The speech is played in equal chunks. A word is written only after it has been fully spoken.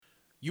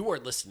You are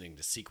listening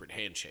to Secret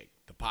Handshake,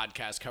 the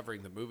podcast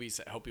covering the movies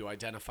that help you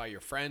identify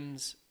your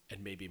friends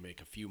and maybe make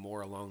a few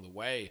more along the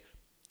way.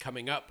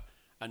 Coming up,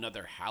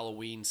 another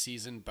Halloween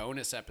season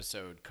bonus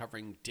episode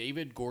covering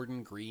David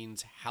Gordon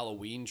Green's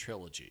Halloween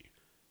trilogy,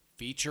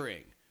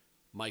 featuring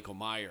Michael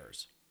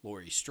Myers,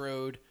 Laurie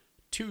Strode,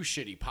 two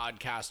shitty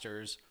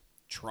podcasters,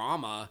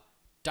 Trauma,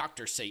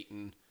 Dr.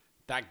 Satan,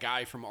 that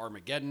guy from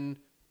Armageddon,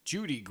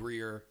 Judy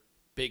Greer,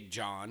 Big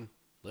John,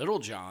 Little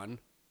John,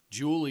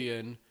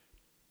 Julian,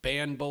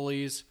 band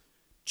bullies,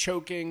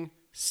 choking,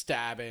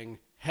 stabbing,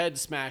 head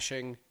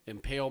smashing,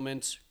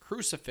 impalements,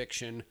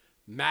 crucifixion,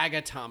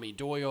 MAGA Tommy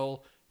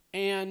Doyle,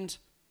 and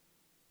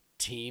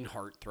teen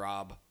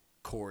heartthrob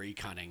Corey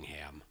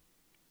Cunningham.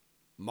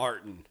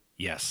 Martin.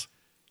 Yes.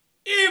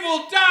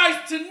 Evil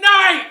dies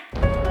tonight!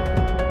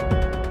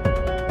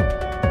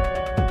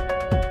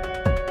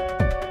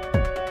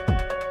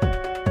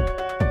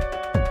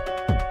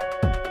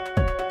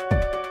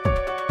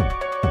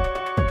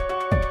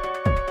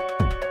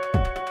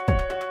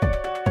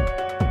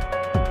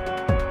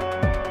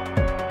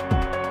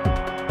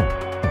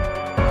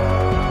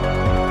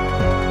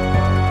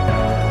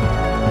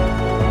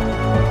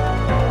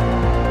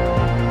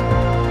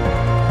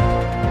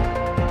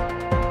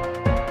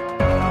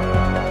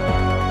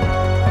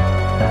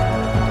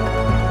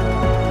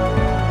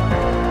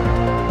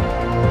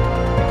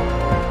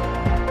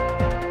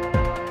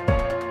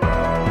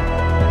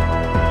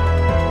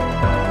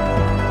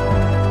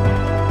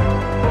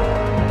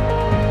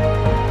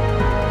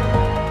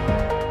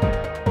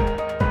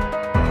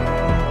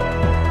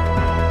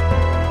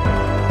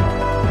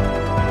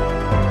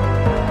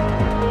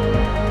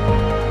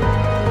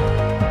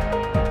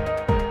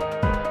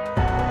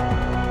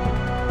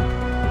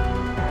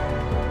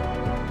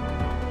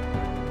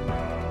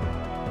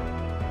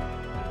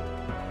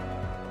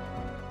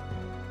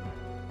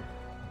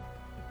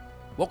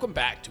 Welcome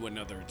back to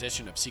another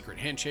edition of Secret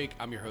Handshake.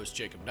 I'm your host,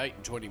 Jacob Knight,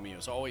 and joining me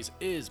as always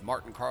is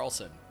Martin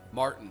Carlson.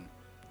 Martin,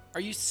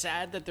 are you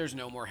sad that there's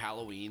no more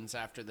Halloweens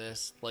after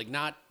this? Like,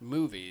 not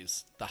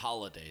movies, the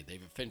holiday.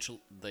 They've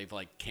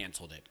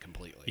canceled it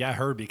completely. Yeah, I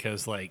heard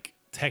because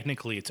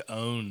technically it's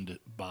owned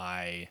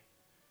by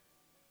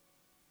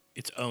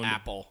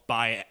Apple.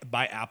 by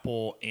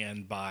Apple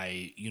and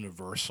by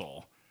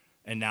Universal.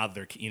 And now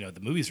the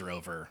movies are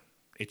over.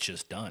 It's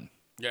just done.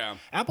 Yeah.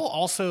 Apple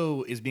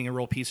also is being a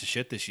real piece of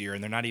shit this year,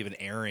 and they're not even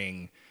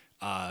airing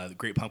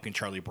Great Pumpkin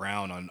Charlie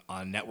Brown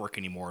on network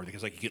anymore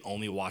because you can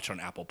only watch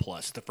on Apple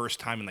Plus. It's the first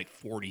time in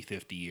 40,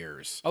 50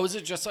 years. Oh, is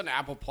it just on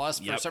Apple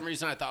Plus? Yep. For some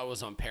reason I thought it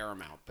was on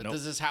Paramount. But Nope.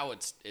 This is how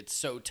it's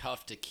so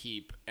tough to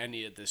keep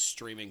any of this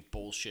streaming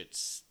bullshit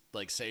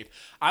safe.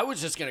 I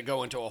was just going to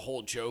go into a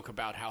whole joke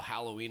about how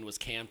Halloween was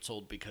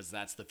canceled because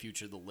that's the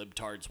future the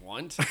libtards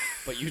want.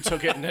 But you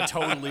took it in a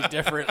totally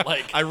different,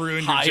 I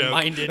ruined your joke.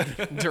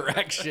 high-minded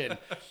direction.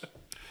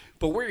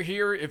 But we're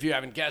here, if you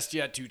haven't guessed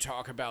yet, to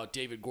talk about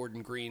David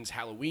Gordon Green's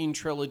Halloween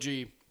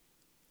trilogy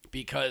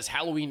because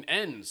Halloween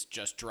Ends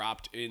just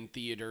dropped in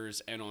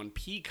theaters and on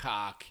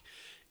Peacock.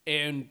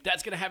 And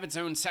that's going to have its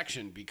own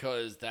section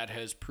because that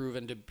has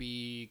proven to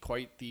be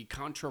quite the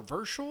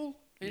controversial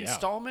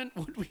installment,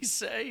 would we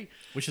say?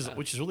 Which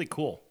is really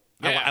cool.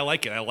 Yeah. I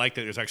like it. I like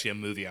that there's actually a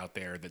movie out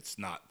there that's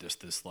not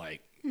just this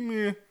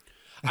meh.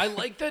 I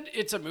like that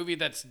it's a movie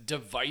that's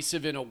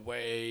divisive in a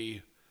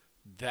way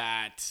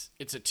that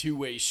it's a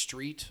two-way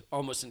street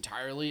almost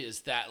entirely,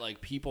 is that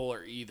people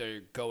are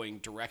either going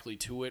directly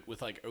to it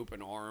with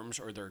open arms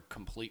or they're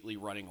completely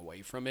running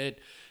away from it.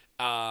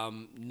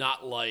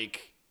 Not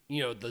like,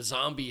 the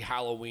zombie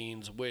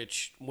Halloweens,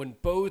 which when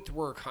both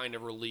were kind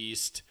of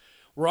released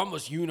were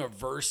almost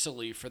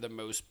universally, for the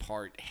most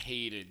part,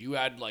 hated. You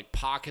had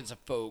pockets of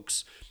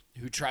folks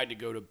who tried to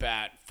go to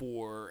bat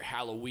for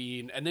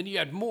Halloween, and then you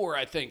had more,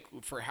 I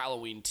think, for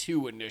Halloween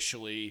 2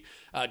 initially,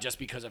 just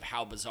because of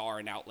how bizarre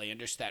and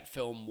outlandish that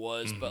film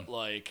was. But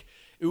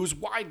it was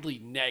widely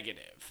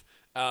negative,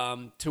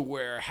 to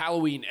where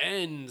Halloween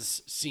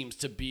Ends seems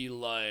to be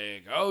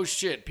oh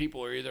shit,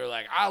 people are either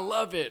I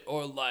love it,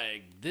 or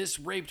this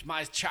raped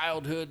my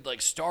childhood,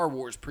 Star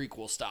Wars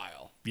prequel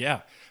style.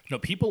 Yeah. No,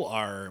 people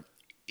are...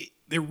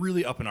 They're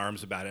really up in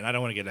arms about it, and I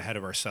don't want to get ahead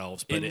of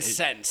ourselves, but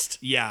incensed.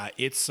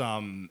 It's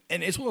and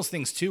it's one of those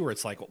things too where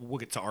it's we'll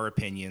get to our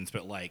opinions,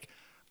 but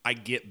I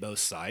get both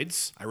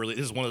sides. This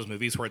is one of those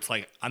movies where it's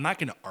I'm not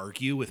going to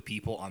argue with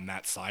people on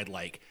that side.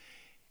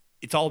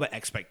 It's all about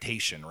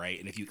expectation, right?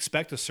 And if you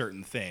expect a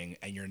certain thing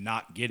and you're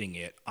not getting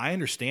it, I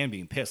understand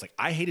being pissed.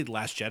 I hated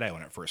Last Jedi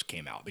when it first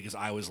came out because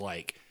I was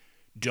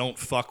don't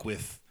fuck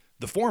with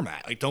the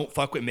format. Don't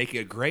fuck with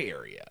making a gray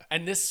area.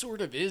 And this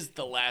sort of is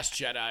the Last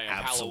Jedi of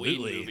Absolutely.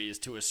 Halloween movies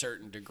to a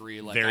certain degree.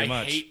 Very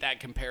much. I hate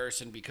that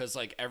comparison because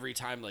every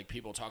time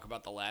people talk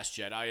about the Last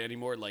Jedi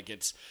anymore,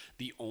 it's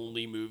the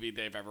only movie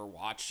they've ever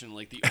watched and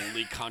the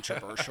only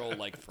controversial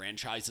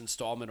franchise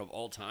installment of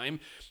all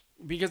time.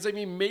 Because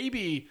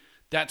maybe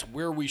that's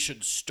where we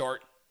should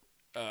start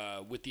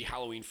with the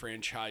Halloween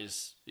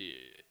franchise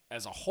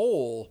as a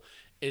whole,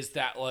 is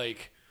that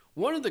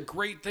one of the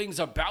great things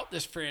about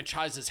this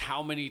franchise is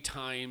how many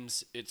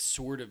times it's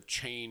sort of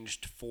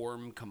changed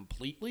form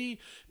completely,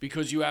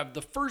 because you have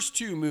the first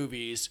two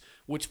movies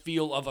which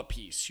feel of a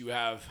piece. You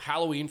have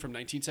Halloween from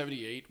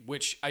 1978,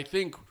 which I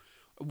think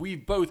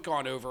we've both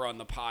gone over on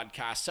the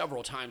podcast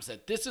several times,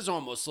 that this is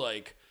almost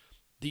like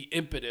the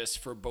impetus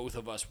for both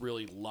of us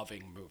really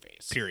loving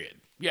movies. Period.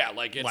 Yeah,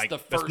 like it's Like, the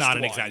first that's not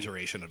an one.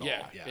 exaggeration at all.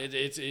 Yeah, Yeah. it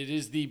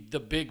is the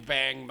big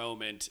bang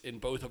moment in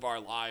both of our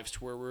lives,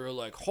 to where we were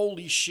like,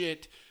 holy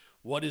shit,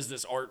 what is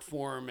this art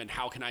form, and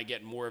how can I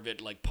get more of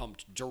it like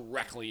pumped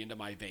directly into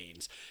my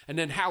veins? And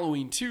then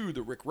Halloween 2,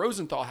 the Rick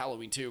Rosenthal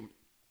Halloween 2,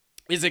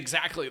 is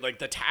exactly like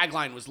the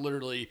tagline was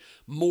literally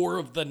more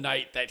of the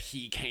night that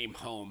he came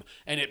home,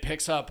 and it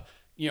picks up,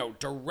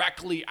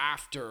 directly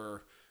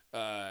after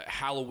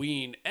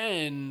Halloween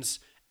ends,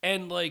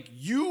 and like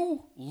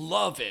you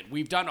love it.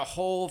 We've done a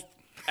whole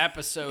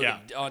episode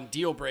on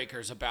Deal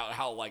Breakers about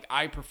how like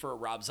I prefer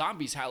Rob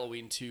Zombie's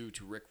Halloween 2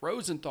 to Rick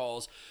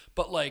Rosenthal's,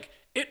 but like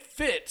it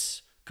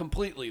fits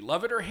completely,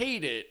 love it or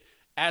hate it,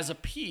 as a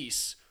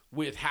piece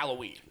with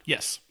Halloween.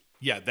 Yes.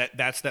 Yeah,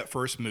 that's that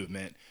first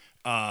movement.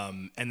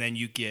 And then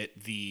you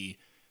get the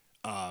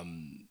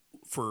from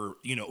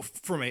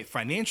a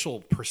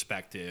financial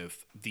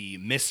perspective, the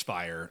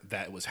misfire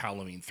that was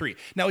Halloween 3.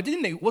 Now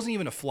it wasn't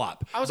even a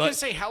flop. I was going to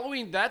say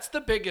Halloween, that's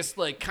the biggest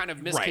like kind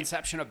of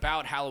misconception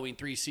about Halloween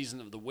 3 Season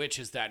of the Witch,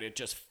 is that it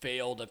just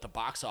failed at the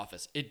box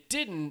office. It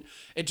didn't.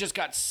 It just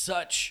got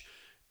such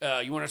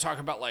you want to talk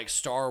about like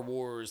Star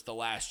Wars The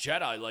Last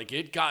Jedi, like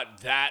it got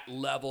that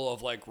level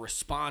of like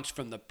response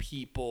from the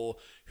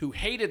people who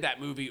hated that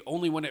movie.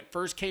 Only when it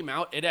first came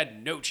out, it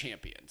had no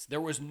champions.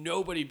 There was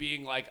nobody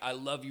being like, I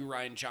love you,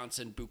 Rian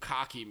Johnson,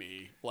 bukkake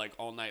me like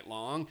all night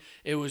long.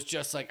 It was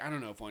just like, I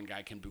don't know if one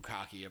guy can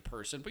bukkake a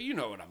person, but you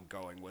know what I'm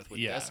going with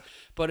this.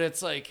 But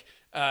it's like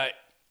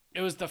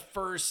it was the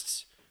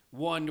first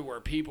one to where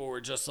people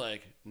were just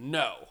like,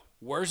 no,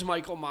 where's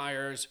Michael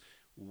Myers?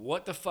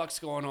 What the fuck's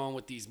going on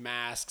with these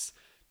masks?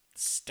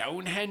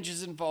 Stonehenge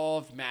is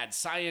involved, mad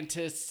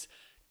scientists.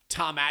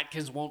 Tom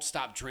Atkins won't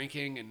stop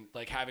drinking and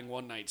like having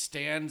one night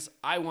stands.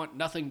 I want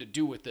nothing to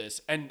do with this,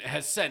 and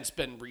has since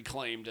been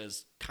reclaimed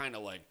as kind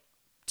of like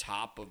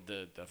top of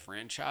the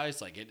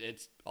franchise. Like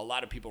it's a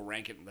lot of people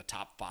rank it in the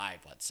top 5,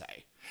 let's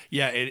say.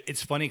 Yeah,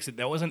 it's funny because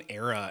that was an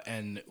era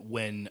and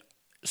when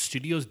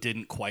studios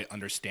didn't quite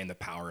understand the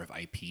power of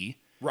IP.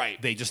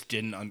 Right. They just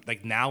didn't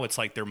like. Now it's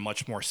like they're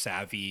much more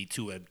savvy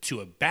to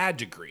a bad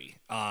degree,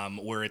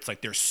 where it's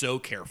like they're so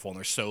careful and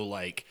they're so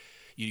like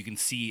you can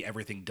see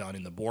everything done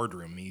in the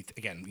boardroom. I mean,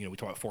 again, we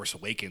talk about Force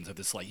Awakens of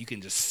this, like you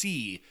can just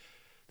see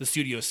the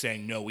studio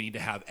saying, no, we need to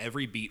have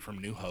every beat from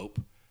New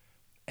Hope,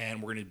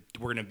 and we're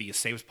gonna be as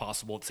safe as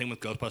possible. Same with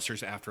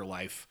Ghostbusters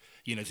Afterlife.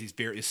 It's these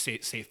very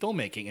safe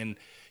filmmaking, and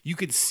you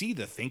could see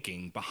the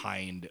thinking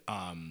behind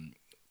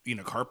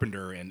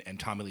Carpenter and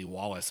Tommy Lee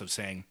Wallace of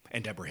saying,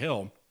 and Deborah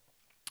Hill.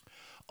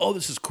 Oh,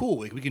 this is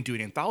cool. Like, we can do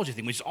an anthology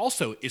thing, which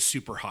also is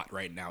super hot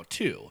right now,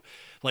 too.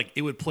 Like,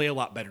 it would play a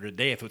lot better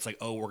today if it's like,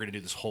 oh, we're going to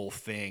do this whole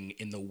thing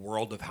in the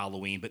world of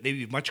Halloween, but they'd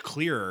be much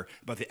clearer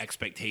about the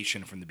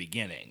expectation from the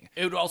beginning.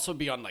 It would also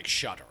be on, like,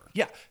 Shudder.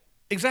 Yeah,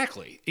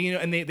 exactly.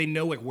 And they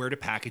know, like, where to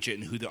package it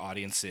and who the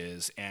audience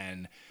is.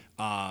 And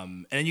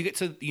then you get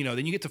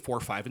to 4,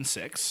 5, and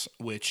 6,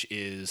 which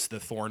is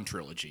the Thorn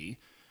trilogy.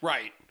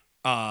 Right.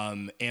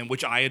 And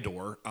which I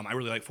adore. I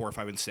really like 4,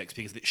 5, and 6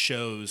 because it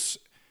shows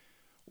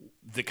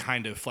the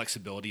kind of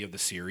flexibility of the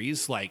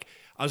series. Like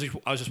I was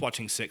just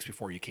watching 6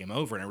 before you came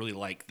over, and I really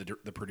like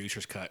the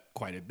producer's cut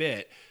quite a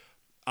bit.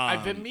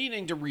 I've been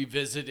meaning to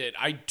revisit it.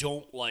 I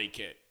don't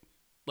like it,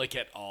 like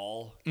at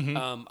all.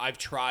 Mm-hmm. I've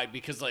tried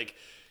because like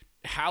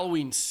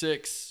Halloween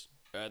 6,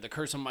 The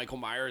Curse of Michael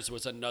Myers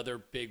was another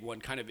big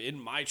one kind of in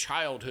my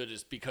childhood,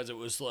 is because it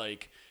was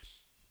like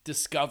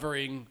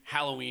discovering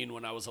Halloween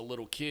when I was a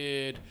little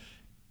kid,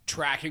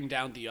 tracking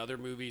down the other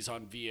movies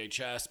on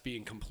VHS,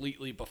 being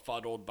completely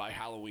befuddled by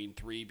Halloween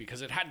 3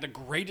 because it had the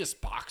greatest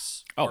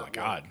box Oh my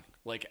God.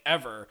 like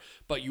ever,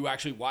 but you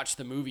actually watched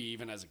the movie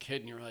even as a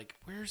kid and you're like,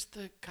 where's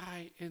the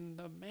guy in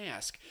the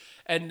mask?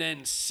 And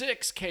then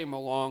 6 came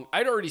along.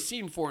 I'd already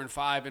seen 4 and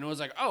 5 and it was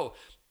like, oh,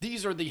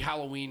 these are the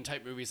Halloween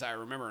type movies I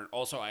remember. And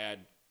also I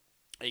had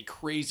a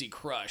crazy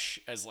crush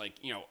as like,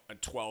 a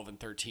 12 and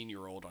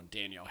 13-year-old on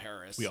Danielle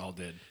Harris. We all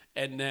did.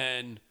 And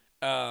then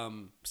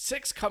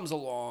 6 comes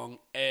along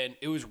and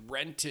it was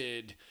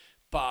rented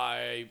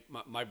by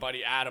my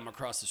buddy Adam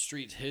across the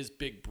street. His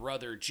big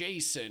brother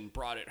Jason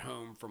brought it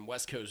home from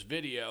West Coast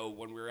Video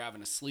when we were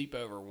having a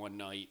sleepover one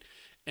night,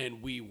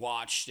 and we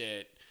watched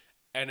it,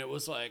 and it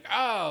was like,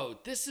 oh,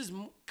 this is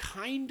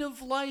kind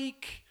of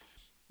like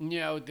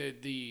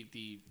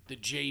the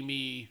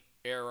Jamie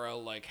era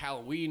like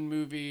Halloween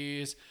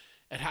movies.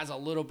 It has a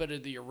little bit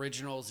of the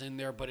originals in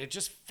there, but it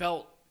just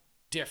felt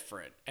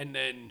different. And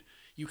then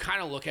you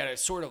kind of look at it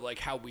sort of like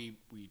how we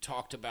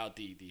talked about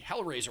the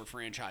Hellraiser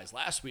franchise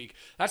last week.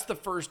 That's the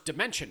first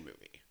Dimension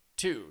movie,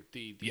 too,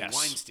 the Yes.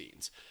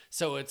 Weinsteins.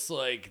 So it's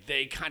like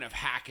they kind of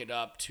hack it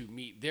up to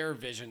meet their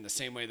vision the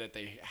same way that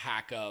they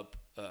hack up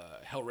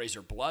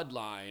Hellraiser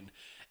Bloodline.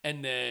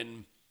 And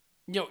then,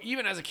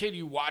 even as a kid,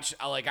 you watch,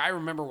 like, I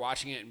remember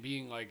watching it and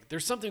being like,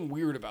 there's something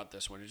weird about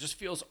this one. It just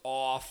feels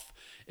off.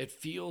 It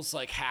feels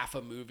like half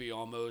a movie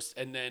almost.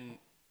 And then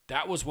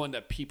that was one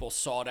that people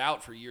sought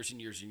out for years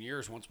and years and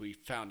years once we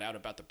found out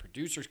about the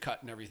producer's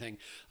cut and everything.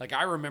 Like,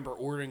 I remember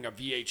ordering a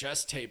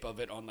VHS tape of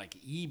it on, like,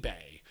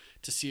 eBay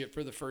to see it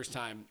for the first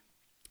time.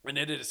 And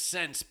it has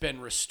since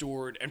been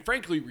restored and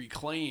frankly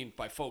reclaimed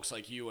by folks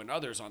like you and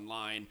others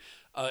online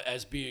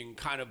as being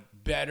kind of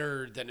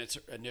better than its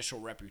initial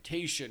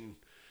reputation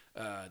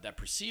that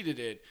preceded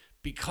it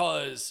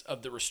because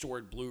of the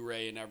restored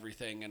Blu-ray and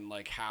everything, and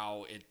like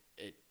how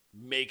it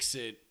makes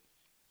it,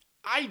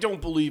 I don't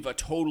believe a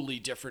totally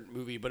different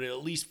movie, but it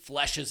at least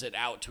fleshes it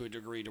out to a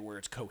degree to where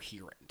it's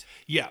coherent.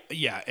 Yeah,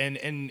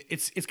 and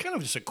it's kind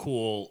of just a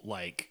cool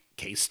like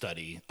case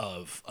study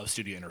of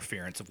studio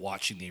interference, of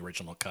watching the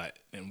original cut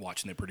and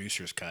watching the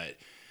producer's cut,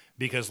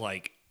 because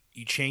like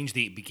you change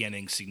the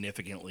beginning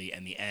significantly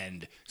and the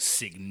end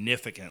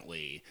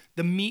significantly.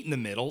 The meat in the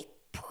middle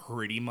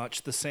pretty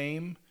much the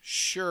same.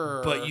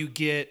 Sure, but you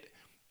get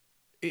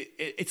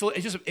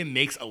it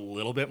makes a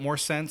little bit more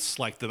sense.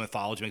 Like the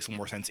mythology makes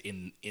more sense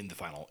in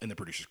the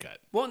producer's cut.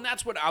 Well, and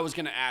that's what I was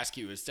going to ask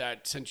you, is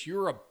that since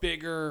you're a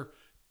bigger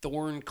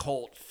Thorn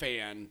Cult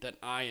fan than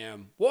I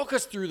am, walk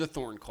us through the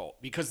Thorn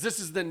Cult, because this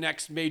is the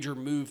next major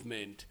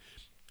movement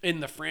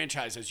in the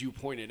franchise, as you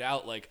pointed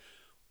out. Like,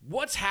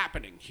 what's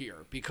happening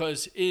here?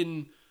 Because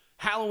in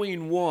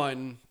Halloween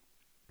 1,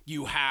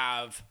 you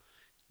have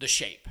the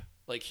Shape.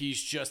 Like,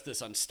 he's just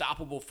this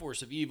unstoppable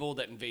force of evil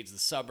that invades the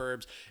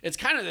suburbs. It's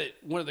kind of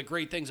one of the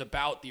great things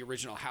about the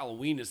original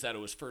Halloween is that it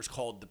was first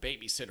called the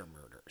Babysitter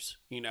Murders,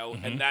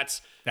 and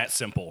that's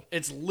simple.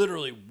 It's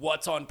literally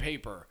what's on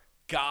paper.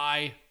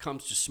 Guy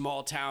comes to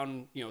small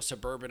town,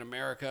 suburban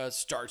America,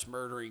 starts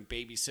murdering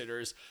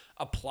babysitters,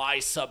 apply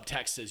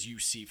subtext as you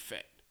see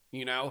fit,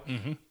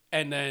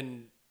 And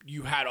then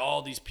you had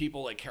all these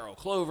people like Carol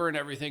Clover and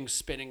everything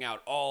spinning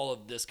out all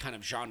of this kind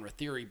of genre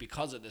theory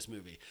because of this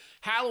movie.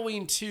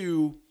 Halloween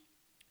 2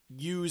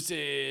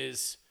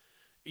 uses,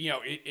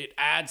 it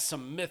adds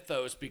some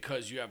mythos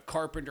because you have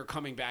Carpenter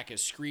coming back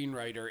as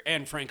screenwriter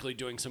and frankly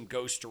doing some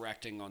ghost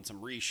directing on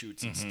some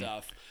reshoots and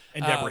stuff.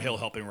 And Deborah Hill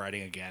helping write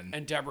again.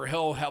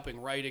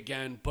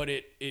 But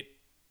it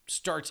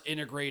starts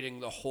integrating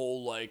the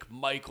whole like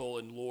Michael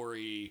and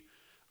Laurie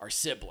are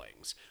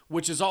siblings,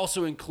 which is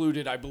also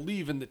included, I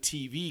believe, in the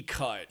TV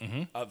cut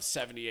of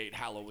 78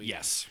 Halloween.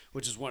 Yes.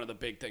 Which is one of the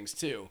big things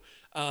too.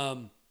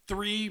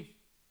 3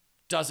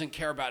 doesn't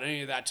care about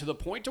any of that, to the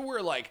point to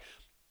where like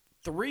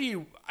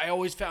 3 I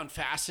always found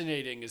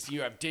fascinating is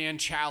you have Dan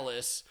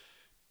Chalice,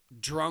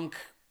 drunk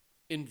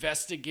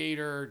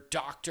investigator,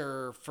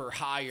 doctor for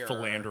hire,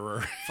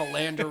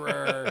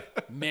 philanderer,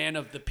 man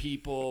of the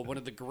people, one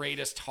of the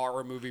greatest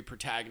horror movie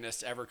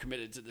protagonists ever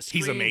committed to the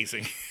screen. He's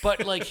amazing.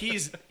 But like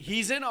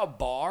he's in a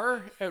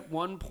bar at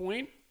one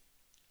point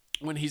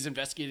when he's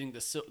investigating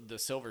the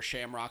Silver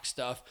Shamrock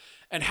stuff,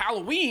 and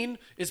Halloween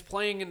is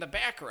playing in the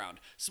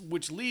background,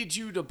 which leads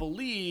you to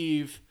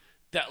believe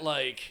that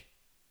like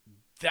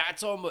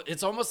it's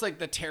almost like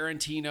the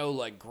Tarantino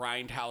like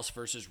Grindhouse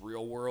versus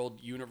Real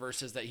World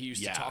universes that he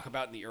used to talk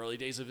about in the early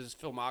days of his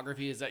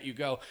filmography. Is that you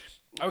go,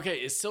 okay,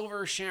 is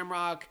Silver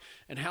Shamrock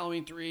and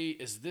Halloween 3,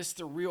 is this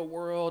the real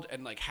world?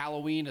 And like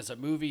Halloween as a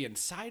movie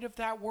inside of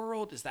that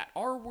world, is that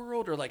our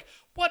world? Or like,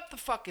 what the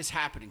fuck is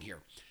happening here?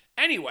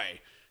 Anyway,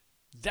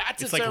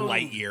 it's like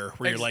Lightyear,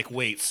 where you're like,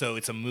 wait, so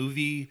it's a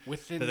movie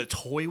that a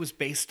toy was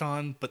based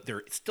on, but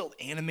it's still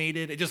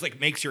animated. It just like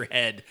makes your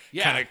head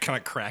kind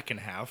of crack in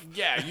half.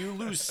 Yeah, you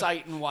lose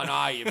sight in one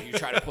eye if you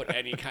try to put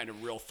any kind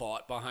of real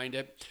thought behind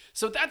it.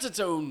 So that's its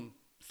own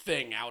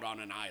thing out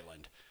on an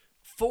island.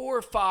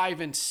 4,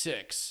 5, and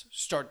 6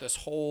 start this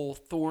whole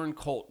Thorn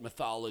Cult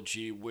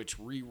mythology, which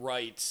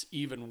rewrites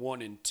even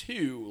 1 and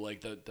 2,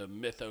 like the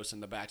mythos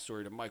and the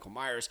backstory to Michael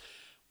Myers.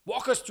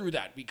 Walk us through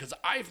that, because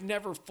I've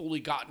never fully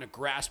gotten a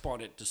grasp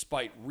on it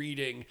despite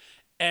reading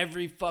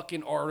every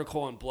fucking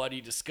article on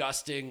Bloody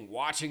Disgusting,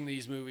 watching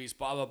these movies,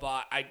 blah, blah,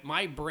 blah.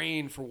 My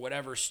brain, for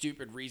whatever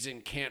stupid reason,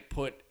 can't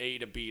put A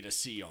to B to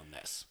C on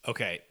this.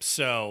 Okay,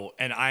 so,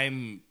 and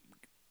I'm,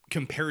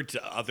 compared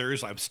to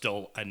others, I'm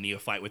still a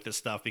neophyte with this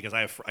stuff, because I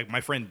have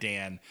my friend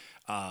Dan,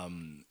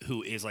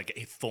 who is like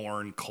a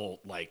Thorn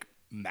Cult like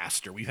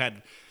master.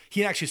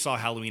 He actually saw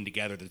Halloween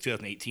together, the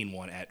 2018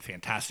 one, at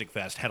Fantastic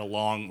Fest. Had a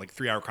long, like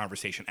 3-hour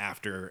conversation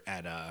after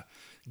at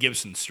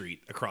Gibson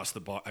Street across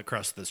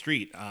the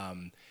street.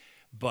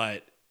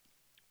 But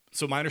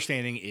so my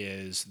understanding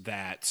is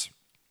that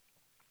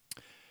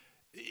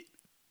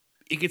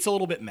it gets a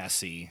little bit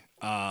messy,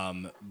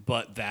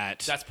 but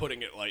that's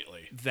putting it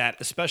lightly. That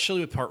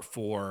especially with part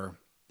 4,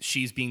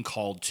 she's being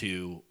called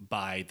to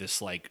by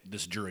this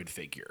druid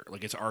figure.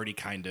 Like it's already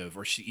kind of,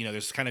 or she,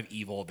 there's kind of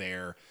evil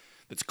there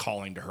that's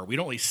calling to her. We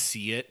don't really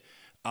see it,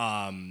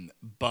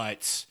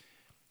 but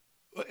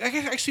I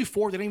guess actually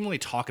 4, they didn't even really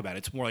talk about it.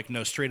 It's more like,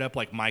 no, straight up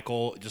like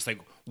Michael, just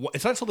like,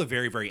 it's not until the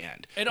very, very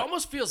end. It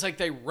almost feels like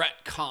they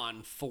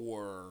retcon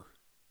 4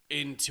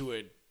 into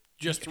it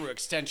just through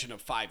extension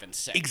of 5 and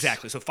 6.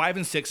 Exactly. So 5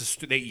 and 6 is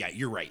yeah,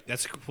 you're right.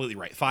 That's completely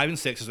right. 5 and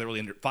 6 is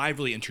five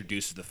really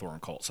introduces the Thorn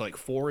cult. So like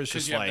 4 is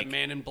just you have like the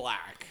Man in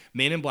Black.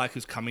 Man in Black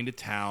who's coming to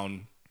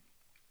town.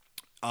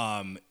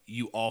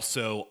 You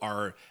also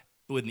are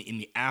in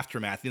the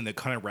aftermath, and they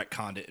kind of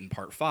retconned it in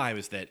part 5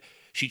 is that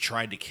she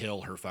tried to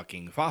kill her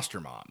fucking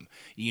foster mom,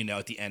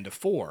 at the end of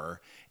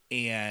 4.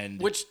 And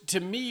which to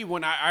me,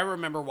 when I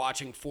remember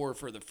watching 4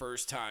 for the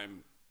first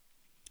time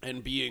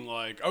and being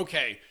like,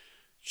 okay,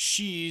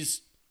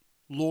 she's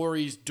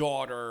Laurie's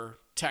daughter,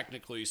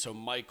 technically, so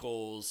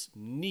Michael's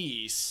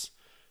niece.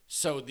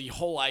 So the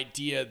whole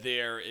idea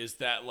there is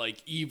that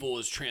like evil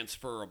is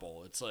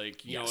transferable. It's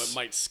like, you know, it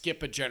might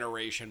skip a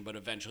generation, but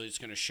eventually it's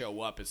going to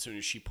show up as soon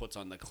as she puts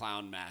on the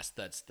clown mask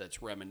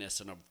that's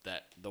reminiscent of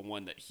the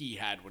one that he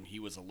had when he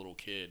was a little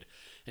kid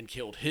and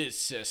killed his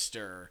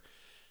sister.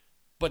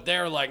 But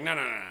they're like, no.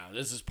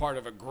 This is part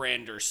of a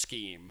grander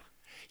scheme.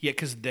 Yeah,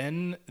 because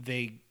then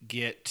they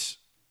get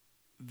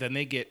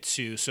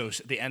to, so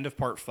the end of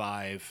part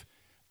 5,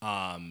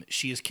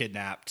 she is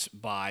kidnapped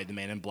by the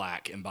Man in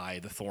Black and by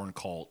the Thorn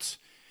cult.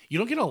 You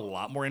don't get a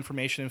lot more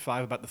information in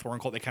 5 about the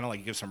Thorn cult. They kind of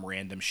like give some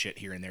random shit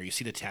here and there. You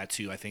see the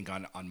tattoo, I think,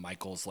 on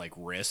Michael's like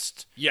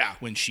wrist. Yeah.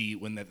 When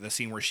the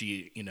scene where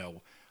she,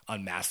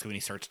 unmasks when he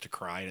starts to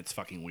cry and it's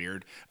fucking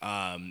weird.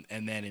 And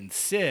then in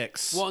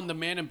 6, well, and the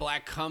Man in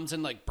Black comes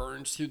and like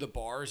burns through the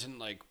bars and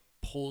like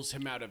pulls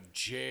him out of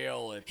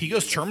jail. He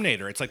goes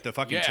Terminator. It's like the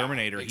fucking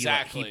Terminator.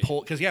 Exactly.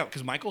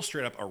 Because Michael's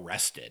straight up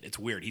arrested. It's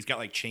weird. He's got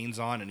like chains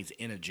on and he's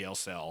in a jail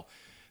cell.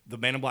 The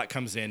Man in Black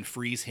comes in,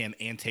 frees him,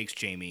 and takes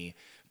Jamie.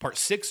 Part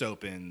 6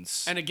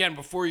 opens. And again,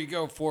 before you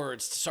go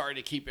forward, sorry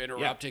to keep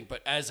interrupting,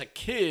 but as a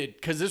kid,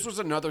 because this was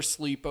another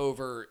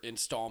sleepover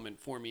installment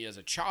for me as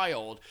a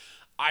child,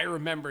 I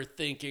remember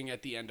thinking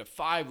at the end of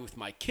 5 with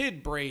my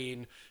kid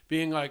brain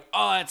being like,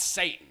 oh, it's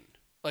Satan.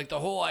 Like, the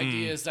whole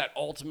idea is that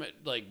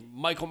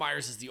Michael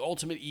Myers is the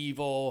ultimate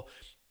evil.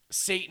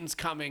 Satan's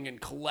coming and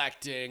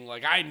collecting.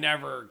 Like, I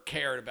never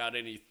cared about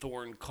any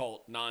Thorn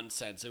cult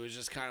nonsense. It was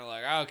just kind of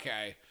like,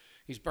 okay,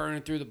 he's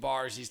burning through the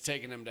bars. He's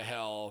taking them to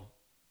hell.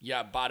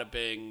 Yeah, bada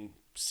bing,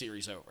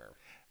 series over.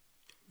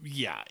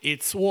 Yeah,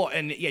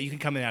 you can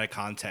come in out of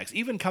context.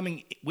 Even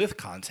coming with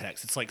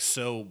context, it's like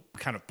so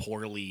kind of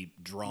poorly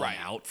drawn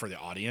out for the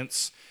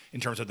audience in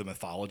terms of the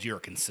mythology or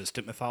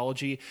consistent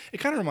mythology. It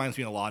kind of reminds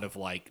me a lot of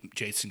like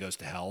Jason Goes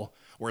to Hell,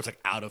 where it's like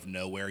out of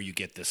nowhere you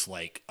get this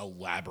like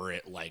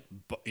elaborate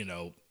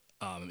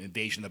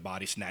invasion of the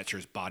body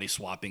snatchers, body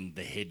swapping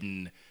the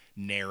hidden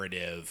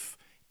narrative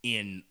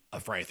in a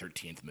Friday the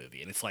 13th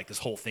movie. And it's like this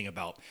whole thing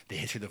about the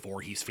history of the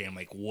Voorhees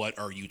family. Like, what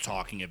are you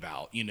talking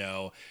about?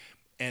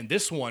 And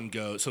this one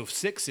goes, so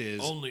 6 is...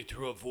 Only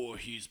through a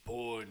Voorhees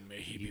born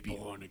may he be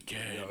born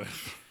again.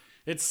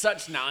 It's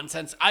such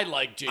nonsense. I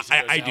like Jason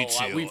Goes to Hell a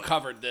lot. Too. We've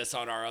covered this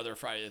on our other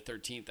Friday the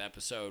 13th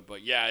episode.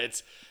 But yeah,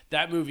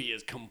 that movie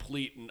is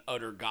complete and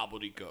utter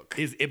gobbledygook.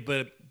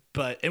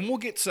 And we'll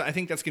get to... I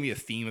think that's going to be a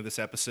theme of this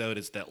episode,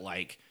 is that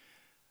like...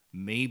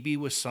 Maybe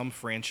with some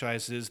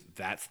franchises,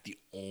 that's the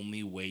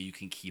only way you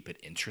can keep it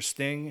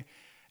interesting.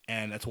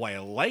 And that's why I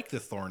like the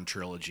Thorn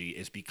trilogy,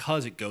 is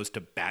because it goes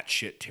to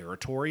batshit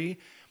territory.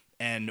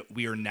 And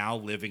we are now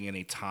living in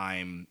a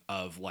time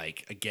of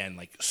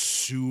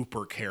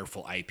super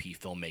careful IP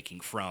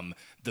filmmaking, from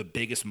the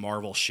biggest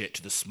Marvel shit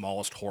to the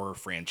smallest horror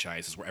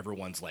franchises, where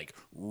everyone's like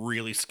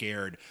really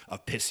scared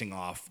of pissing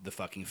off the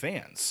fucking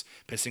fans,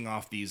 pissing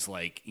off these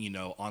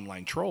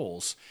online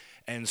trolls.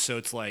 And so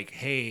it's like,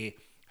 hey,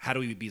 how do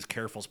we be as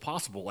careful as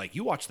possible? Like,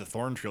 you watch the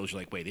Thorn trilogy,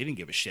 you're like, wait, they didn't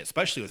give a shit,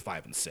 especially with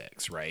 5 and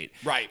 6, right?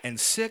 Right. And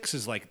 6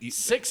 is like...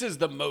 6 is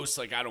the most,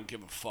 I don't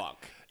give a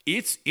fuck.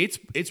 It's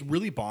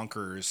really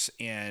bonkers,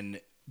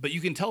 but you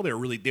can tell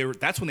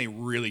that's when they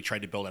really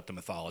tried to build up the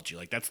mythology.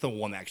 Like, that's the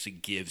one that actually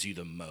gives you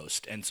the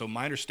most. And so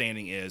my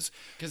understanding is...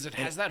 Because it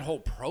has that whole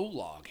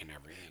prologue and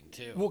everything,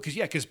 too. Well,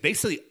 because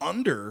basically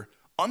under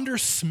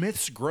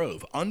Smith's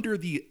Grove, under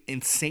the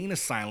insane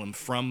asylum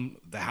from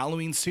the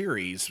Halloween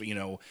series,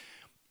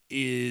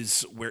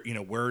 is where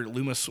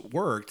Loomis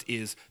worked.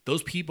 Is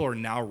those people are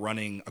now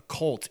running a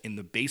cult in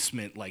the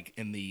basement, like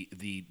in the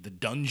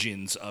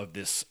dungeons of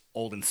this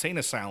old insane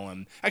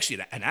asylum, actually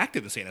an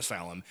active insane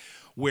asylum,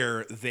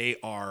 where they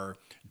are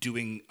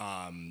doing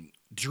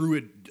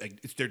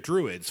they're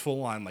druids,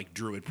 full on like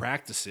druid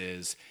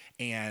practices,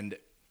 and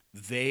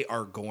they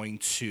are going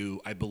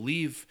to, I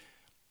believe,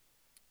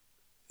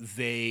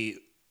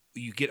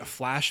 you get a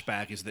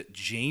flashback is that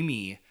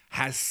Jamie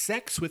has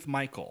sex with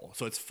Michael.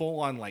 So it's full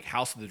on like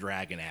House of the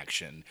Dragon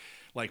action.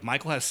 Like,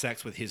 Michael has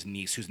sex with his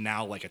niece, who's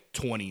now like a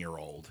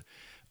 20-year-old.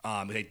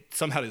 They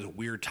somehow did a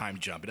weird time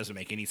jump. It doesn't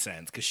make any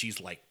sense because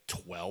she's like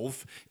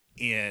 12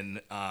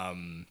 in...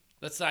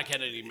 Let's not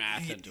get any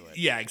math into it.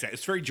 Yeah, exactly.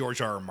 It's very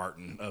George R. R.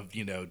 Martin of,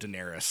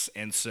 Daenerys.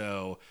 And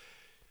so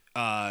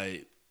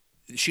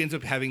she ends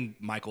up having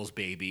Michael's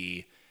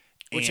baby.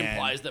 Which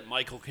implies that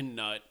Michael can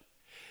nut.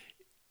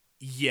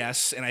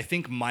 Yes, and I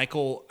think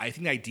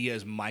the idea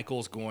is they're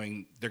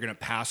going to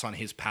pass on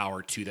his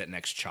power to that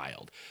next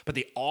child. But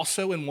they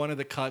also, in one of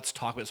the cuts,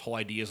 talk about this whole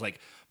idea is like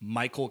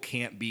Michael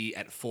can't be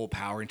at full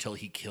power until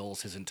he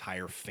kills his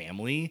entire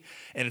family.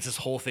 And it's this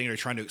whole thing they're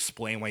trying to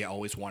explain why he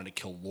always wanted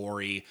to kill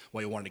Lori,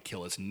 why he wanted to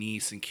kill his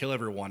niece and kill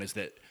everyone is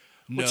that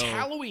Which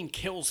Halloween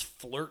Kills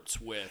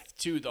flirts with,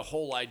 too. The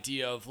whole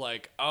idea of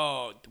like,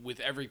 oh, with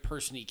every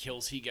person he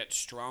kills, he gets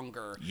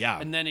stronger. Yeah.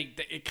 And then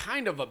it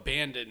kind of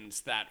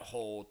abandons that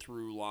whole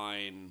through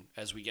line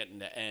as we get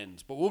into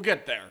ends. But we'll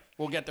get there.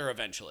 We'll get there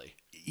eventually.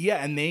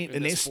 Yeah, and they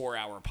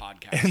 4-hour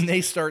podcast. And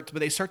they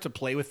start to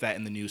play with that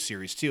in the new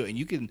series too. And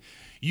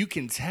you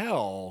can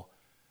tell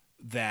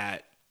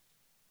that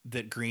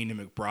Green and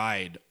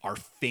McBride are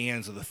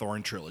fans of the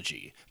Thorne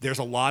trilogy. There's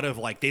a lot of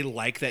they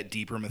like that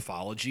deeper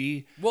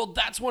mythology. Well,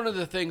 that's one of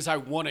the things I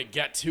want to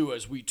get to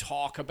as we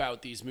talk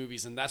about these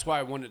movies, and that's why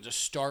I wanted to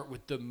start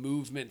with the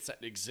movements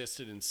that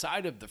existed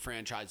inside of the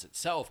franchise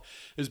itself,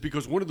 is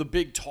because one of the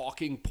big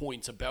talking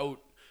points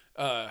about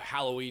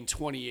Halloween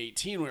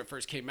 2018 when it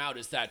first came out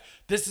is that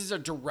this is a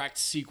direct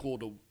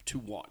sequel to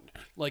 1.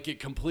 Like, it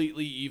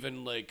completely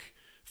even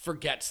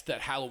forgets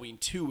that Halloween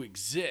 2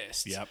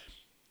 exists. Yep.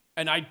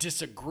 And I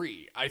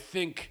disagree. I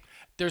think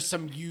there's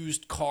some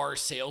used car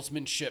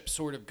salesmanship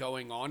sort of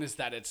going on, is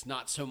that it's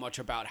not so much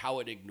about how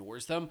it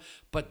ignores them,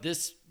 but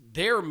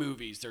their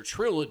movies, their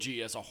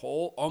trilogy as a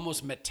whole,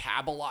 almost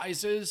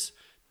metabolizes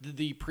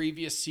the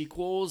previous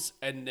sequels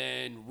and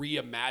then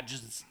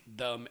reimagines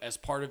them as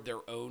part of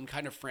their own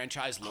kind of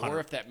franchise lore,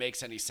 if that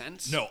makes any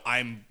sense. No,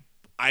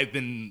 we've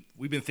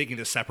been thinking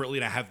this separately,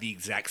 and I have the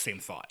exact same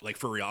thought. Like,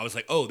 for real, I was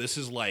like, oh, this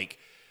is like,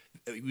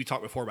 we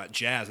talked before about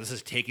jazz. This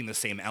is taking the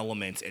same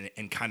elements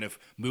and kind of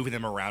moving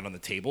them around on the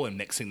table and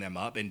mixing them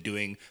up and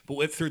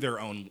through their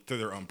own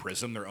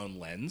prism, their own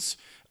lens.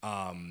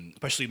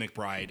 Especially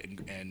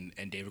McBride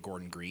and David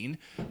Gordon Green.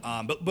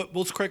 But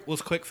let's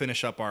quick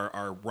finish up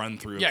our run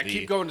through. Yeah,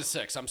 keep going to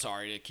 6. I'm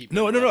sorry to keep.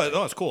 No,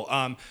 it's cool.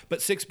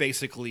 But 6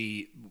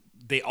 basically,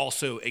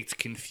 it's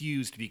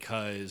confused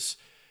because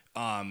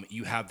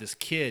you have this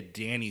kid,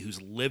 Danny,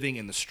 who's living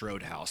in the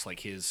Strode house. Like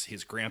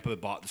his grandpa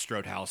bought the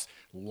Strode house,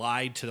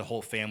 lied to the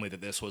whole family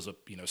that this was a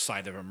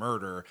side of a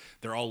murder.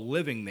 They're all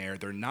living there.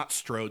 They're not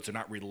Strodes. They're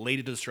not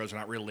related to the Strodes. They're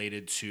not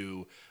related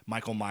to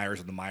Michael Myers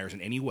or the Myers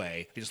in any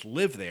way. They just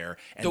live there.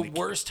 And the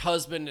worst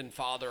husband and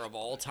father of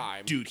all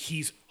time. Dude,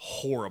 he's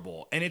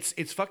horrible. And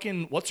it's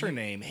fucking, what's her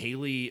name?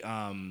 Haley,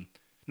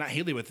 not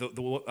Haley, with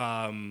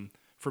the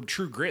from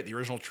True Grit, the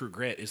original True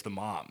Grit, is the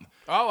mom.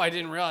 Oh, I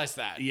didn't realize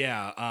that.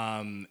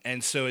 Yeah,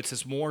 and so it's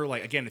this more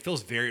like, again, it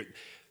feels very...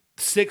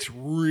 6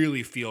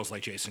 really feels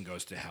like Jason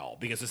Goes to Hell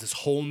because it's this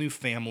whole new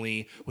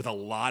family with a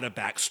lot of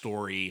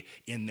backstory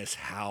in this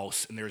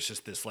house, and there's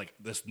just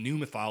this new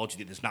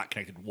mythology that is not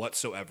connected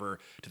whatsoever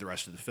to the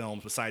rest of the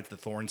films besides the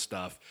Thorne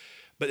stuff.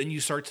 But then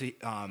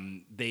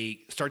they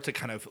start to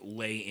kind of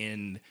lay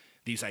in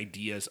these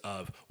ideas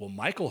of, well,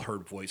 Michael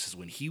heard voices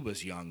when he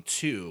was young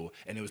too,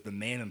 and it was the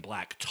man in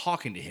black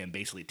talking to him,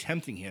 basically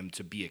tempting him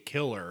to be a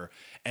killer.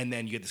 And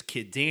then you get this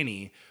kid,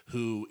 Danny,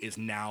 who is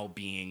now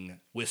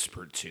being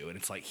whispered to, and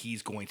it's like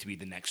he's going to be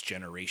the next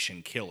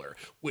generation killer,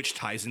 which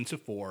ties into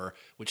 4,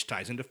 which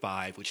ties into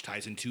 5, which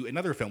ties into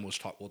another film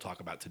we'll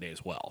talk about today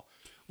as well.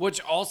 Which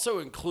also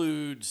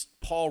includes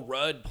Paul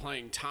Rudd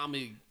playing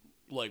Tommy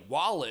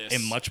Wallace.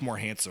 And much more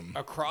handsome.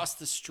 Across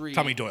the street.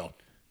 Tommy Doyle.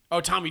 Oh,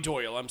 Tommy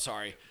Doyle, I'm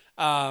sorry.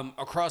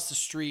 Across the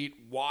street,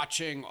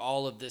 watching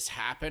all of this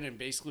happen and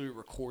basically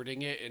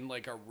recording it in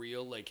a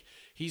real,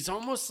 he's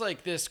almost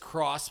like this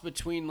cross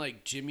between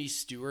Jimmy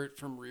Stewart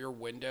from Rear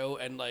Window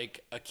and a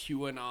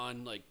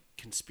QAnon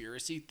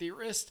conspiracy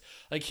theorist.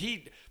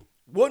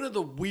 One of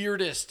the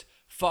weirdest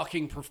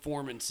fucking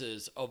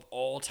performances of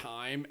all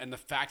time, and the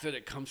fact that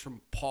it comes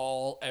from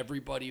Paul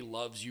Everybody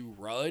Loves You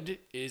Rudd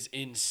is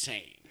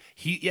insane.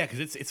 Because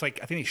it's I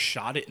think they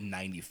shot it in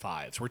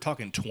 95, so we're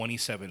talking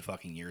 27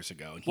 fucking years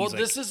ago. And well,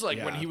 this is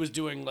when he was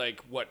doing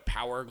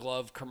Power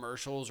Glove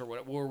commercials or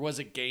was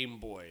it Game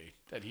Boy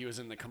that he was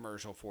in the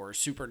commercial for,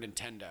 Super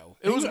Nintendo?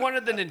 It was one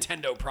of the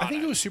Nintendo products. I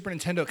think it was Super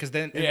Nintendo because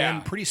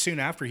then pretty soon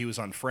after he was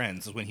on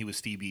Friends is when he was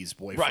Phoebe's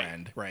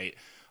boyfriend, right?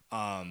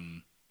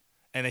 And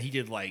then he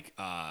did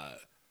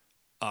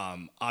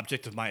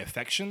Object of My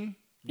Affection.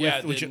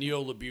 The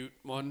Neil LaBute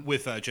one.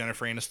 With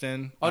Jennifer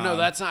Aniston. Oh, no,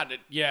 that's not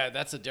it. Yeah,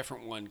 that's a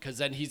different one. Because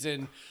then he's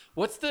in...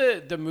 What's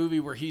the movie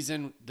where he's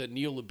in the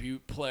Neil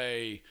LaBute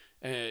play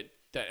that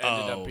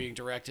ended up being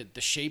directed?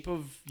 The Shape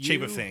of You?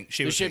 Shape of Things.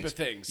 The Shape of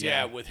Things,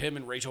 yeah, with him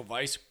and Rachel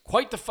Weisz.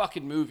 Quite the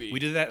fucking movie. We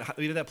did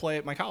that play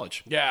at my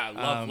college. Yeah,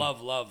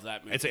 love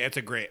that movie. It's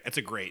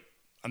a great,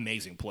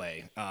 amazing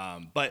play.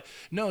 But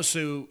no,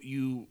 so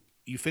you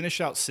finish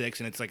out 6,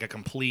 and it's a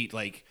complete,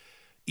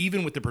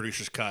 even with the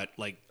producer's cut,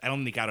 I don't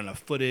think they got enough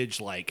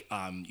footage.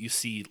 You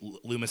see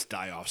Loomis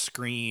die off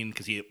screen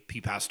because he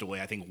passed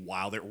away, I think,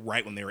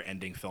 right when they were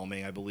ending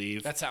filming, I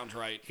believe. That sounds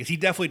right. Because he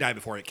definitely died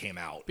before it came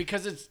out.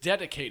 Because it's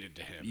dedicated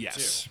to him,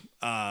 yes. too.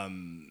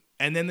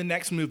 And then the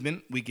next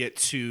movement, we get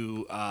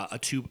to a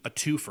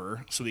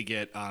twofer. So we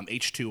get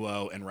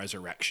H2O and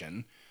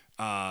Resurrection.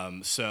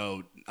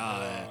 So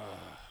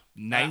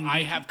 90,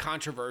 I have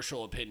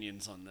controversial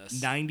opinions on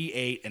this.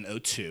 98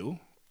 and 02.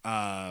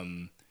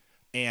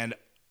 And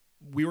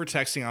we were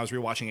texting. I was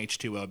rewatching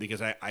H2O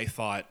because I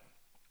thought,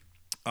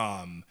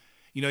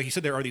 he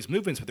said there are these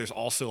movements, but there's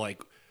also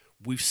like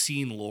we've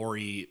seen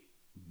Laurie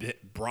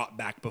brought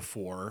back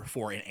before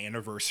for an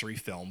anniversary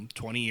film,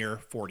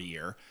 20-year,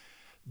 40-year,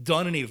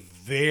 done in a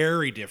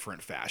very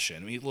different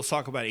fashion. I mean, let's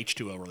talk about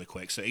H2O really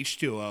quick. So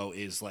H2O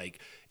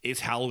is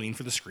Halloween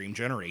for the Scream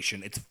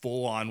generation. It's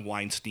full on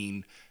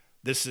Weinstein.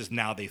 This is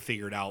now they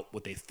figured out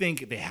what they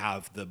think. They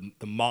have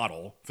the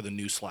model for the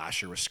new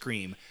slasher with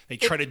Scream. They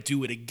try to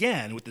do it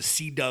again with the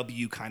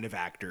CW kind of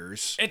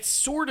actors. It's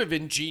sort of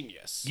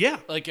ingenious. Yeah.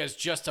 Like as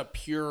just a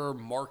pure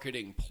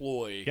marketing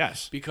ploy.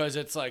 Yes. Because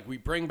it's like we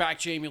bring back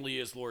Jamie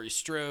Lee as Laurie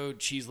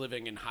Strode. She's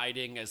living in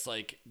hiding as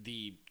like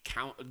the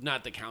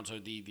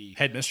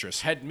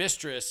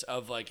headmistress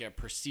of like a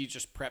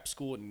prestigious prep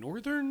school in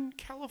Northern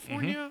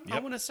California, Yep. I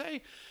want to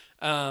say.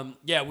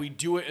 We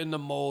do it in the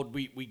mold.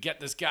 We get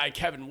this guy,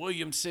 Kevin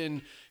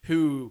Williamson,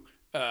 who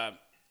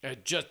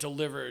had just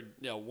delivered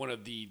one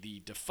of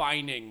the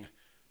defining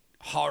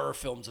horror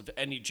films of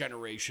any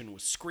generation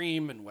with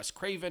Scream and Wes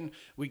Craven.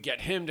 We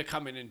get him to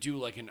come in and do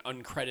like an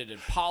uncredited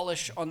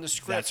polish on the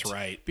script. That's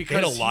right.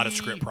 Because they had a lot of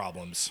script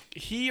problems.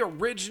 He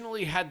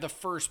originally had the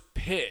first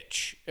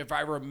pitch, if I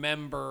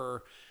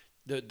remember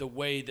the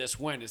way this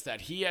went, is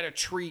that he had a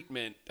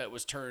treatment that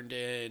was turned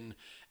in,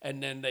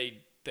 and then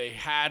they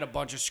had a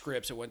bunch of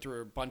scripts. It went through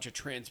a bunch of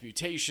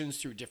transmutations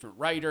through different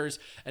writers,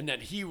 and then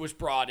he was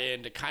brought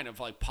in to kind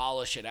of like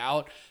polish it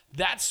out.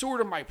 That's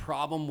sort of my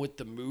problem with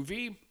the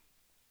movie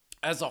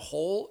as a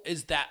whole,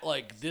 is that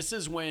like this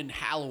is when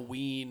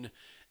Halloween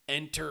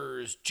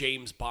enters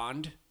James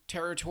Bond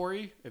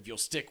territory, if you'll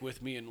stick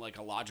with me in like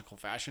a logical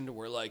fashion, to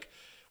where like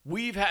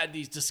we've had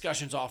these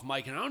discussions off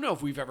mic, and I don't know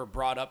if we've ever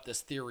brought up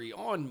this theory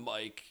on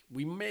mic.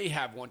 We may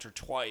have once or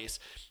twice.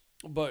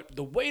 But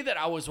the way that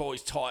I was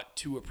always taught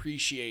to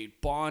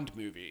appreciate Bond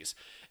movies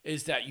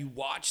is that you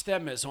watch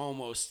them as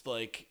almost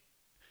like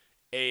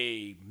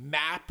a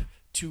map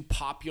to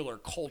popular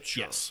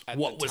culture. Yes. At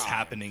What the was time.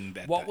 happening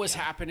then? What was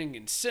happening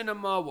in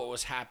cinema, what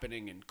was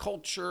happening in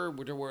culture,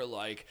 where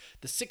like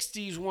the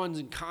 60s ones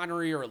in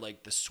Connery are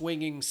like the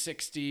swinging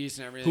 60s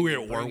and everything. Who we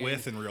were at war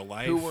with in real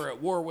life. Who were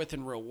at war with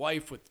in real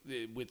life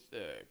with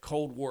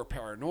Cold War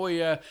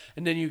paranoia.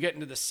 And then you get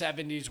into the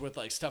 70s with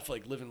like stuff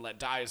like Live and Let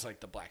Die is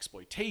like the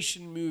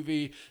blaxploitation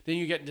movie. Then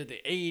you get into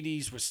the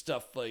 80s with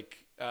stuff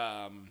like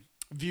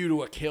View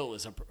to a Kill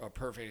is a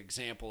perfect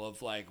example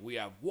of like, we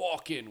have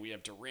Walken, we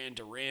have Duran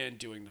Duran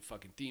doing the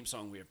fucking theme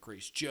song, we have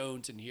Grace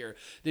Jones in here.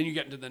 Then you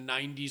get into the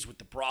 90s with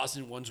the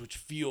Brosnan ones, which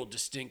feel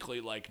distinctly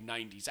like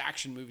 90s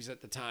action movies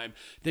at the time.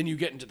 Then you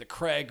get into the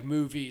Craig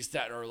movies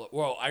that are,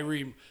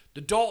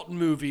 the Dalton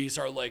movies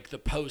are like the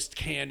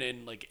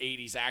post-canon like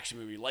 80s action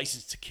movie,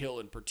 License to Kill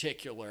in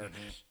particular.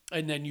 Mm-hmm.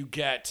 And then you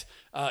get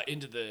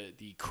into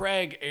the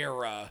Craig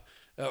era,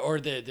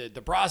 or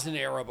the Brosnan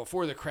era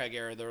before the Craig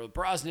era. The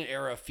Brosnan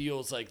era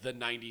feels like the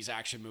 90s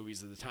action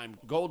movies of the time.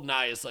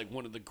 GoldenEye is like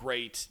one of the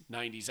great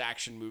 90s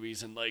action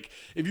movies. And like,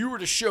 if you were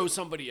to show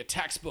somebody a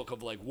textbook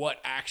of like what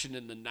action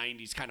in the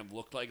 90s kind of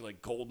looked like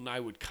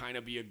GoldenEye would kind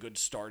of be a good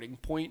starting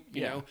point,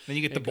 you know? Then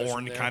you get the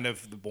Bourne,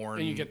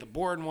 And you get the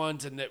Bourne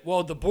ones. And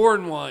the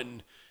Bourne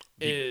one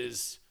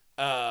is...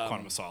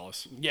 Quantum of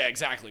Solace. Yeah,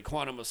 exactly.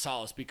 Quantum of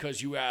Solace,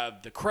 because you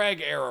have the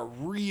Craig era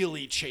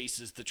really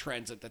chases the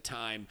trends at the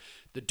time.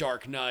 The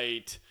Dark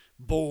Knight,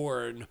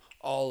 Bourne,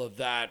 all of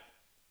that.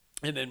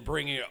 And then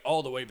bringing it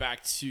all the way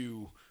back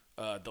to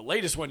the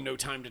latest one, No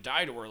Time to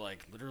Die, to where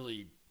like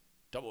literally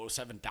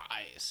 007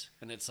 dies.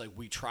 And it's like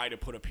we try to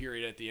put a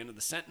period at the end of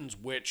the sentence,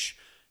 which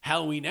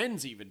Halloween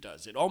Ends even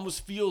does. It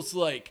almost feels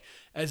like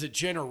as a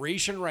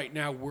generation right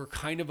now, we're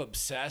kind of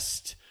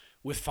obsessed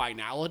with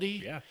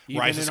finality. Yeah.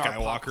 Rise of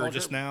Skywalker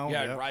just now.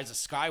 Yeah, Rise of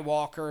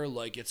Skywalker.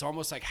 Like, it's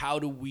almost like, how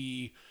do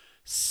we,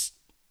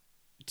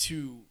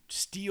 to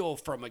steal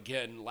from,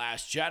 again,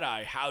 Last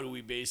Jedi, how do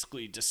we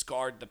basically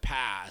discard the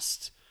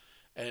past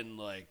and,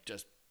 like,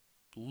 just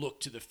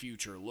look to the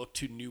future, look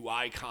to new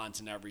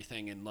icons and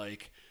everything? And,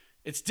 like,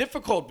 it's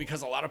difficult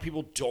because a lot of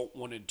people don't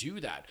want to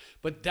do that.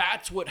 But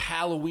that's what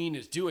Halloween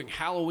is doing.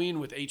 Halloween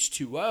with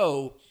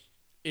H2O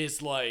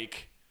is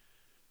like,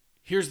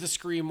 here's the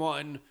Scream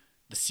one.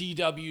 The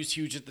CW's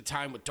huge at the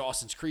time with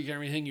Dawson's Creek and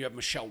everything. You have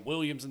Michelle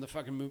Williams in the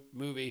fucking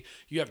movie.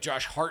 You have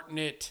Josh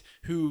Hartnett,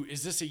 who,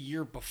 is this a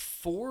year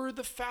before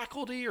The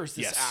Faculty, or is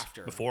this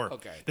after? Before.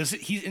 Okay.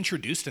 He's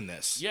introduced in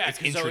this. Yeah,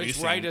 so it's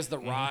right as the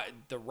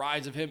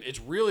rise of him. It's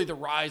really the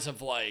rise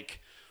of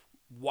like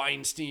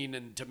Weinstein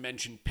and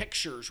Dimension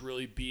Pictures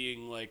really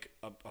being like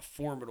a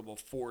formidable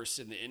force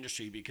in the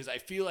industry, because I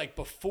feel like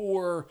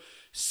before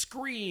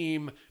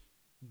Scream,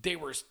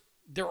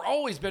 there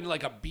always been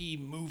like a B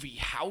movie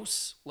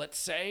house, let's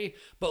say,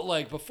 but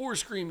like before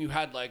Scream, you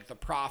had like The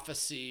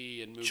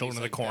Prophecy and movies Children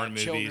of the Corn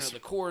movies. Children of the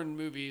Corn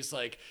movies.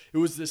 Like, it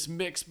was this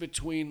mix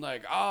between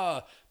like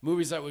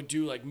movies that would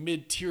do like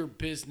mid-tier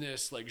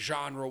business, like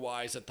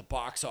genre-wise at the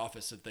box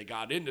office if they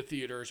got into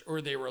theaters, or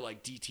they were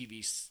like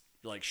DTV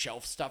like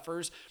shelf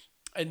stuffers.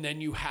 And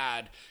then you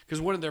had, because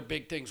one of their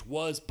big things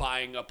was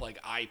buying up like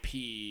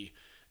IP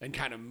and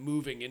kind of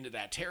moving into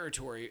that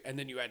territory. And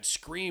then you had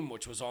Scream,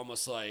 which was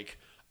almost like,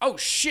 oh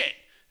shit,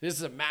 this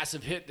is a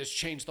massive hit. This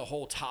changed the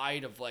whole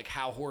tide of like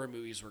how horror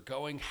movies were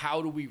going.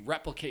 How do we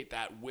replicate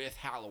that with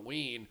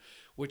Halloween,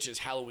 which is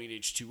Halloween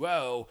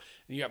H2O?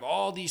 And you have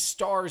all these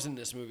stars in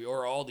this movie,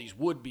 or all these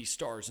would-be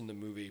stars in the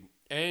movie,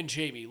 and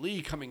Jamie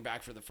Lee coming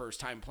back for the first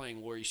time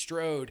playing Laurie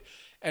Strode.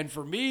 And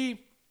for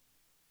me,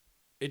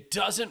 it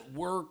doesn't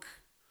work.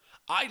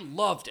 I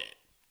loved it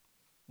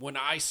when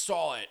I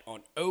saw it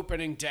on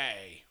opening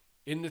day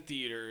in the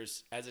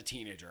theaters as a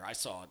teenager. I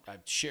saw it.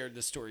 I've shared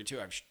this story too.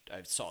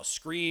 I saw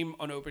Scream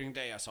on opening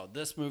day. I saw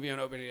this movie on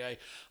opening day.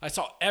 I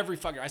saw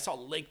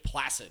Lake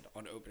Placid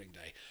on opening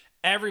day.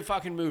 Every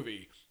fucking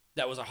movie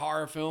that was a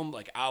horror film,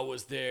 like I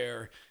was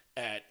there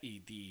at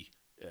the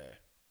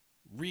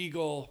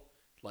Regal,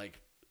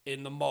 like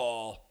in the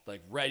mall,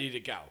 like ready to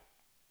go.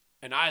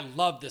 And I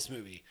love this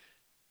movie.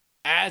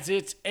 As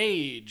it's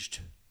aged,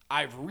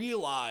 I've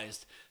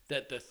realized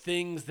that the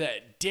things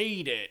that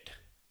date it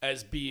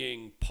as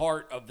being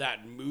part of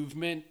that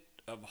movement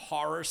of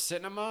horror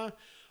cinema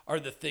are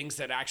the things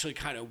that actually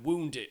kind of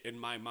wound it in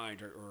my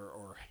mind,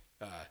 or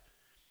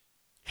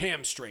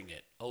hamstring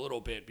it a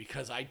little bit,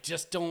 because I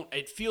just don't,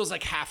 it feels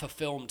like half a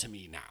film to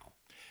me now.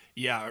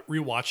 Yeah,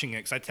 rewatching it,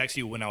 because I texted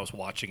you when I was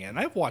watching it, and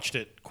I've watched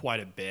it quite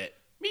a bit.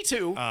 Me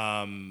too.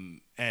 And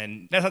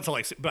that's not to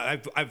like,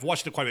 but I've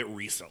watched it quite a bit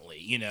recently,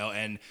 you know,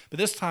 but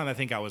this time I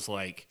think I was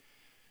like,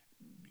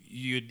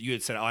 you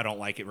had said, oh, I don't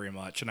like it very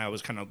much, and I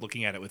was kind of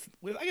looking at it with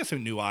I guess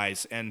some new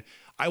eyes, and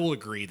I will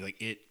agree that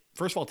like, it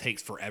first of all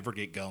takes forever to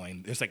get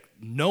going. There's like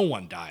no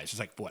one dies. There's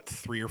like what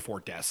 3 or 4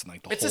 deaths in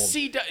like the it's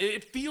whole.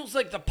 It feels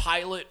like the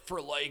pilot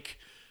for like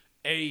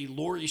a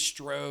Laurie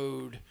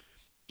Strode,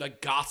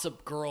 like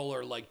Gossip Girl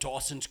or like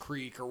Dawson's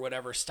Creek or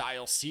whatever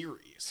style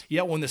series.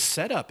 Yeah, when the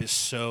setup is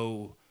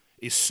so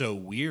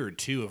weird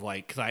too, of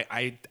like, because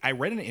I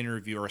read an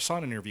interview, or I saw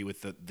an interview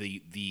with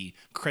the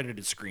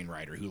credited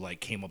screenwriter who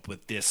like came up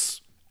with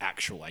this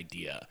actual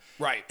idea,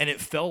 right? And it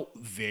felt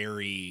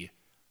very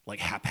like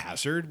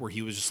haphazard, where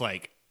he was just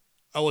like,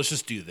 oh, let's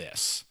just do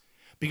this,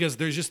 because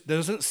there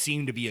doesn't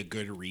seem to be a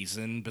good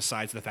reason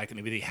besides the fact that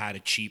maybe they had a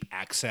cheap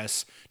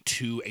access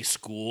to a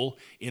school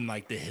in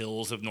like the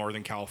hills of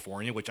Northern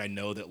California, which I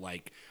know that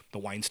like the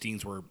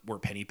Weinsteins were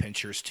penny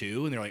pinchers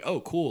too, and they're like,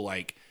 oh cool,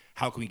 like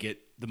how can we get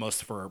the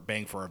most for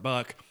bang for our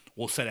buck?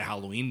 We'll set a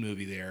Halloween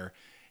movie there.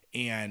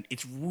 And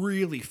it's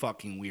really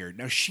fucking weird.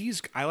 Now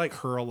I like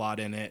her a lot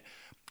in it.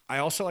 I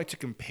also like to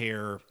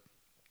compare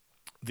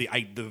the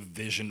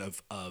vision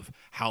of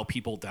how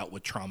people dealt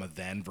with trauma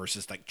then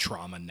versus like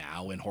trauma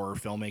now in horror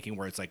filmmaking,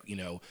 where it's like, you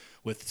know,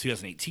 with the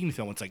 2018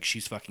 film, it's like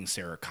she's fucking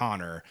Sarah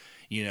Connor.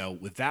 You know,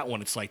 with that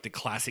one, it's like the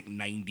classic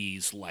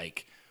 90s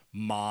like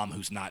mom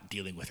who's not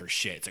dealing with her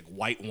shit. It's like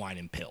white wine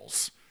and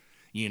pills.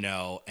 You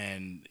know,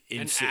 and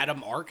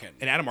Adam Arkin.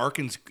 And Adam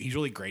Arkin's, he's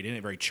really great in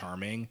it, very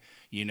charming,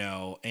 you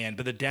know,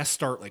 but the deaths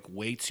start like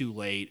way too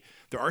late.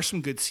 There are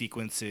some good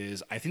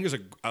sequences. I think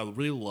I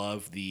really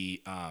love there's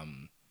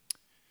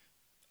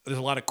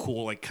a lot of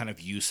cool, like, kind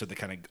of use of the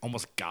kind of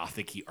almost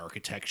gothic-y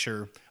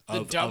architecture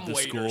of the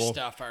dumbwaiter school.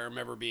 stuff I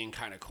remember being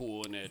kind of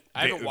cool in it.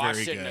 I haven't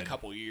watched it in a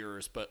couple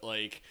years, but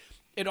like,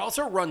 it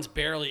also runs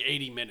barely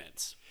 80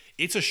 minutes.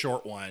 It's a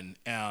short one,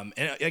 and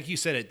like you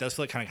said, it does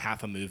feel like kind of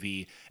half a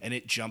movie, and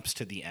it jumps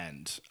to the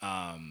end.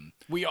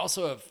 We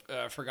also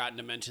have forgotten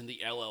to mention the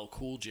LL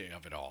Cool J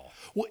of it all.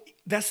 Well,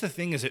 that's the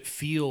thing, is it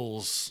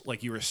feels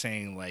like you were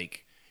saying,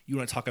 like, you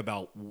want to talk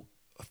about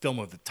a film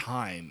of the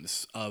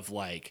times of,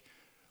 like,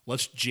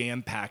 let's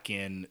jam pack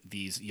in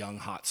these young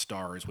hot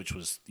stars, which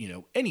was, you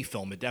know, any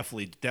film, but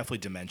definitely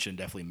Dimension,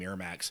 definitely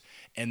Miramax,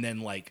 and then,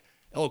 like,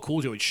 LL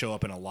Cool J would show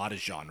up in a lot of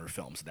genre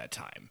films at that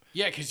time.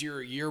 Yeah, because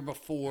you're a year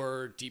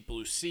before Deep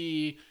Blue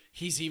Sea.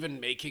 He's even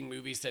making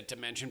movies that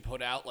Dimension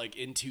put out, like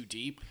In Too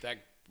Deep,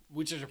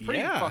 which is a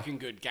pretty fucking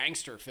good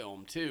gangster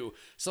film, too.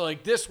 So,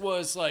 like, this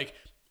was, like,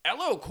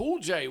 LL Cool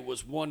J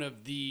was one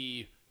of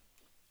the,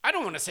 I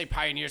don't want to say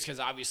pioneers, because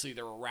obviously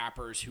there were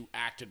rappers who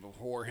acted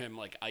before him,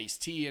 like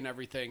Ice-T and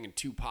everything, and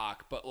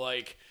Tupac, but,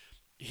 like,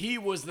 he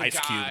was the Ice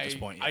guy. Cube at this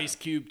point, yeah. Ice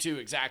Cube too,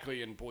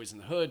 exactly, in Boys in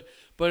the Hood.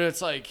 But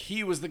it's like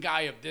he was the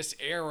guy of this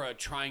era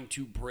trying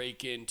to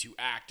break into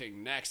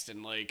acting next,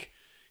 and like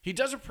he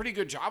does a pretty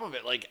good job of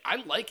it. Like, I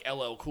like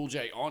LL Cool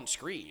J on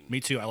screen. Me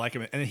too. I like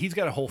him, and he's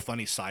got a whole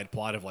funny side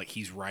plot of like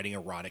he's writing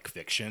erotic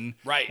fiction,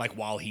 right? Like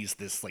while he's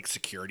this like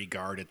security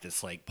guard at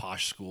this like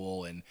posh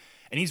school, and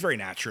he's very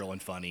natural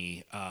and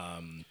funny.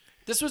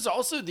 This was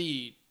also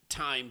the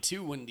time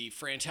too when the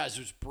franchise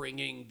was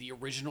bringing the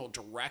original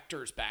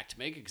directors back to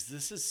make it, because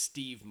this is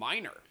Steve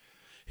Miner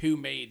who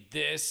made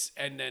this,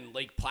 and then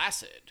Lake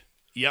Placid.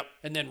 Yep.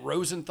 And then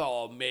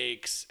Rosenthal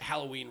makes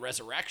Halloween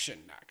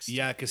Resurrection next.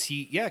 Yeah, because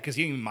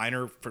he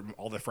Miner from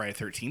all the Friday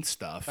the 13th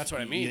stuff. That's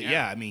what I mean.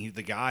 Yeah, I mean,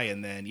 the guy,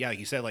 and then like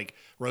you said, like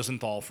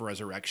Rosenthal for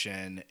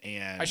Resurrection,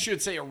 and I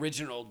should say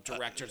original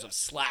directors of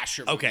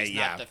slasher movies, okay,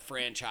 yeah, not the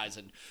franchise.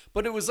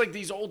 But it was like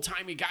these old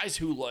timey guys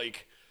who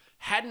like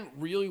hadn't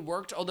really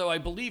worked. Although I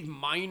believe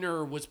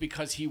Minor was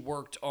because he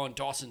worked on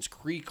Dawson's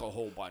Creek a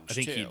whole bunch. I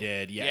think too. he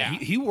did. Yeah.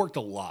 He worked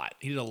a lot.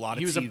 He did a lot of TV.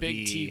 He was a big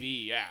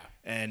TV.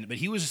 Yeah. But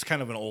he was just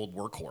kind of an old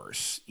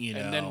workhorse, you know.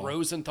 And then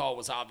Rosenthal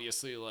was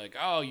obviously like,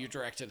 "Oh, you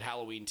directed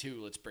Halloween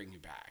 2. Let's bring you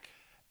back."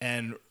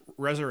 And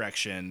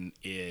Resurrection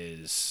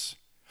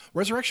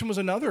was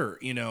another,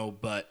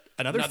 but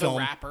another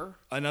film,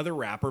 another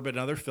rapper, but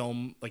another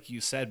film, like you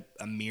said,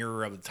 a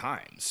mirror of the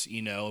times,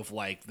 of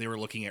like they were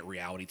looking at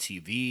reality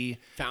TV,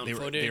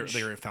 footage.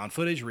 They were found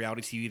footage,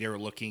 reality TV. They were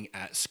looking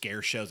at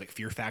scare shows like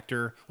Fear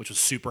Factor, which was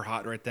super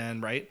hot right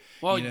then, right?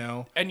 Well,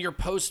 and your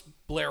post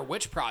Blair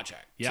Witch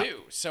Project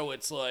too. So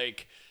it's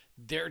like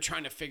they're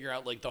trying to figure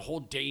out like the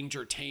whole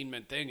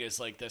Dangertainment thing is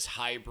like this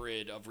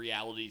hybrid of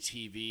reality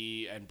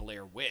TV and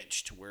Blair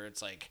Witch, to where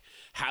it's like,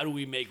 how do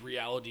we make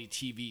reality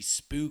TV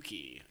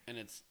spooky? And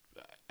it's,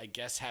 I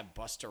guess, have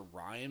Busta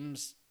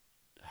Rhymes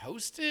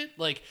host it.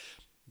 Like,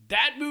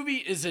 that movie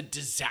is a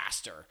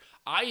disaster.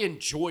 I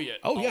enjoy it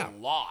a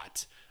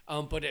lot,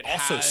 but it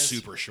also has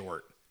super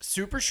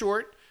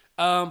short,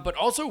 but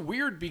also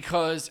weird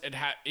because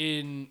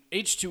in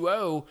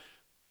H2O.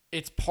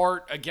 It's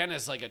part, again,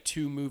 as like a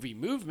 2-movie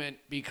movement,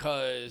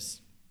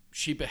 because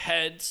she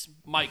beheads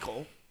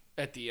Michael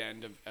at the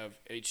end of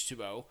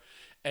H2O.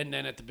 And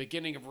then at the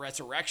beginning of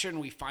Resurrection,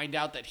 we find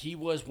out that he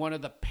was one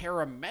of the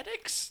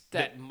paramedics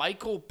that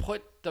Michael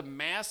put the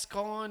mask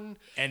on.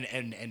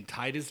 And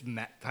tied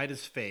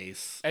his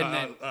face. And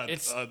then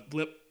it's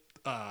lip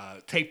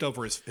taped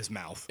over his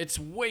mouth. It's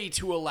way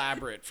too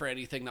elaborate for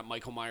anything that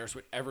Michael Myers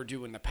would ever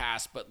do in the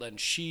past. But then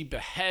she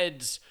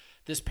beheads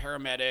this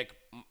paramedic.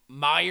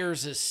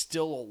 Myers is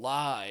still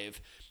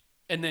alive,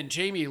 and then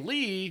Jamie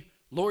Lee,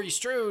 Laurie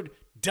Strode,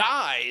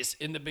 dies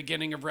in the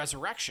beginning of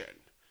Resurrection.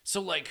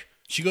 So like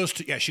she goes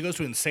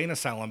to insane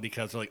asylum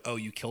because they're like, oh,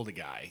 you killed a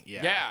guy.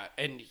 Yeah,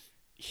 and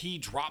he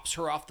drops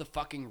her off the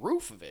fucking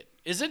roof of it.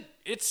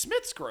 It's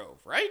Smith's Grove,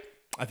 right?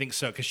 I think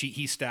so, because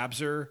he stabs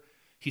her.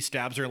 He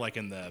stabs her like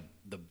in the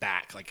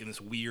back, like in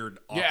this weird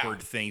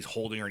awkward thing. He's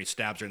holding her and he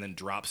stabs her and then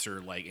drops her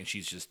and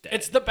she's just dead.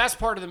 It's the best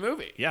part of the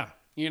movie. Yeah,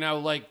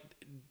 like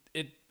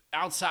it.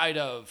 Outside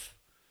of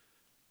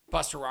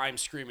Busta Rhymes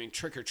screaming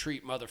 "trick or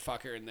treat,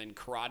 motherfucker," and then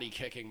karate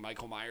kicking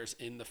Michael Myers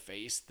in the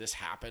face, this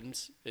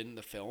happens in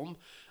the film.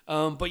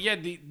 But yeah,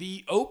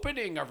 the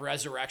opening of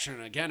Resurrection,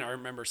 and again, I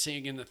remember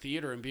seeing in the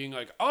theater and being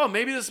like, "Oh,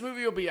 maybe this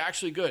movie will be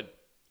actually good."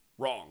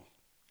 Wrong.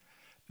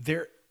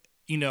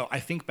 I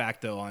think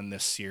back though on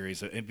this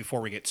series, and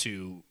before we get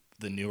to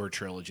the newer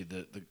trilogy,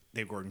 the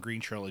Dave Gordon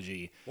Green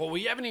trilogy. Well,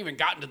 we haven't even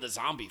gotten to the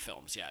zombie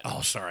films yet.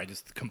 Oh, sorry. I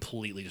just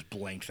completely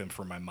blanked them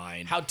from my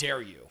mind. How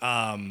dare you?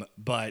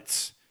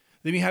 But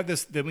then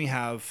we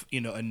have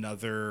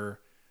another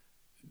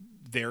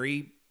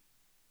very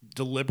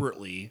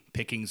deliberately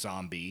picking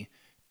zombie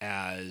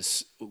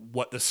as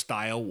what the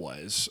style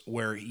was,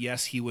 where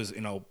yes, he was,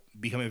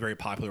 becoming a very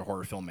popular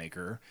horror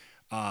filmmaker.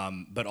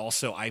 But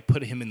also I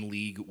put him in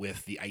league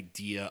with the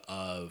idea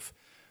of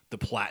the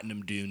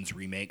Platinum Dunes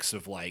remakes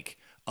of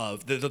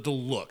the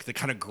look, the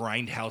kind of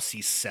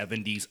grindhousey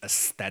 70s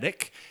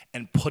aesthetic,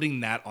 and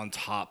putting that on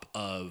top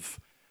of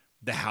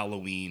the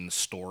Halloween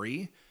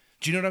story.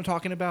 Do you know what I'm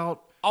talking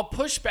about? I'll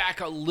push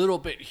back a little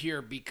bit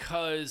here,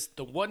 because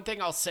the one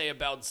thing I'll say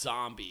about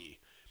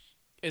Zombie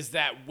is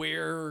that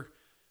where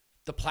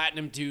the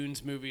Platinum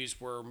Dunes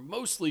movies were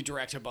mostly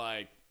directed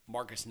by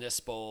Marcus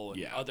Nispel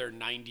and other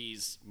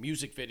 90s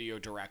music video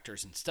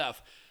directors and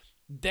stuff,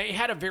 they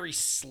had a very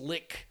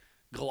slick,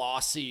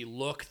 glossy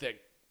look that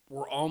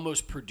were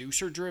almost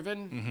producer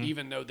driven.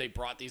 Even though they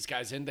brought these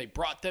guys in, they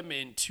brought them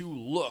in to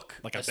look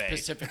like a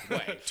specific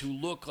way, to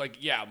look like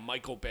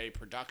Michael Bay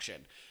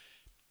production.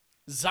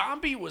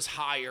 Zombie was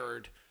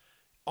hired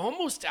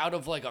almost out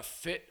of like a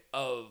fit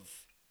of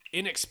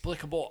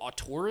inexplicable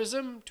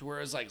auteurism, to where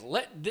it's like,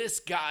 let this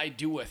guy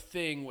do a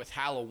thing with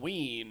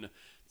Halloween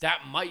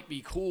that might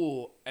be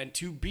cool. And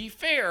to be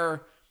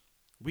fair,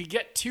 we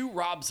get 2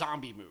 Rob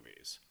Zombie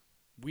movies.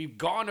 We've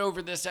gone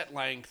over this at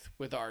length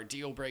with our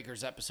Deal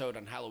Breakers episode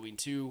on Halloween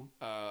 2.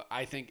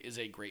 I think is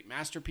a great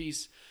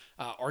masterpiece.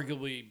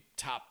 Arguably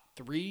top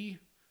 3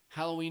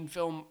 Halloween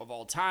film of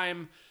all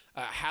time.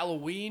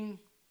 Halloween,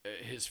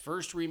 his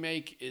first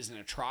remake, is an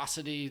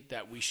atrocity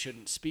that we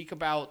shouldn't speak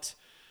about.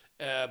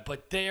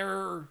 But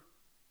they're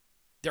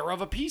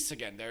of a piece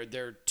again.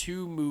 They're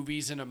 2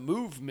 movies in a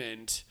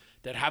movement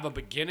that have a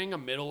beginning, a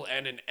middle,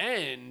 and an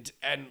end.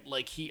 And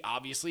like, he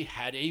obviously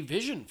had a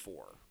vision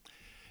for.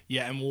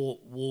 Yeah, and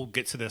we'll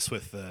get to this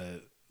with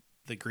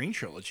the Green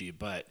trilogy,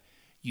 but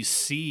you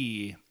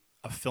see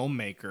a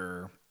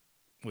filmmaker,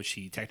 which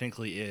he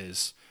technically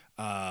is.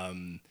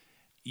 I'm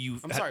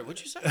sorry,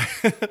 what'd you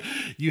say?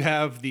 You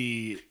have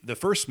the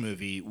first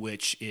movie,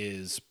 which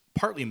is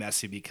partly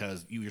messy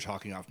because you were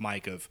talking off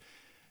mic of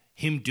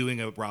him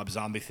doing a Rob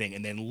Zombie thing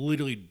and then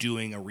literally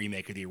doing a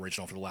remake of the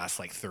original for the last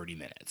 30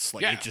 minutes.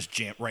 It just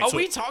jammed right. Oh, so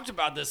we talked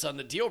about this on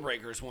the Deal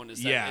Breakers one.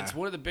 Is that it's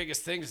one of the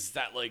biggest things is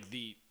that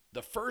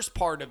the first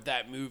part of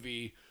that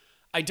movie,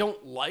 I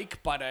don't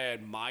like, but I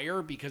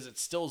admire, because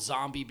it's still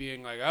zombie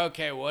being like,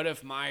 okay, what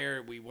if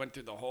we went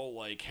through the whole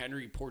like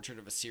Henry Portrait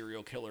of a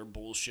Serial Killer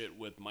bullshit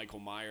with Michael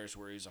Myers,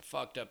 where he's a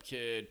fucked up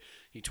kid,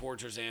 he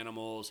tortures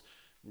animals,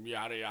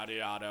 yada, yada,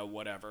 yada,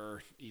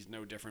 whatever. He's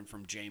no different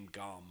from James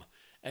Gumb.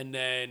 And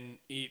then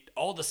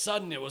all of a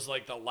sudden it was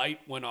like the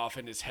light went off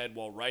in his head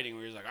while writing,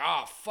 where he was like,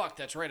 oh, fuck,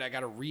 that's right, I got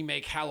to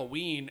remake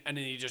Halloween. And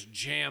then he just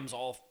jams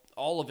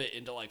all of it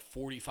into like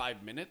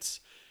 45 minutes.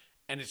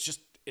 And it's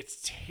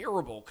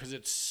terrible, because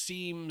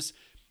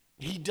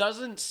he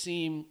doesn't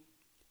seem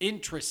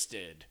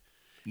interested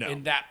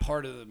in that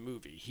part of the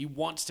movie. He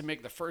wants to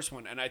make the first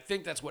one. And I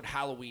think that's what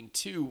Halloween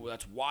 2,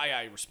 that's why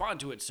I respond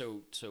to it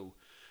so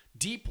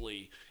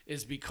deeply,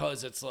 is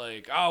because it's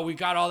like, oh, we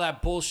got all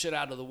that bullshit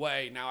out of the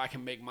way, now I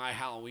can make my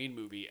Halloween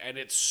movie, and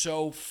it's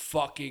so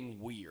fucking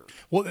weird.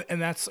 Well, and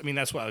that's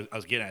what I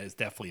was getting at, is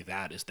definitely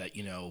that, is that,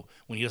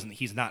 when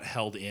he's not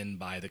held in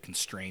by the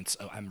constraints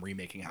of, I'm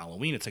remaking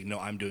Halloween. It's like, no,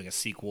 I'm doing a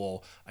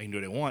sequel, I can do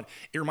what I want.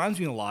 It reminds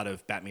me a lot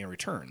of Batman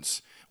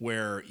Returns,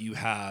 where you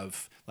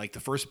have, like, the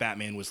first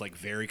Batman was like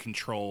very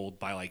controlled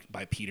by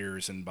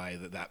Peters and by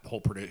that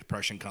whole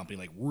production company,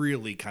 like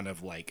really kind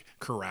of like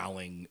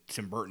corralling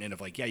Tim Burton in,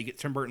 of like, yeah, you get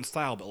Tim Burton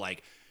style, but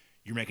like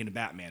you're making a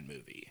Batman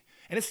movie,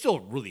 and it's still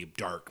a really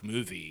dark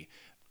movie.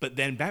 But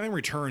then Batman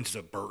Returns is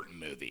a Burton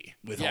movie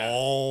with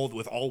all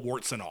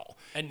warts and all,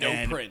 and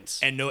no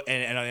prints, and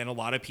a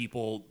lot of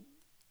people.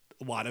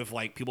 A lot of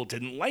people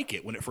didn't like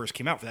it when it first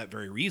came out for that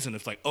very reason.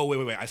 It's like, oh,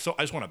 wait, I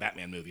just want a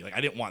Batman movie. Like, I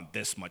didn't want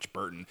this much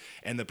Burton,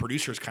 and the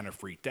producers kind of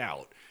freaked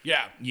out.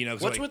 Yeah,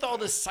 what's with all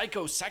this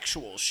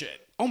psychosexual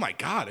shit? Oh my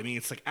god, I mean,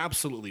 it's like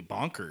absolutely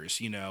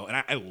bonkers, And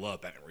I love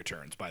Batman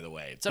Returns, by the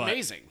way. It's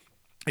amazing.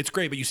 It's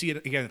great, but you see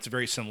it again. It's a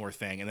very similar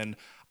thing, and then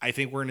I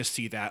think we're going to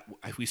see that.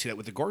 We see that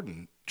with the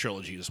Gordon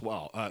trilogy as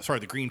well.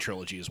 The Green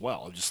trilogy as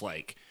well. Just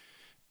like,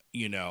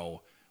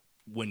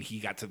 when they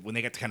got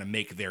to kind of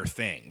make their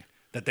thing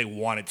that they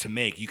wanted to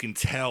make, you can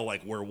tell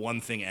like where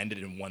one thing ended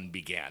and one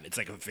began. It's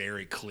like a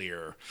very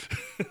clear.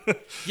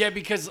 Yeah,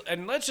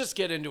 and let's just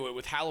get into it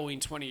with Halloween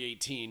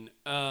 2018,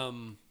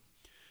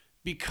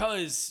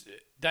 because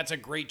that's a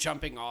great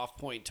jumping off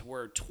point to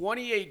where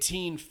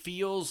 2018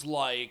 feels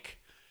like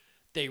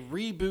they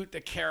reboot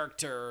the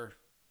character,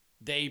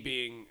 they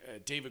being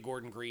David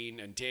Gordon Green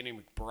and Danny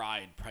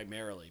McBride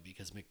primarily,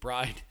 because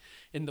McBride,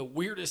 in the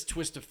weirdest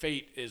twist of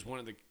fate, is one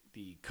of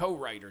the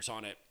co-writers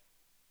on it.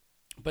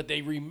 But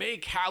they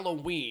remake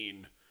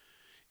Halloween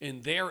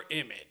in their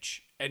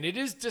image, and it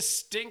is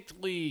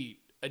distinctly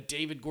a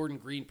David Gordon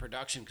Green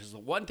production, because the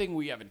one thing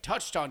we haven't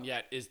touched on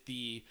yet is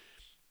the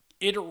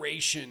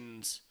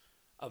iterations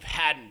of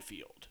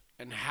Haddonfield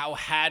and how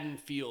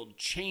Haddonfield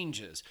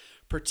changes,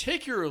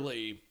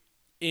 particularly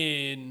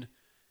in,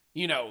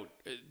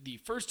 the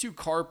first two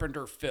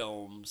Carpenter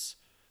films.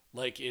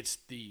 Like, it's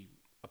the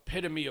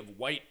epitome of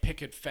white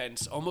picket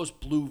fence,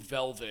 almost Blue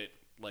Velvet,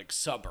 like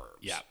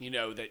suburbs. Yeah.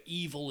 That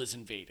evil is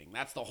invading.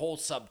 That's the whole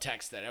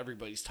subtext that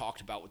everybody's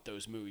talked about with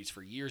those movies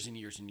for years and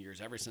years and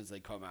years, ever since they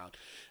come out.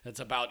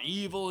 It's about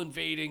evil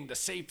invading the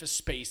safest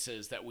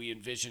spaces that we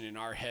envision in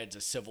our heads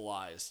as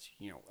civilized,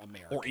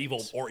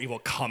 Americans. Or evil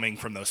coming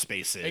from those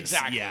spaces.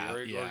 Exactly.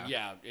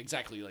 Yeah.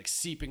 Exactly. Like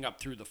seeping up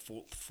through the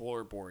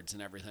floorboards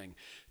and everything.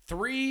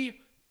 3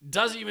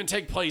 doesn't even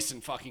take place in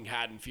fucking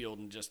Haddonfield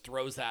and just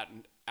throws that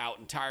out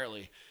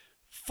entirely.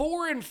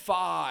 4 and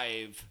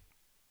 5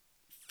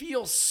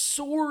 feel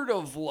sort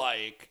of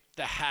like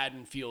the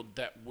Haddonfield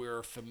that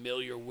we're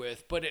familiar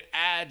with, but it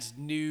adds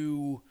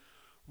new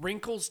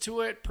wrinkles to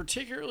it,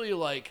 particularly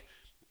like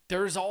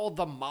there's all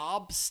the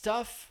mob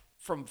stuff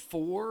from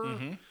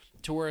 4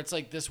 to where it's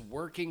like this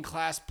working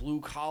class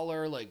blue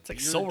collar, like, it's like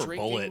Silver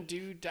drinking Bullet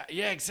dude.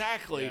 Yeah,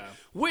 exactly. Yeah.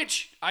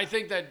 Which I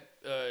think that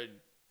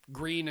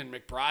Green and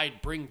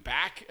McBride bring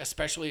back,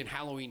 especially in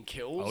Halloween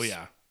Kills. Oh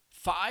yeah.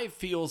 5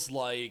 feels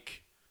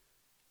like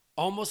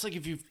almost like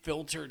if you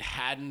filtered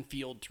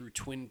Haddonfield through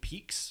Twin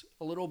Peaks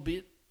a little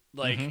bit.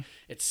 Like,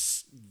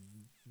 it's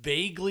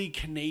vaguely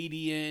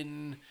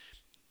Canadian.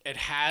 It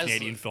has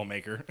Canadian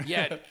filmmaker.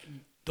 Yeah,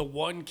 the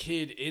one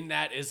kid in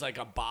that is like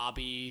a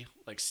Bobby,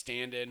 like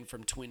stand-in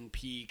from Twin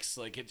Peaks.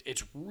 Like,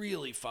 it's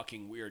really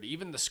fucking weird.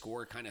 Even the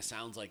score kind of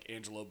sounds like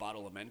Angelo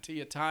Badalamenti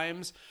at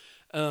times.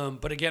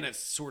 But again, it's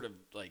sort of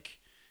like,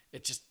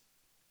 it's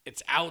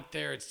out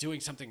there. It's doing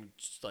something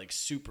like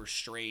super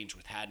strange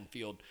with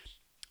Haddonfield.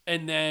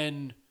 And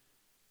then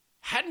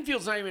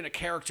Haddonfield's not even a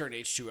character in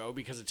H2O,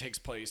 because it takes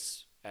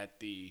place at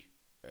the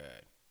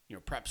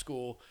prep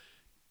school.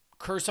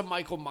 Curse of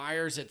Michael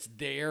Myers, it's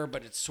there,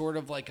 but it's sort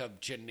of like a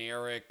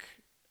generic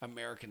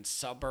American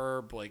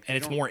suburb. Like, and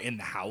it's more in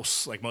the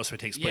house. Like, most of it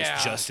takes place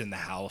just in the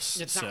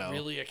house. It's not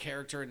really a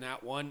character in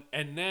that one.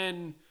 And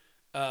then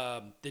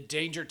the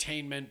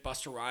Dangertainment,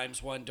 Busta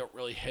Rhymes one don't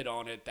really hit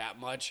on it that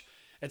much.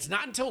 It's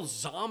not until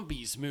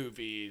Zombies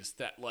movies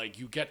that, like,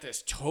 you get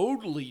this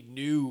totally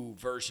new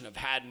version of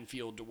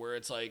Haddonfield, to where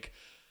it's like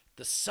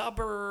the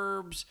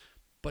suburbs,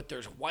 but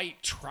there's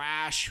white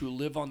trash who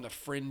live on the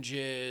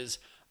fringes.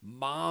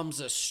 Mom's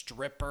a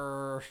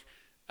stripper.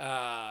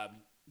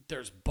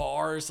 there's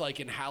bars like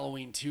in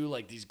Halloween 2,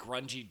 like these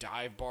grungy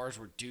dive bars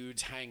where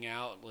dudes hang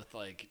out with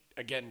like,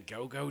 again,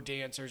 go-go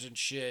dancers and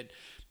shit.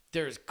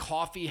 There's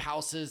coffee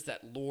houses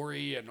that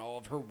Lori and all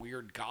of her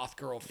weird goth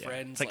girl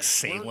friends It's like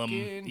Salem. work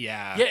in.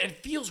 Yeah. Yeah,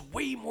 it feels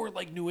way more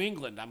like New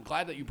England. I'm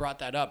glad that you brought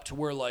that up, to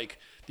where like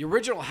the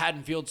original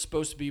Haddonfield's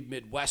supposed to be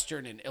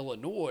Midwestern in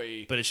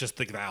Illinois. But it's just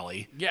the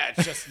valley. Yeah,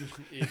 it's just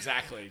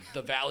exactly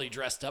the valley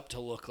dressed up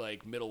to look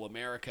like Middle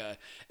America.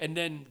 And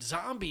then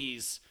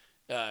Zombies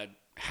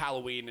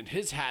Halloween and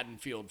his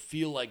Haddonfield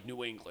feel like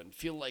New England,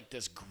 feel like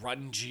this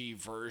grungy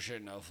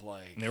version of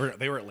like. And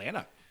they were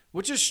Atlanta.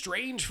 Which is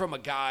strange from a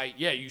guy.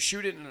 Yeah, you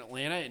shoot it in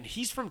Atlanta, and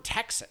he's from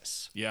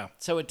Texas. Yeah.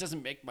 So it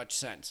doesn't make much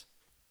sense.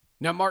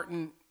 Now,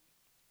 Martin,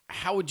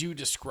 how would you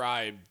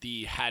describe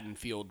the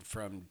Haddonfield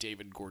from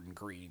David Gordon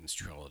Green's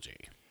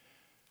trilogy?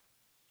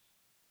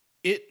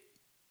 It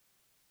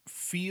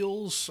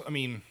feels, I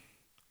mean,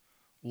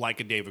 like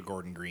a David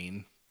Gordon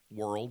Green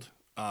world.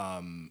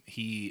 I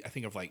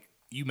think of like,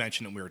 you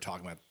mentioned when we were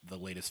talking about the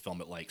latest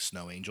film at like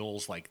Snow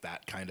Angels, like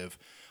that kind of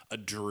a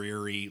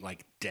dreary,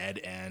 like dead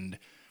end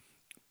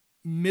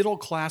middle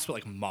class, but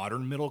like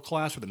modern middle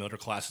class, where the middle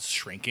class is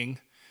shrinking.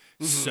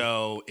 Mm-hmm.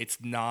 So it's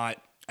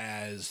not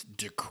as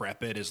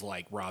decrepit as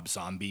like Rob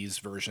Zombie's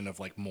version of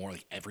like more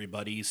like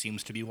everybody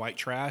seems to be white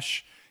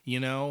trash, you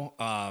know,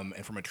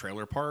 and from a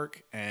trailer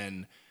park.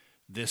 And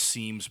this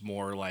seems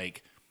more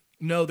like,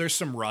 no, there's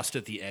some rust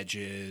at the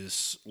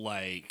edges.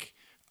 Like,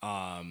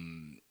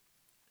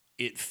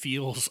 it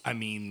feels, I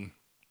mean,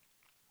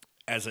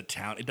 as a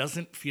town, it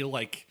doesn't feel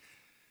like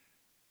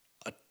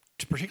a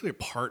particular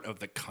part of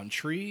the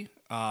country,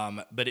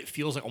 but it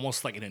feels like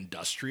almost like an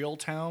industrial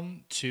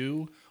town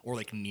too, or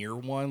like near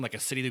one, like a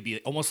city to be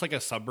almost like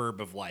a suburb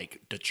of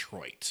like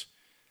Detroit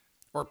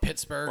or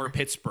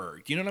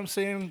Pittsburgh. Do you know what I'm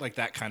saying? Like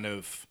that kind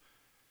of.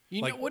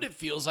 You know what it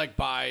feels like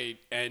by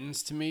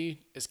ends to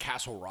me is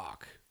Castle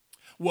Rock.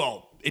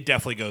 Well, it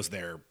definitely goes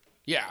there.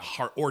 Yeah.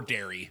 Or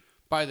Derry.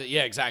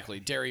 Exactly.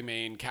 Derry,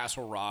 Maine,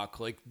 Castle Rock.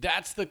 Like,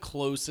 that's the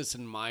closest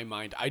in my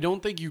mind. I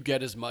don't think you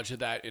get as much of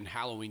that in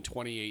Halloween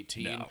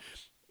 2018. No.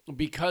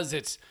 Because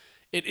it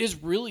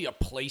is really a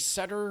place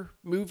setter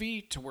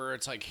movie, to where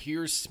it's like,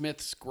 here's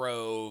Smith's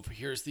Grove,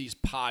 here's these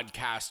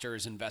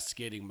podcasters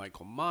investigating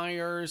Michael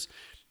Myers,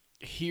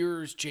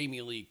 here's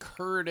Jamie Lee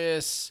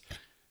Curtis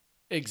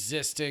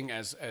existing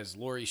as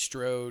Laurie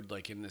Strode,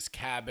 like in this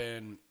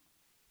cabin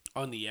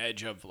on the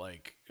edge of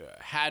like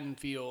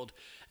Haddonfield.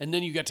 And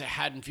then you get to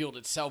Haddonfield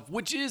itself,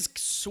 which is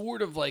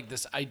sort of like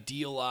this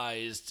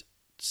idealized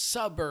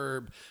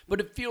suburb,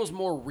 but it feels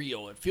more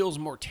real. It feels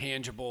more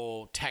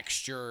tangible,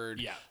 textured.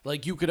 Yeah.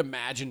 Like you could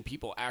imagine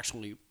people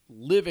actually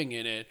living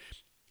in it.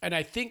 And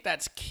I think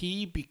that's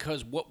key,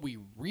 because what we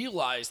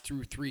realized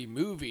through 3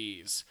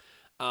 movies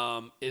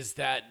is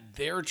that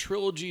their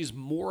trilogy is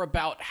more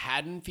about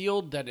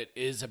Haddonfield than it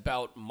is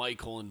about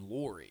Michael and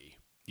Laurie.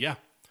 Yeah.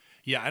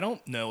 Yeah, I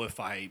don't know if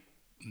I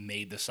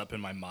made this up in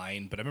my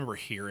mind, but I remember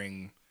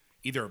hearing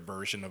either a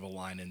version of a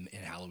line in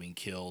Halloween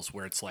Kills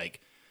where it's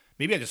like,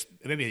 maybe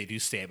they do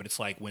say it, but it's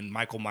like when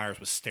Michael Myers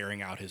was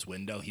staring out his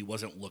window, he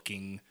wasn't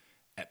looking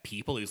at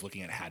people, he was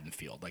looking at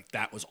Haddonfield. Like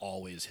that was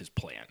always his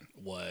plan,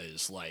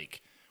 was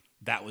like,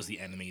 that was the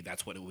enemy,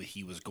 that's what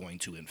he was going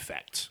to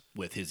infect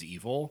with his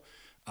evil.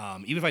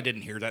 Even if I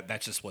didn't hear that,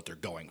 that's just what they're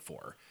going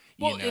for.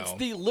 Well, it's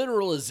the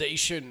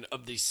literalization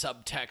of the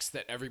subtext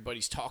that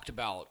everybody's talked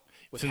about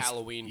with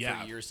Halloween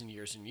for years and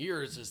years and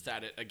years, is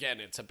that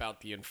it's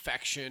about the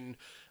infection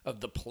of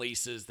the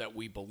places that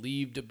we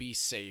believe to be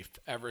safe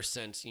ever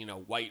since,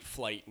 white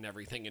flight and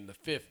everything in the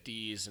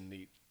 50s, and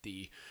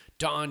the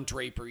Don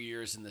Draper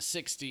years in the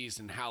 60s,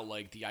 and how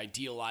like the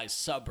idealized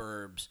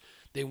suburbs,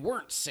 they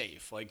weren't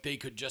safe. Like they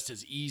could just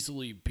as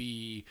easily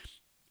be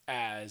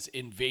as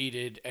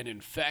invaded and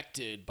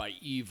infected by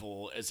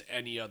evil as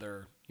any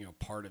other,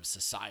 part of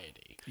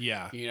society.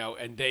 Yeah.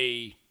 And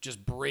they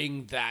just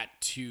bring that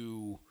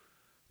to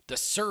the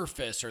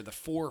surface or the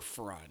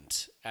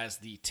forefront as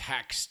the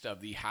text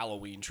of the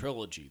Halloween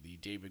trilogy, the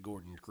David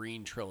Gordon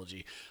Green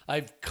trilogy.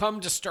 I've come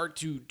to start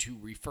to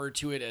refer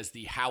to it as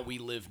the How We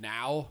Live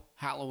Now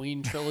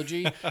Halloween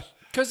trilogy,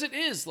 because it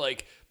is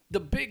like the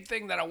big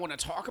thing that I want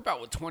to talk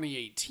about with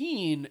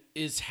 2018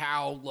 is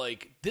how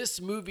like this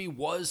movie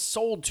was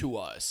sold to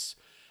us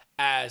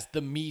as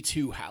the Me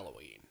Too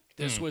Halloween.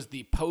 This was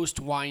the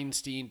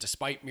post-Weinstein,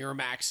 despite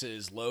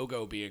Miramax's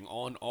logo being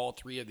on all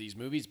 3 of these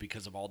movies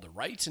because of all the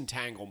rights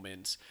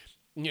entanglements.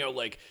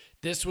 Like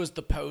this was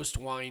the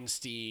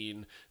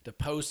post-Weinstein, the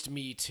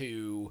post-Me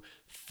Too,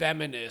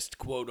 feminist,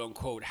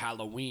 quote-unquote,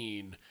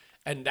 Halloween.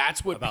 And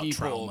that's what about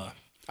trauma,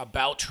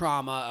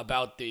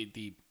 about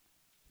the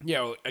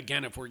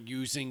again, if we're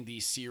using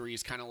the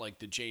series kind of like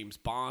the James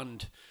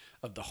Bond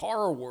of the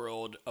horror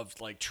world,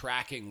 of like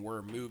tracking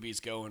where movies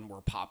go and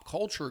where pop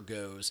culture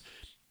goes,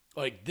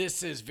 like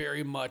this is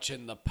very much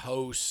in the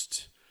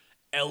post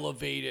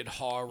elevated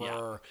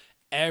horror,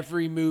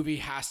 every movie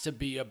has to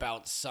be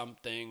about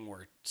something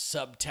where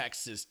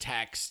subtext is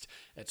text.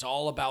 It's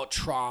all about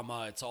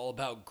trauma. It's all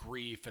about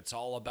grief. It's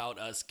all about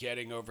us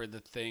getting over the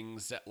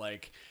things that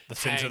like The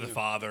sins of the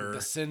father.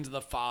 the sins of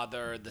the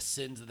father, the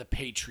sins of the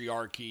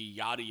patriarchy,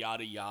 yada,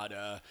 yada,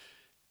 yada.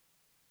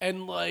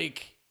 And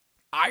like,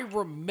 I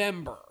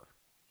remember,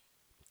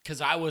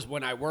 because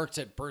when I worked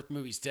at Birth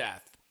Movies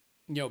Death,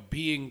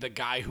 being the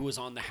guy who was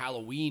on the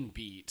Halloween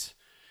beat.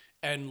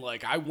 And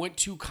like, I went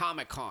to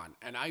Comic-Con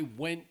and I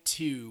went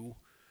to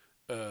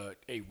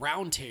a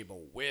round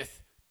table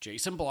with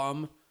Jason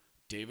Blum,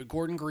 David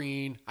Gordon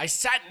Green. I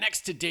sat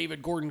next to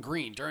David Gordon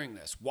Green during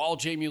this while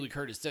Jamie Lee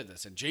Curtis did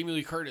this. And Jamie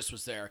Lee Curtis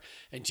was there.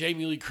 And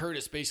Jamie Lee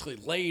Curtis basically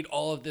laid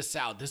all of this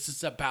out. This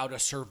is about a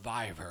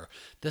survivor.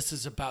 This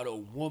is about a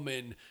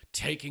woman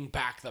taking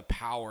back the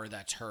power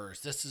that's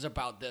hers. This is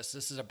about this.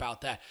 This is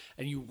about that.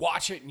 And you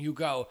watch it and you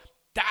go,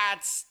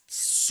 that's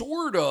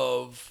sort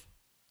of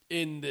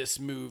in this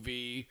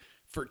movie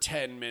for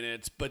 10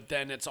 minutes, but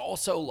then it's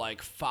also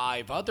like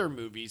 5 other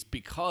movies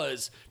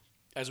because,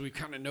 as we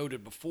kind of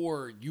noted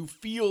before, you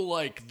feel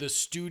like the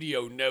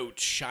studio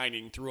notes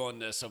shining through on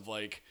this of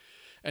like,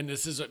 and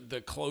this is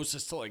the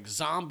closest to like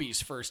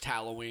Zombies' first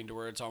Halloween, to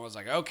where it's almost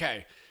like,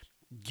 okay,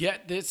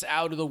 get this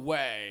out of the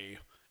way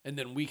and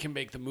then we can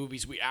make the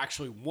movies we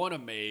actually want to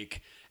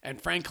make.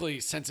 And frankly,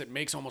 since it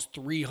makes almost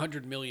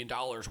 $300 million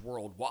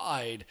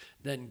worldwide,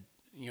 then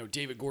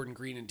David Gordon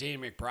Green and Danny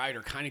McBride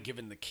are kind of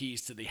given the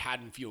keys to the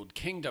Haddonfield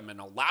Kingdom and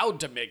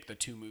allowed to make the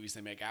 2 movies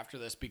they make after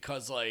this,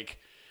 because like,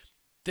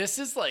 this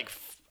is like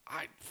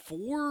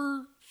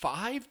 4,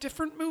 5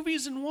 different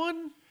movies in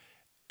one.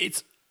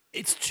 It's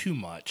too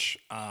much.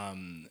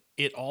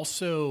 It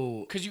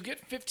also, because you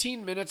get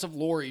 15 minutes of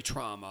Lori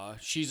trauma.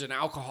 She's an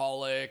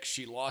alcoholic.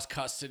 She lost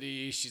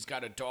custody. She's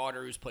got a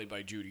daughter who's played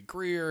by Judy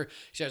Greer.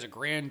 She has a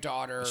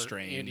granddaughter,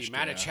 Andy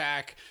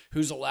Matichak,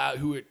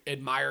 who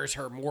admires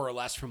her more or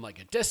less from like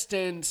a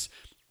distance.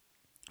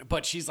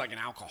 But she's like an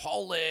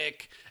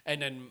alcoholic.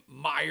 And then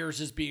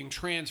Myers is being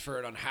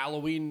transferred on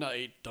Halloween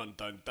night. Dun,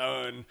 dun,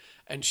 dun.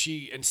 And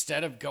she,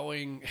 instead of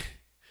going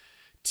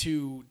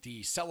to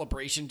the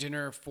celebration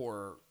dinner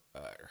for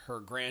her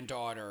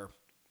granddaughter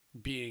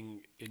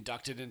being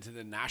inducted into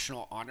the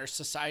National Honor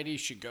Society,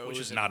 she goes, which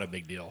is not a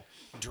big deal.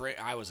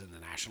 I was in the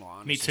National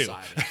Honor Me too.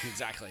 Society.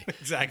 Exactly.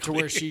 Exactly. To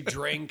where she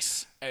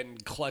drinks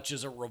and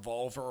clutches a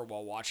revolver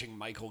while watching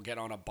Michael get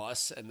on a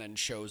bus, and then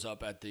shows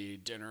up at the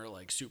dinner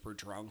like super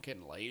drunk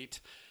and late.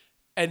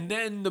 And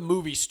then the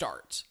movie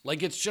starts.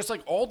 Like, it's just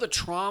like all the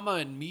trauma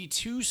and Me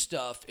Too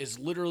stuff is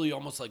literally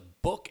almost like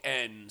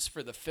bookends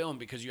for the film,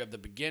 because you have the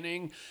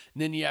beginning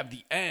and then you have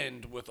the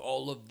end with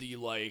all of the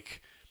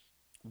like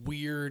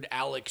weird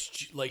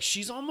like,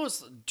 she's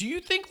almost, do you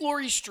think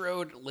Laurie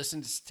Strode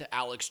listens to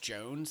Alex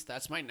Jones?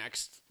 That's my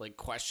next like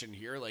question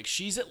here. Like,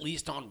 she's at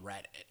least on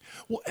Reddit.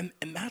 Well,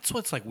 and that's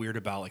what's like weird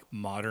about like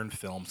modern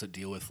films that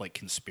deal with like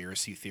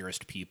conspiracy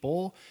theorist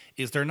people,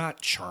 is they're not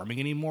charming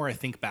anymore. I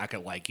think back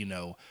at like,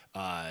 Mel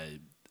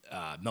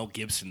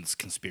Gibson's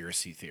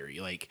Conspiracy Theory,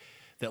 like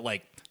that,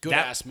 like Good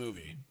ass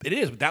movie. It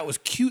is, but that was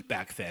cute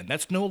back then.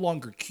 That's no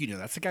longer cute.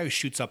 That's the guy who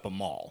shoots up a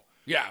mall.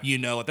 Yeah.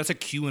 That's a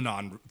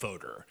QAnon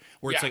voter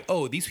where it's like,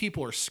 oh, these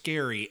people are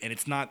scary. And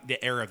it's not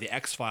the era of the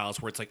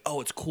X-Files where it's like, oh,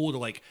 it's cool to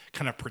like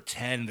kind of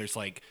pretend there's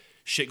like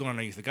shit going on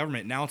underneath the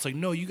government. Now it's like,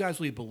 no, you guys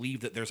really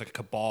believe that there's like a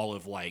cabal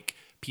of like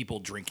people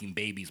drinking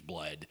babies'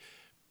 blood.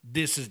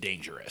 This is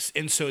dangerous.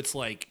 And so it's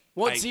like,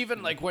 well, it's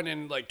even like when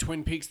in like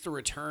Twin Peaks: The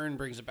Return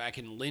brings it back,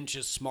 and Lynch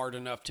is smart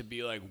enough to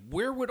be like,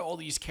 where would all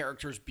these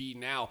characters be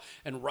now?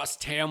 And Russ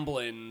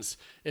Tamblin's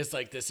is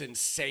like this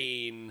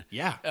insane,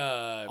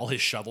 all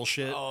his shovel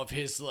shit of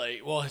his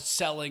like, well,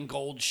 selling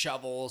gold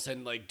shovels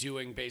and like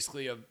doing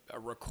basically a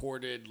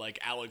recorded like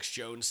Alex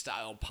Jones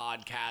style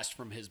podcast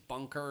from his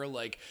bunker.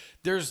 Like,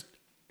 there's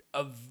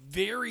a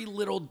very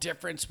little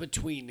difference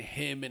between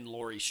him and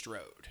Laurie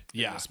Strode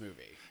in this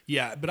movie.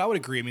 Yeah, but I would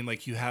agree. I mean,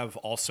 like, you have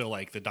also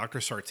like the Dr.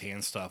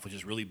 Sartan stuff, which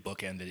is really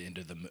bookended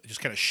into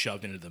just kind of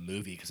shoved into the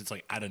movie, because it's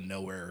like out of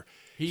nowhere.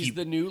 He's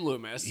the new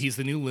Loomis. He's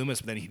the new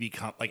Loomis, but then he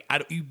becomes like,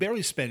 you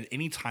barely spend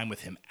any time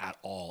with him at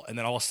all, and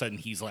then all of a sudden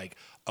he's like,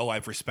 oh,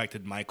 I've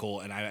respected Michael,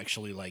 and I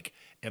actually like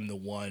am the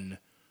one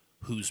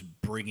who's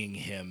bringing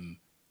him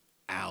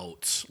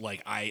out.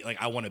 Like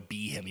I want to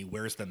be him. He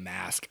wears the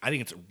mask. I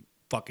think it's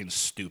fucking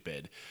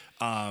stupid.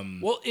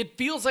 Well, it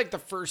feels like the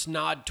first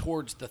nod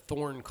towards the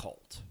Thorn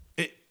cult.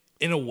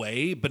 In a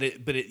way, but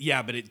it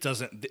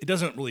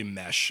doesn't really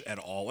mesh at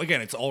all.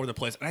 Again, it's all over the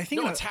place, and I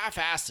think it's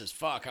half-assed as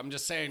fuck. I'm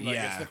just saying, like,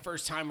 Yeah. it's the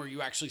first time where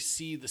you actually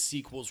see the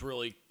sequels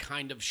really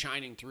kind of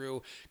shining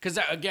through. Because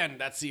again,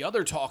 that's the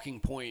other talking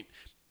point,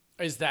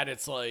 is that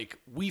it's like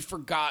we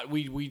forgot,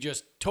 we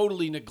just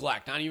totally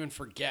neglect, not even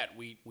forget,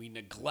 we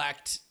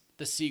neglect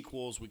the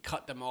sequels, we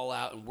cut them all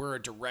out, and we're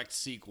a direct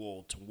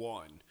sequel to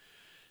one.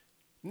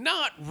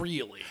 Not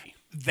really.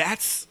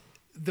 That's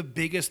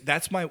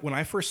when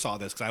I first saw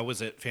this, because I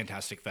was at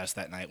Fantastic Fest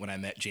that night when I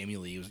met Jamie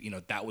Lee. It was,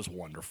 that was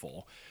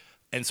wonderful.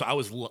 And so I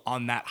was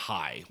on that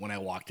high when I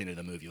walked into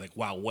the movie. Like,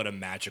 wow, what a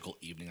magical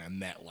evening. I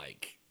met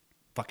like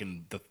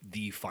fucking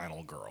the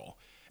final girl.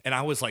 And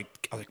I was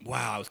like,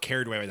 wow, I was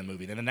carried away by the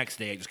movie. Then the next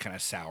day, it just kind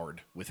of soured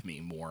with me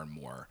more and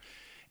more.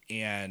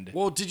 And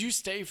Well, did you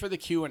stay for the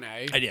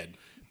Q&A? I did.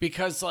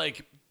 Because,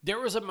 like, there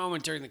was a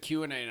moment during the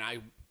Q&A, and I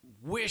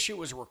wish it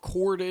was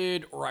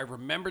recorded or I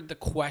remembered the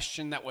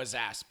question that was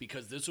asked,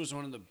 because this was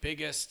one of the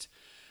biggest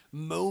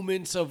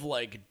moments of,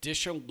 like,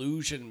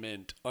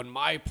 disillusionment on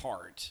my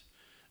part.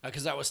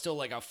 Because I was still,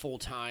 like, a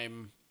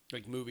full-time,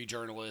 like, movie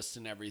journalist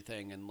and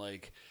everything. And,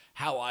 like,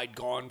 how I'd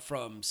gone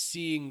from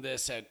seeing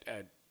this at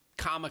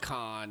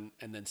Comic-Con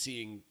and then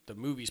seeing the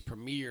movie's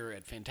premiere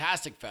at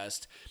Fantastic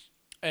Fest,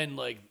 and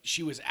like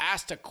she was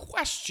asked a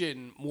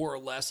question more or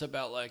less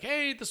about like,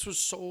 hey, this was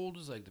sold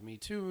as like the Me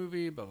Too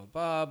movie, blah blah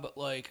blah, but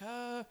like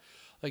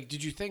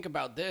did you think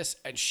about this?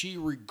 And she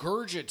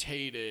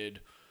regurgitated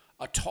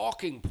a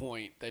talking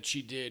point that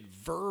she did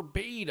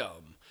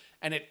verbatim,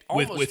 and it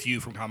almost, with you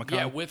from Comic-Con?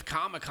 Yeah, with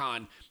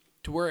Comic-Con,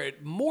 to where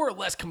it more or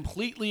less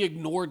completely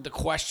ignored the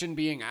question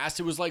being asked.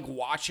 It was like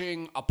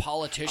watching a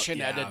politician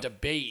at a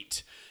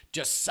debate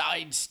just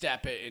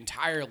sidestep it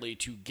entirely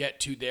to get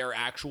to their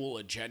actual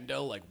agenda,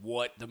 like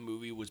what the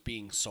movie was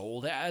being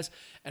sold as.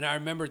 And I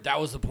remember that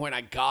was the point I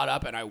got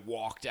up and I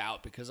walked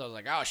out, because I was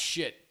like, oh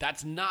shit,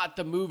 that's not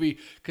the movie.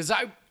 Because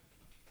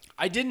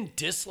I didn't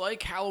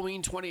dislike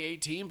Halloween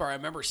 2018, but I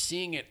remember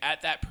seeing it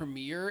at that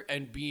premiere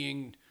and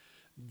being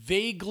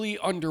vaguely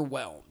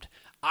underwhelmed.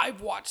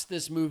 I've watched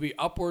this movie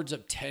upwards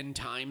of 10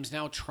 times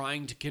now,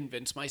 trying to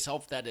convince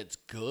myself that it's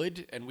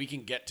good, and we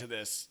can get to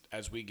this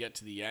as we get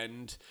to the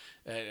end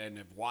and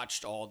have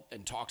watched all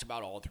and talked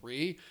about all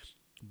three.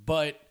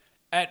 But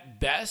at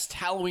best,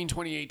 Halloween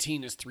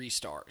 2018 is 3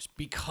 stars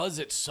because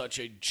it's such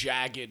a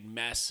jagged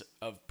mess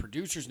of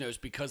producer's notes,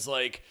 because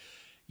like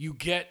you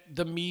get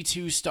the Me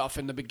Too stuff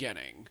in the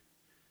beginning,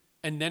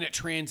 and then it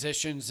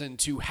transitions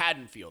into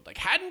Haddonfield. Like,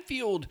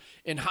 Haddonfield,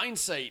 in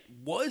hindsight,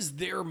 was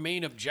their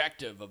main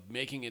objective of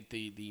making it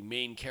the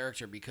main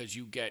character, because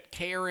you get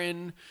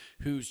Karen,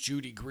 who's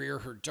Judy Greer,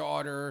 her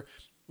daughter.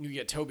 You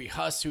get Toby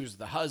Huss, who's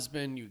the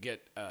husband. You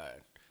get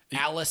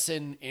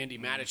Allison, Andy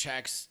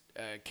Matichak's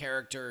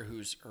character,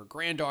 who's her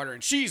granddaughter.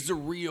 And she's the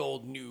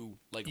real new,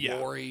 like,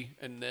 Lori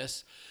in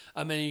this.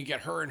 And then you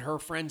get her and her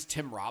friends.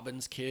 Tim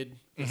Robbins' kid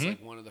is,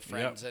 like, one of the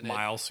friends in it.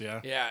 Miles,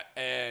 yeah. Yeah,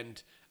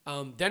 and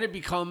then it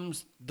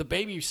becomes the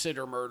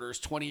Babysitter Murders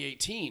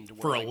 2018.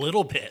 For a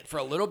little bit. For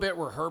a little bit,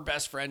 where her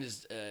best friend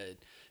is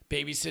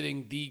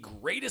babysitting the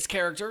greatest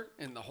character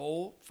in the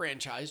whole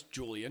franchise,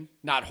 Julian.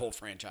 Not whole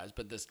franchise,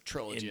 but this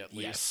trilogy at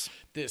least. Yes.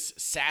 This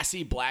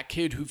sassy black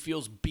kid who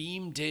feels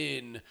beamed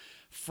in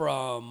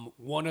from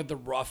one of the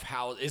Rough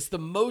House. It's the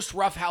most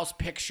Rough House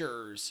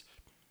Pictures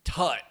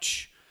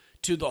touch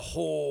to the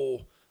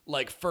whole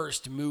like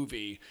first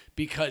movie,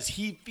 because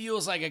he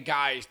feels like a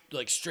guy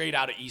like straight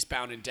out of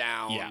Eastbound and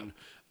Down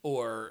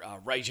or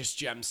Righteous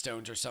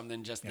Gemstones or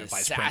something. Just this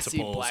sassy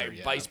black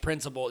vice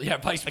principal. Yeah,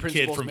 vice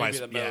principal maybe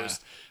the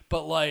most.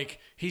 But like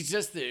he's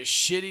just this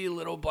shitty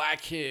little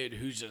black kid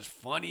who's just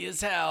funny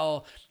as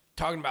hell,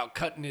 talking about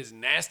cutting his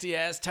nasty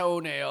ass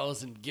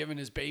toenails and giving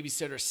his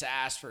babysitter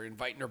sass for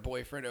inviting her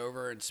boyfriend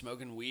over and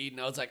smoking weed. And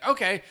I was like,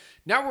 okay,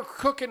 now we're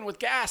cooking with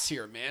gas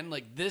here, man.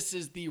 Like, this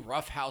is the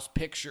Rough House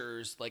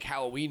Pictures, like,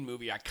 Halloween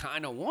movie I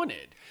kind of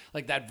wanted.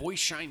 Like, that voice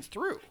shines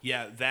through.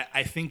 Yeah,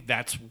 I think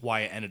that's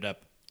why I ended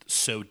up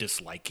so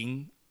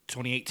disliking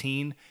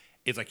 2018.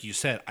 Is like you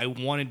said, I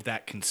wanted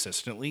that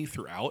consistently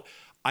throughout.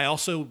 I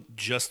also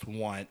just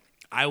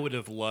I would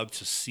have loved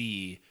to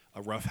see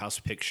a Rough House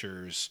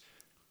Pictures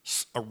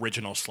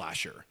original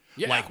slasher,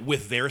 like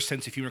with their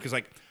sense of humor, because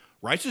like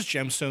Righteous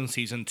Gemstone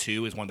season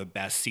 2 is one of the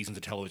best seasons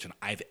of television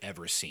I've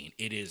ever seen.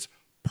 It is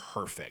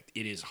perfect.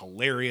 It is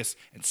hilarious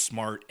and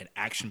smart and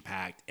action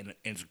packed, and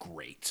it's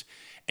great.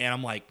 And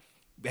I'm like,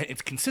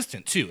 it's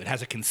consistent too. It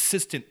has a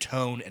consistent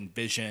tone and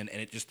vision,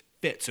 and it just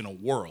fits in a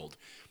world.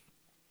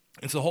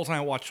 And so the whole time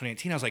I watched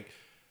 2018, I was like,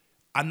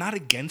 I'm not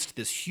against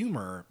this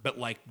humor, but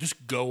like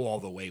just go all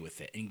the way with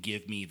it and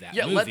give me that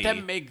movie. Yeah, let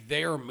them make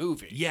their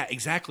movie. Yeah,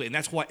 exactly. And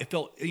that's why it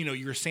felt,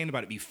 you were saying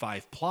about it be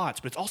 5 plots,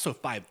 but it's also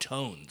 5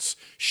 tones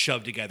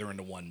shoved together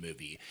into one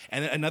movie.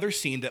 And another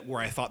scene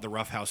where I thought the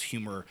Rough House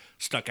humor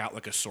stuck out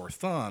like a sore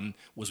thumb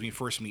was when you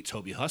first meet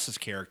Toby Huss's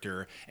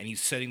character, and he's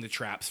setting the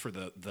traps for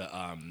the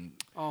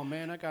oh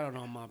man, I got it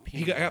on my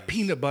penis. I got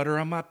peanut butter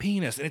on my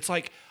penis. And it's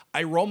like,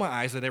 I roll my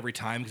eyes at it every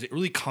time because it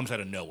really comes out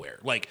of nowhere.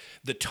 Like,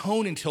 the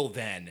tone until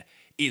then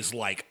is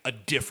like a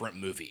different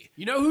movie.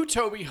 You know who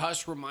Toby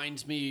Huss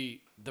reminds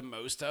me the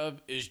most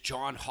of is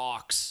John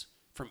Hawkes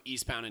from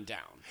Eastbound and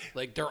Down.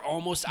 Like, they're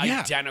almost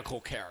identical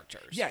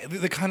characters. Yeah,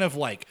 the kind of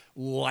like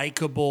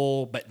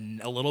likable but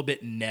a little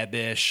bit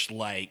nebbish,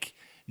 like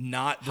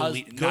not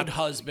the good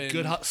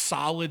husband,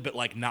 solid, but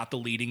like not the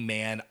leading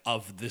man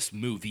of this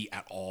movie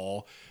at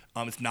all.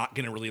 It's not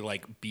going to really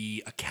like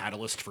be a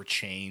catalyst for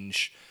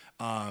change.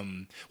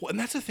 Well, and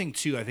that's the thing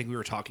too. I think we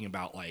were talking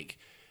about like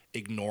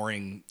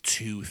ignoring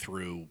 2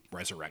 through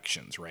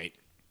Resurrections, right?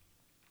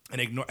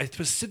 And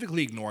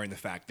specifically ignoring the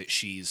fact that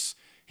she's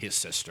his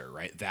sister,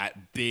 right?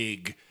 That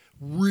big,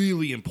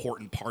 really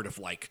important part of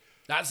like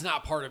That's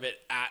not part of it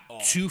at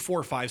all. 2,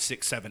 4, 5,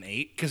 6, 7,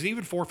 8. Because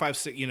even 4, 5,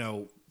 6,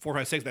 4,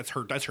 5, 6. That's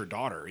her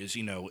daughter. Is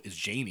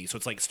Jamie. So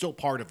it's like still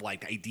part of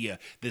like the idea.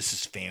 This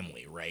is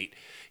family, right?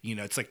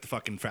 It's like the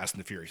fucking Fast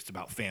and the Furious. It's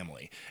about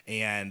family,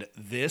 and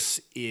that's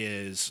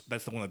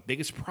one of the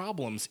biggest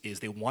problems is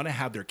they want to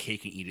have their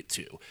cake and eat it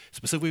too.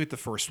 Specifically with the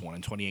first one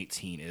in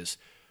 2018, is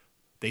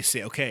they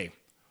say, okay,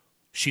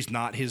 she's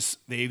not his.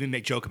 They even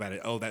make joke about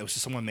it. Oh, that was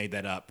just someone made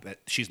that up. That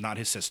she's not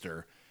his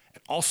sister,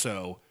 and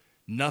also.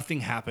 Nothing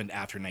happened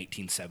after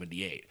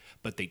 1978,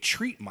 but they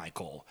treat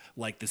Michael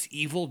like this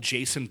evil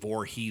Jason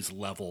Voorhees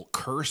level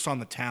curse on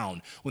the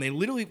town.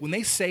 When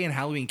they say in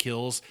Halloween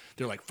Kills,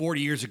 they're like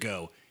 40 years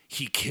ago,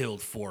 he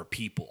killed 4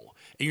 people.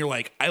 And you're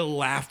like, I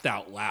laughed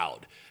out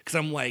loud. Because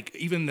I'm like,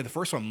 even in the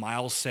first one,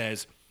 Miles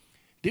says,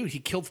 dude, he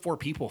killed 4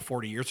 people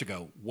 40 years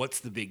ago. What's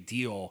the big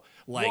deal?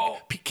 Like,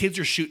 kids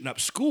are shooting up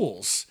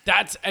schools.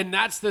 That's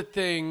the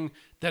thing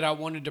that I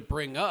wanted to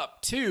bring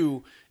up,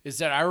 too, is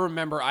that I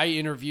remember I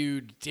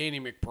interviewed Danny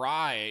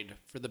McBride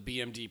for the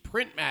BMD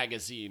print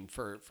magazine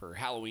for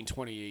Halloween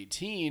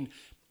 2018.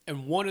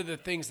 And one of the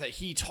things that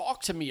he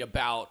talked to me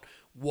about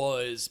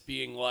was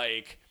being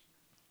like,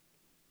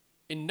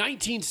 in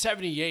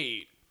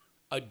 1978,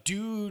 a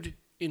dude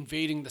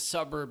invading the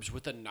suburbs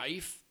with a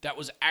knife, that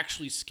was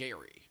actually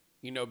scary.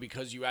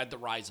 Because you had the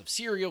rise of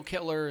serial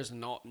killers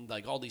and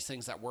all these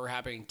things that were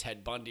happening,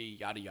 Ted Bundy,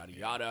 yada, yada,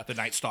 yada. The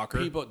Night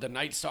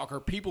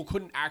Stalker. People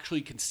couldn't actually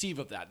conceive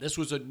of that. This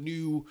was a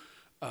new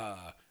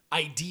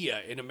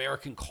idea in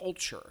American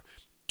culture,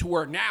 to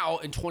where now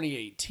in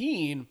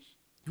 2018,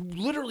 you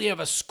literally have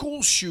a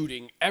school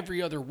shooting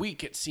every other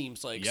week, it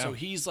seems like. Yeah. So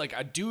he's like,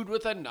 a dude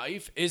with a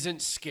knife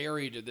isn't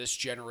scary to this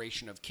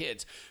generation of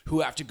kids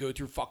who have to go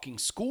through fucking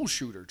school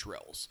shooter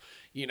drills,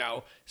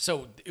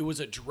 So it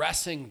was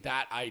addressing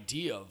that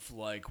idea of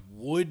like,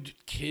 would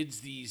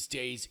kids these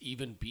days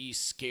even be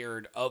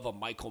scared of a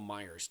Michael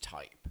Myers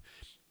type?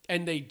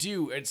 And they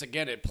do.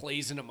 It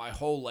plays into my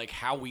whole like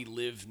how we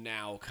live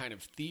now kind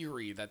of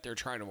theory that they're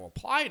trying to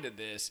apply to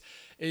this,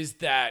 is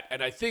that,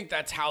 and I think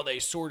that's how they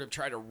sort of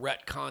try to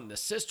retcon the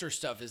sister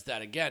stuff, is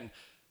that, again,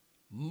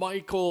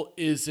 Michael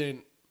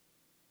isn't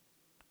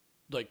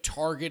like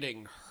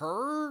targeting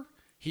her.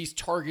 He's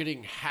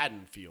targeting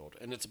Haddonfield,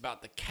 and it's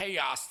about the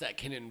chaos that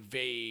can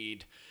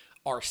invade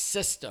our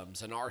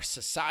systems and our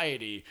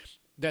society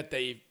that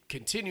they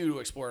continue to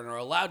explore and are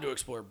allowed to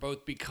explore,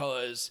 both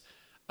because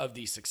of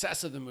the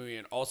success of the movie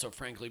and also,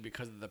 frankly,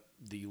 because of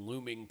the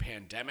looming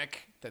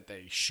pandemic that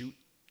they shoot.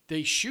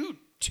 They shoot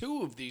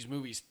 2 of these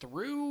movies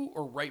through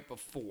or right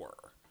before?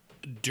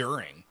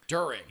 During.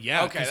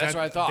 Yeah. Okay, that's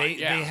what I thought. They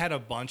had a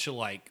bunch of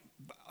like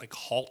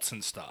halts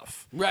and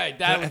stuff.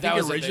 Right. I think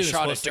was originally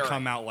supposed to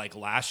come out like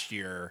last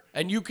year.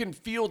 And you can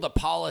feel the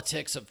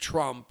politics of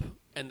Trump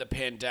and the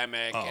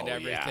pandemic and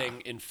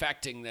everything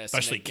infecting this.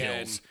 Especially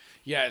kills.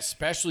 Yeah,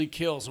 especially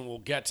kills, and we'll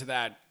get to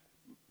that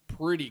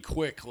pretty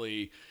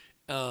quickly.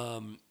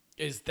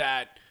 Is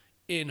that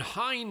in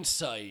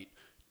hindsight,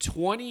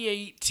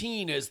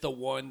 2018 is the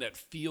one that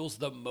feels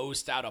the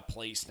most out of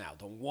place now.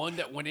 The one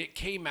that when it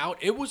came out,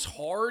 it was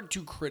hard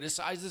to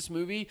criticize this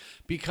movie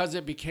because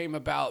it became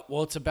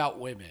it's about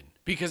women.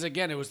 Because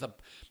again,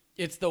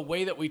 it's the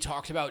way that we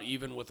talked about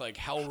even with like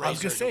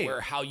Hellraiser, where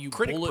how you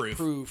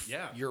bulletproof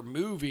your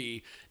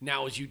movie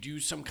now is you do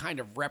some kind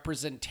of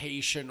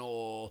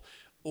representational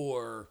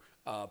or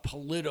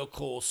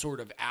political sort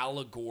of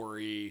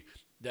allegory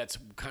that's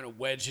kind of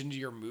wedged into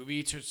your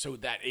movie so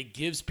that it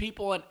gives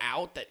people an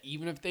out that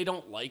even if they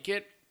don't like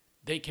it,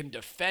 they can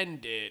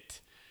defend it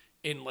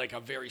in like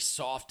a very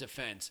soft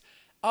defense.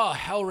 Oh,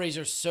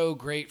 Hellraiser's so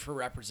great for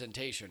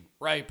representation.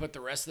 Right, but the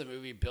rest of the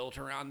movie built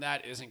around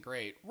that isn't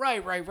great.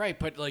 Right.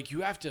 But like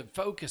you have to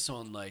focus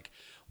on like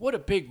what a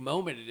big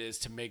moment it is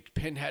to make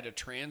Pinhead a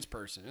trans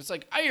person. It's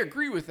like, I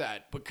agree with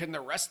that, but can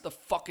the rest of the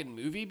fucking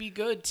movie be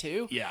good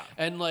too? Yeah.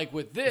 And like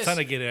with this, it's not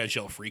a get out of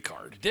jail free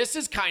card. This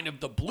is kind of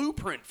the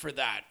blueprint for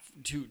that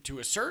to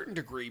a certain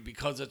degree,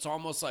 because it's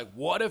almost like,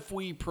 what if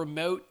we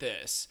promote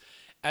this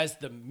as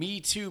the Me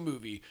Too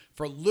movie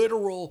for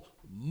literal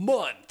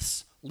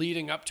months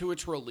leading up to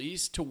its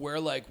release, to where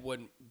like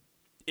when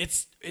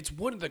it's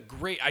one of the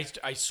great,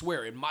 I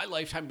swear, in my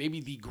lifetime,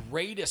 maybe the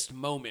greatest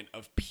moment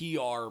of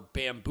PR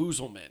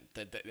bamboozlement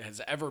that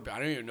has ever been. I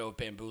don't even know if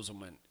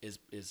bamboozlement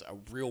is a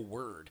real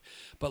word,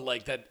 but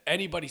like that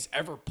anybody's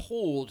ever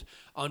pulled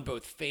on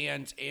both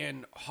fans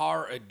and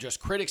horror, just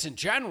critics in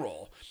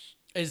general,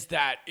 is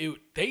that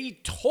they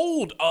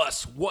told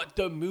us what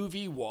the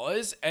movie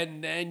was,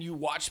 and then you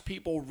watch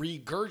people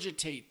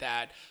regurgitate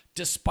that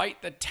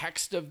despite the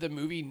text of the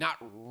movie not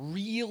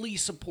really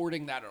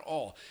supporting that at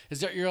all.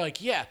 Is that you're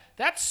like, yeah,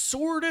 that's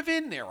sort of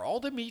in there.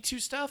 All the Me Too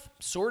stuff,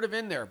 sort of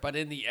in there. But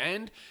in the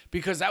end,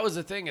 because that was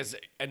the thing,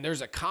 and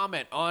there's a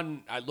comment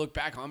I look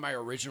back on my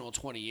original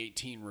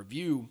 2018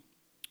 review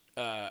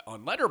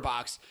on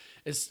Letterboxd,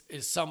 is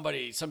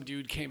some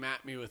dude came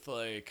at me with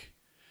like,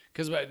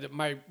 because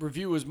my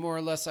review was more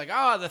or less like,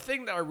 the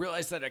thing that I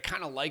realized that I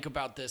kind of like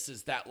about this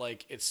is that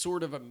like it's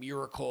sort of a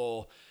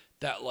miracle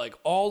that like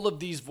all of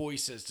these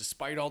voices,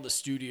 despite all the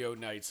studio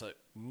notes,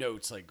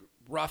 like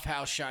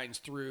Roughhouse shines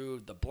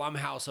through, the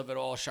Blumhouse of it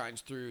all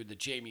shines through, the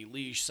Jamie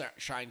Lee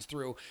shines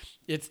through.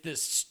 It's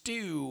this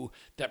stew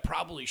that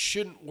probably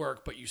shouldn't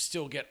work, but you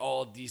still get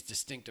all of these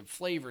distinctive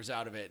flavors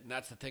out of it, and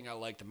that's the thing I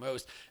like the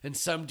most. And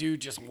some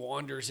dude just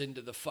wanders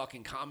into the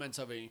fucking comments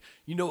of it.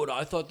 You know what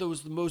I thought that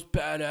was the most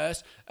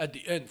badass? At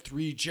the end,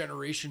 3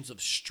 generations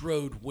of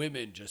strode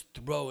women just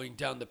throwing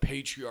down the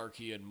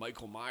patriarchy and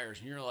Michael Myers,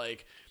 and you're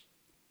like,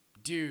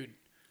 dude.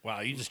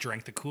 Wow, you just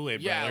drank the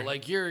Kool-Aid, Yeah, brother.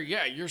 like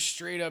you're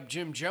straight up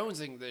Jim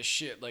Jonesing this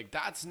shit. Like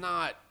that's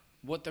not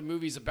what the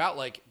movie's about.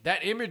 Like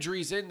that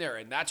imagery's in there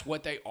and that's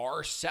what they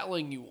are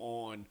selling you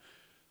on.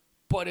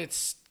 But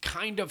it's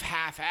kind of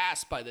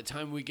half-assed by the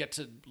time we get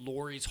to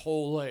Laurie's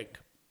whole like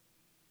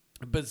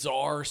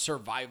bizarre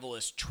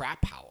survivalist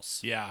trap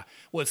house. Yeah.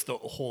 Well, it's the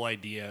whole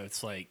idea.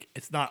 It's like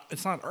it's not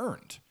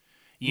earned.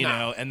 You No.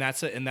 know, and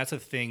that's a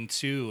thing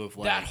too of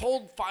like That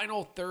whole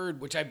final third,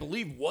 which I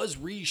believe was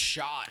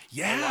reshot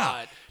Yeah. a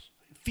lot,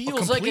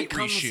 feels like complete it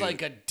comes reshoot.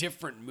 like a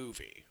different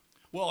movie.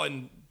 Well,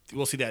 and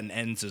we'll see that in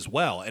Ends as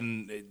well.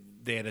 And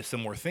they had a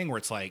similar thing where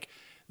it's like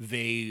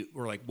they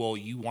were like, well,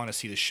 you want to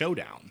see the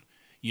showdown.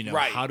 You know,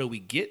 Right. how do we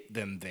get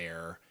them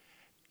there?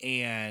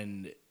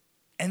 And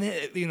then,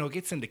 it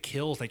gets into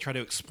kills. They try to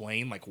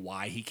explain like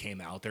why he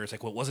came out there. It's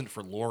like, well, it wasn't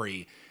for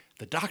Laurie.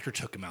 The doctor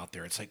took him out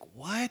there. It's like,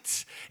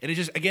 what? And it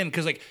just, again,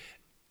 because like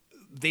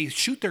they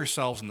shoot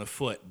themselves in the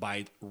foot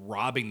by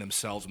robbing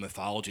themselves of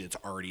mythology that's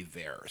already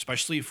there,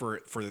 especially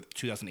for the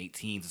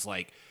 2018s. It's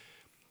like,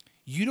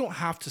 you don't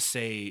have to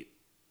say,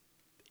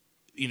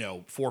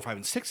 4, 5,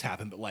 and 6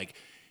 happened, but like,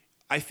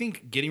 I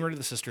think getting rid of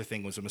the sister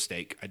thing was a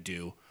mistake. I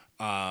do.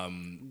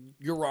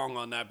 You're wrong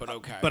on that, but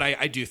okay. But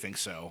I do think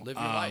so. Live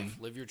your life.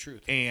 Live your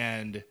truth.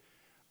 And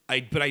I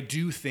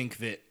do think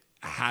that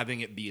having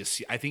it be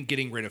I think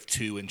getting rid of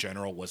 2 in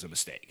general was a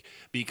mistake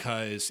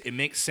because it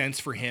makes sense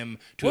for him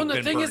to Well, have and the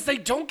been thing burnt. is, they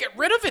don't get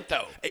rid of it,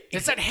 though.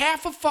 It's that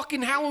half of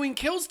fucking Halloween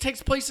Kills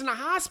takes place in a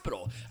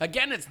hospital.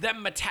 Again, it's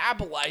them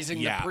metabolizing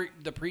Yeah.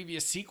 the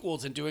previous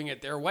sequels and doing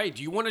it their way.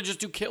 Do you want to just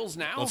do Kills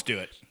now? Let's do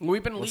it.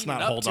 We've been Let's leading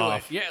not up hold to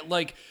off. it. Yeah,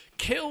 like,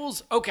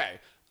 Kills, okay.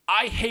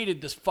 I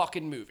hated this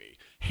fucking movie.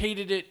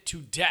 Hated it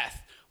to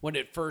death when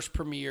it first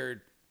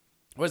premiered.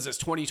 What is this,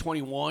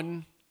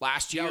 2021?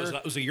 Last year?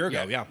 It was a year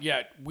ago, yeah.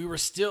 Yeah, we were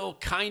still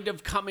kind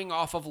of coming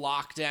off of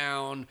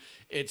lockdown.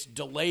 It's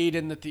delayed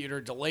in the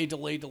theater, delayed,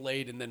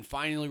 and then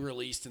finally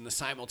released in the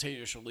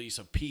simultaneous release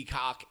of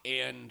Peacock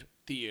and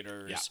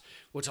theaters,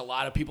 which a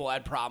lot of people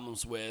had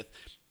problems with.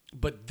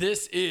 But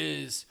this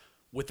is,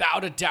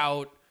 without a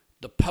doubt,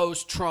 the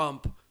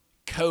post-Trump,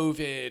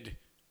 COVID,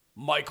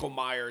 Michael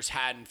Myers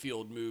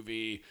Haddonfield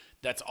movie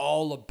that's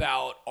all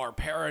about our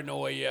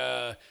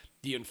paranoia,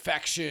 the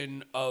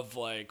infection of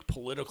like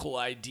political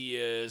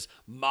ideas,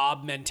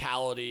 mob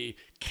mentality,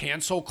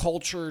 cancel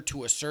culture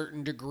to a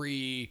certain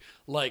degree.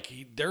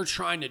 Like they're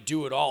trying to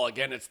do it all.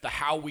 Again, it's the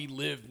How We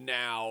Live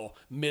Now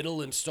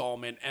middle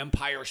installment,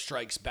 Empire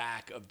Strikes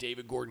Back of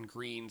David Gordon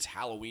Green's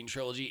Halloween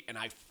trilogy. And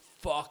I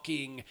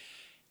fucking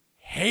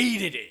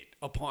hated it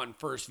upon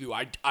first view.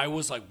 I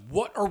was like,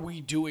 what are we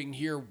doing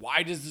here?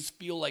 Why does this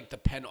feel like the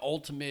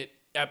penultimate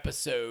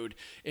episode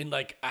in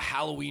like a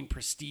Halloween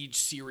prestige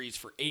series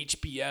for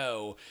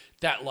HBO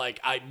that like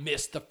I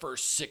missed the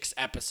first 6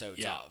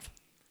 episodes of?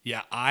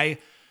 Yeah, I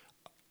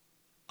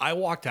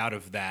walked out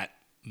of that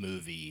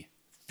movie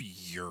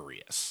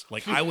furious.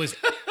 Like I was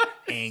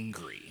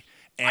angry.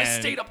 And I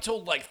stayed up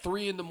till like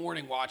 3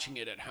 a.m. watching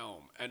it at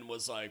home and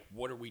was like,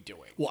 what are we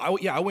doing? Well,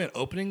 I went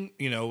opening,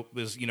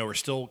 we're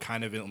still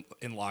kind of in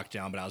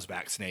lockdown, but I was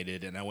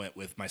vaccinated, and I went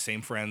with my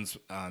same friends,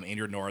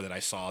 Andrew and Nora, that I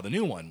saw the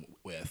new one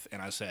with,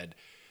 and I said,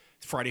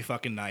 Friday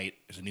fucking night,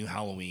 there's a new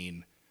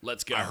Halloween.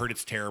 Let's go. I heard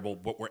it's terrible,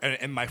 but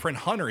and my friend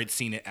Hunter had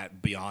seen it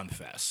at Beyond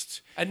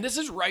Fest. And this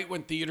is right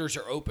when theaters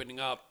are opening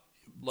up,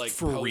 like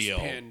For real.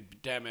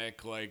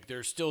 post-pandemic. Like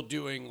they're still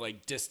doing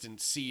like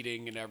distance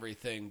seating and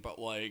everything, but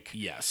like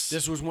Yes.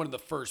 this was one of the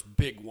first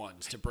big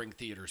ones to bring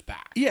theaters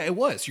back. Yeah, it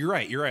was. You're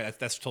right.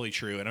 That's totally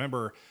true. And I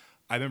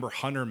remember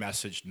Hunter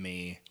messaged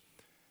me,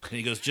 and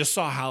he goes, "Just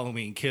saw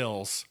Halloween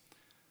Kills,"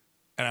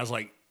 and I was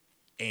like,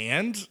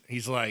 "And?"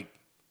 He's like,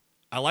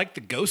 "I like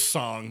the ghost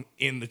song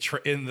in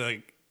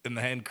the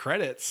end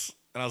credits,"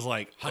 and I was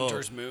like,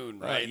 Hunter's Moon,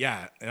 right?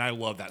 Yeah, and I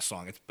love that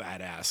song. It's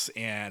badass.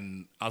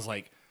 And I was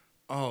like,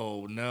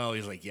 oh no.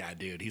 He's like, yeah,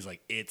 dude. He's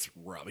like, it's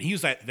rough. And he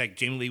was like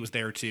Jamie Lee was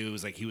there too. It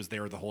was like he was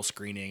there with the whole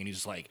screening, and he's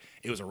just like,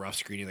 it was a rough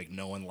screening. Like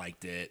no one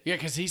liked it. Yeah,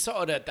 because he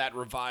saw it at that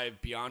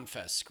Revive Beyond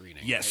Fest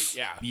screening. Yes.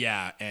 Right?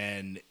 Yeah.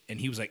 And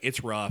he was like,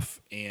 it's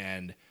rough.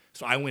 And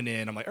so I went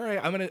in. I'm like, all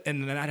right,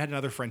 and then I had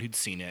another friend who'd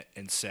seen it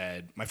and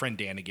said, my friend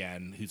Dan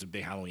again, who's a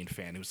big Halloween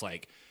fan, who was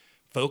like,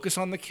 focus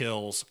on the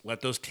kills. Let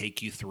those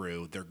take you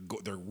through. They're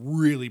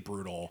really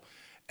brutal.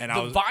 And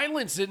the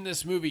violence in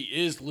this movie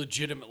is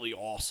legitimately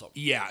awesome.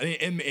 Yeah,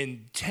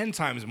 and 10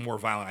 times more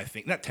violent, I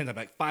think. Not 10 times,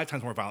 like 5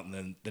 times more violent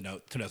than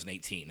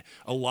 2018.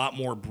 A lot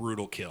more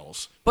brutal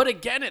kills. But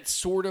again, it's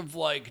sort of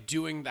like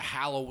doing the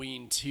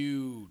Halloween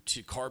 2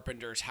 to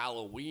Carpenter's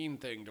Halloween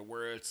thing, to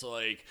where it's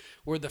like,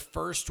 where the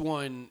first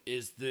one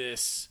is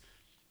this,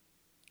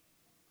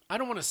 I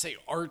don't want to say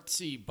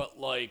artsy, but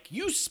like,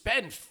 you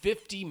spend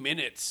 50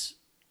 minutes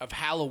of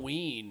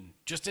Halloween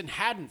just in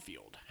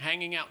Haddonfield,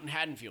 hanging out in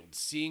Haddonfield,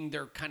 seeing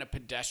their kind of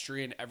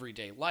pedestrian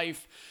everyday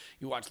life.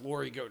 You watch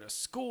Laurie go to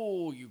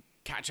school, you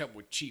catch up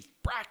with Chief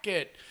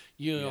Brackett,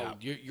 you know,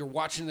 you're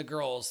watching the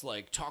girls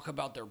like talk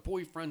about their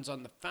boyfriends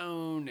on the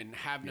phone and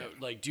have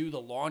like do the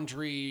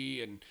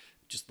laundry and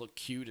just look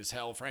cute as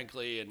hell,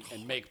 frankly, and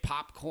make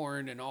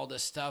popcorn and all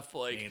this stuff.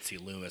 Like Nancy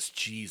Loomis,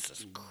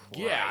 Jesus Christ.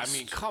 Yeah, I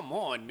mean, come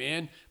on,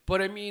 man.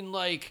 But I mean,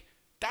 like,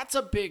 that's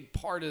a big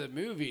part of the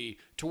movie,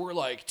 to where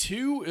like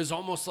 2 is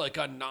almost like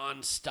a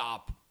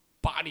nonstop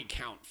body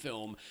count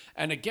film.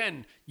 And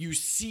again, you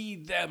see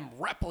them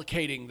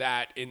replicating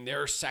that in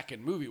their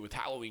second movie with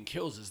Halloween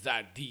Kills, is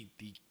that the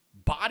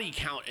body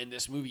count in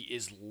this movie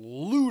is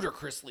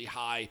ludicrously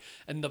high,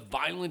 and the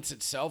violence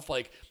itself,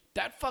 like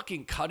that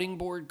fucking cutting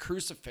board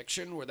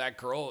crucifixion where that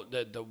girl,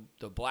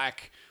 the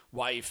black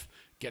wife,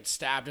 gets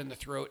stabbed in the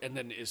throat and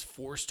then is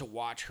forced to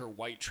watch her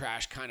white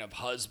trash kind of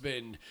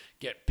husband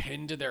get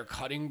pinned to their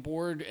cutting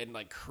board and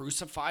like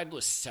crucified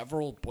with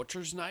several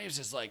butcher's knives,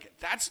 is like,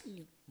 that's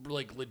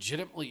like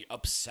legitimately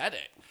upsetting.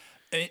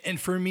 And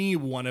for me,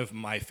 one of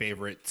my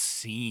favorite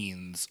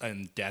scenes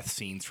and death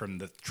scenes from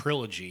the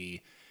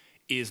trilogy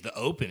is the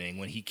opening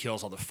when he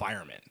kills all the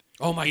firemen.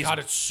 Oh my God,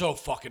 it's so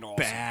fucking awesome.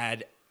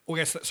 Bad. Well,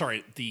 I guess,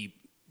 sorry, the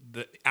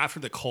after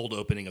the cold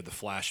opening of the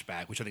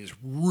flashback, which I think is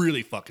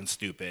really fucking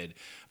stupid.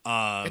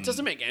 It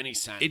doesn't make any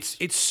sense.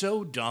 It's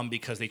so dumb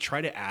because they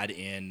try to add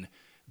in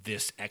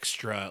this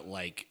extra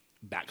like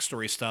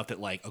backstory stuff that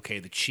like, okay,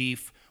 the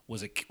chief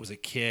was a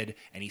kid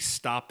and he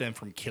stopped them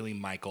from killing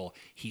Michael.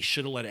 He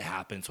should have let it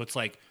happen. So it's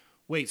like,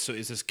 wait, so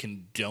is this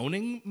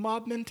condoning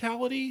mob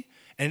mentality?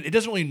 And it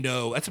doesn't really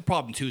know. That's a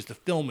problem too. Is the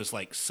film is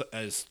like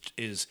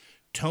is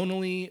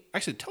tonally,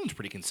 actually the tone's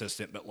pretty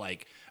consistent, but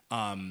like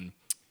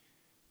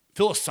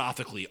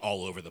philosophically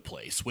all over the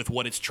place with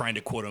what it's trying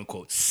to quote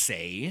unquote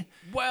say.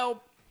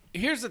 Well,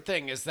 here's the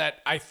thing, is that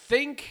I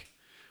think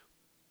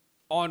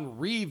on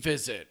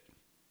revisit,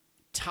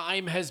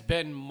 time has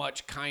been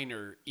much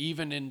kinder,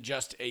 even in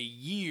just a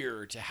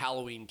year, to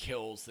Halloween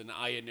Kills than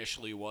I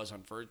initially was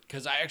on first.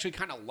 Because I actually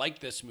kind of like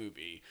this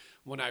movie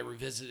when I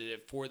revisited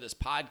it for this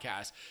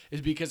podcast,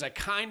 is because I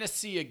kind of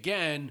see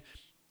again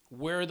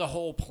where the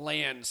whole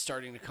plan's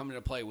starting to come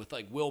into play with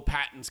like Will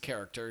Patton's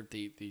character,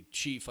 the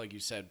chief, like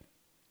you said,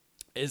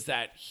 is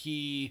that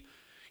he,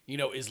 you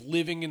know, is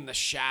living in the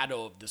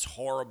shadow of this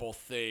horrible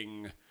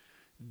thing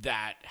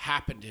that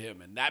happened to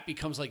him. And that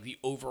becomes like the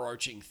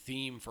overarching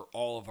theme for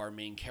all of our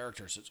main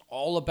characters. It's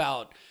all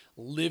about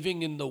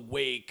living in the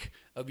wake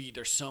of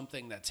either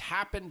something that's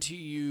happened to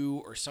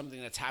you or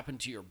something that's happened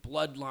to your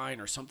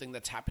bloodline or something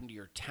that's happened to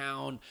your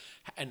town,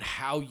 and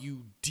how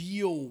you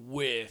deal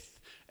with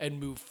and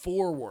move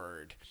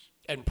forward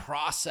and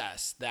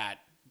process that,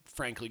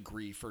 frankly,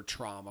 grief or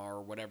trauma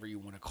or whatever you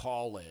want to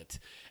call it.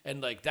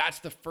 And like, that's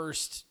the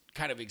first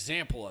kind of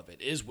example of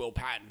it, is Will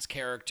Patton's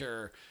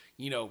character,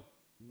 you know,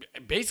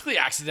 basically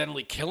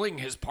accidentally killing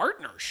his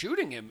partner,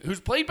 shooting him, who's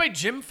played by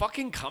Jim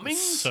fucking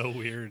Cummings. So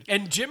weird.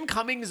 And Jim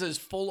Cummings is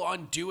full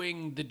on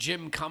doing the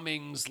Jim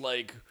Cummings,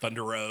 like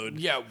Thunder Road.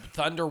 Yeah,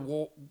 Thunder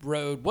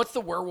Road. What's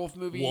the werewolf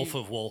movie?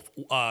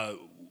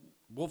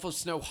 Wolf of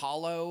Snow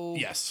Hollow.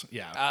 Yes,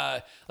 yeah.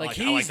 I like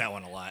that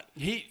one a lot.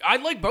 I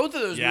like both of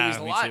those movies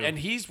a lot, too. and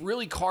he's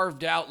really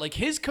carved out, like,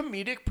 his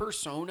comedic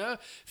persona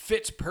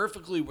fits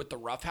perfectly with the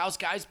Roughhouse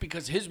guys,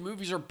 because his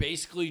movies are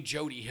basically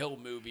Jody Hill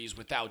movies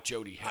without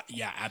Jody Hill.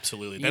 Yeah,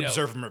 absolutely. That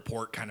observe and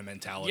report kind of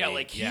mentality. Yeah,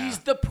 like he's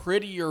the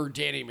prettier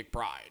Danny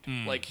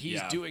McBride. Like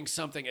he's doing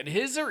something, and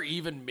his are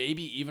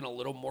maybe even a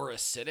little more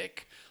acidic,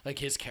 like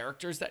his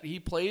characters that he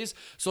plays.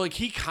 So like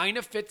he kind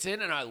of fits in,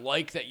 and I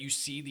like that you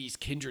see these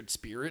kindred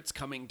spirits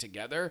coming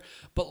together.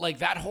 But like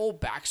that whole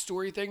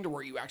backstory thing, to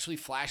where you actually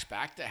flash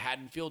back to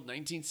Haddonfield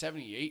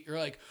 1978, you're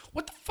like,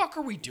 what the fuck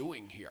are we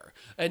doing here?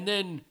 And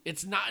then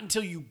it's not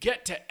until you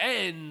get to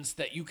Ends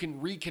that you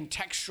can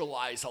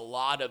recontextualize a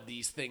lot of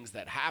these things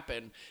that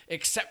happen,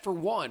 except for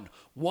one.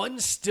 One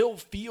still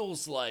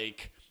feels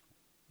like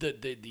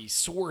the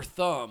sore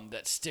thumb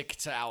that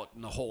sticks out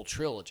in the whole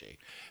trilogy.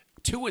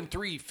 2 and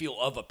 3 feel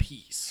of a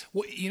piece.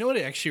 Well, you know what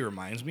it actually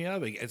reminds me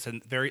of? It's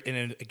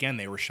again,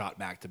 they were shot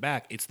back to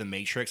back. It's The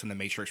Matrix and The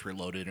Matrix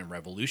Reloaded and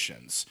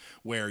Revolutions,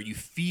 where you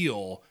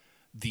feel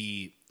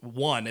the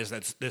one is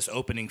that's this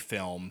opening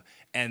film,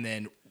 and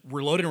then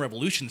Reloaded and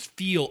Revolutions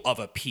feel of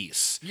a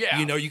piece. Yeah.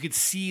 You know, you could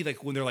see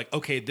like when they're like,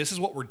 okay, this is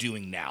what we're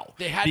doing now.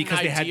 They had an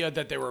idea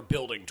that they were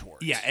building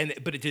towards. Yeah,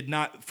 but it did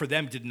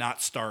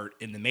not start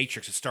in The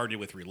Matrix. It started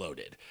with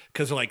Reloaded.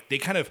 Because like they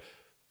kind of,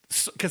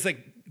 because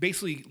like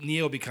basically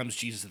Neo becomes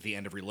Jesus at the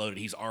end of Reloaded.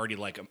 He's already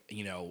like,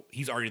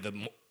 he's already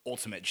the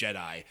ultimate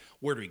Jedi.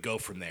 Where do we go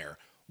from there?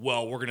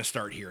 well, we're going to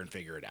start here and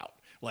figure it out.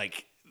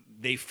 Like,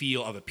 they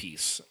feel of a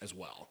piece as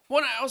well.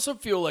 Well, I also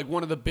feel like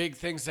one of the big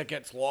things that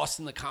gets lost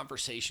in the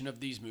conversation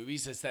of these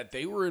movies is that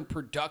they were in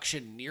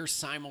production near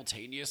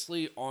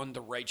simultaneously on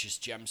The Righteous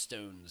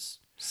Gemstones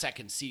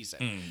second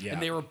season. Yeah.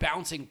 And they were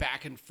bouncing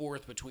back and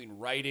forth between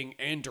writing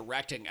and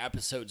directing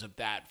episodes of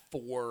that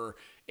for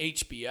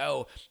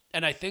HBO.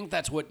 And I think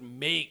that's what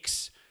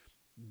makes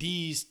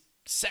these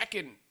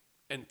second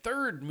and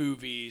third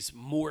movies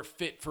more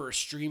fit for a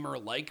streamer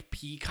like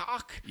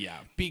Peacock. Yeah.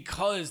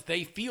 Because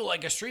they feel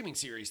like a streaming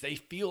series. They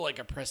feel like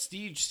a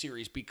prestige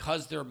series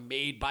because they're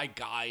made by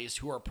guys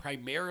who are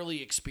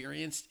primarily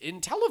experienced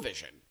in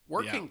television,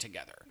 working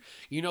together.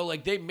 You know,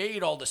 like they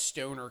made all the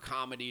stoner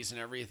comedies and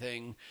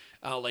everything,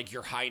 like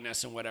Your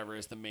Highness and whatever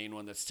is the main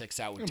one that sticks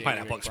out with David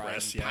Pineapple McBride.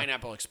 Express, yeah.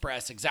 Pineapple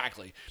Express,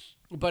 exactly.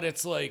 But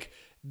it's like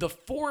the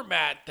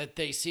format that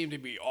they seem to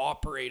be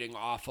operating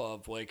off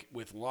of, like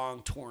with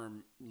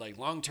long-term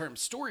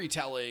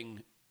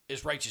storytelling,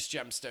 is Righteous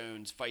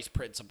Gemstones, Vice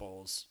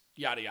Principals,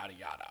 yada yada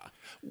yada.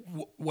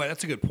 Well,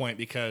 that's a good point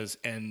because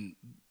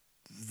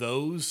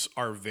those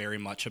are very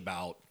much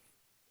about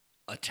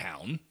a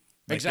town,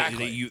 like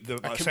Exactly.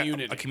 a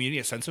community,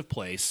 a sense of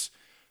place,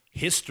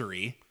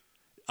 history,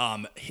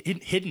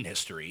 hidden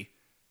history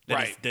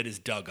that is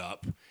dug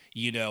up.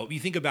 You know, you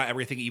think about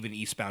everything, even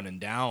Eastbound and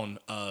Down,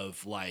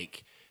 of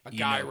like a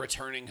guy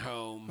returning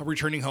home,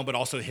 but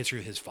also the history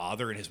of his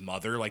father and his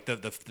mother. Like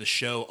the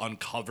show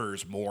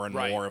uncovers more and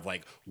more of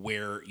like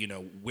where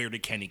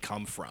did Kenny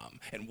come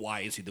from and why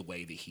is he the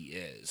way that he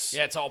is?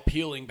 Yeah, it's all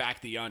peeling back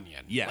the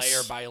onion, layer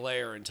yes. by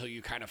layer, until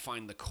you kind of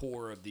find the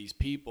core of these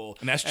people.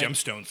 And that's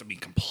Gemstones. I mean,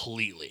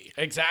 completely.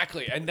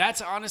 Exactly, and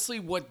that's honestly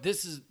what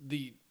this is.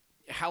 The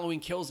Halloween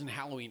Kills and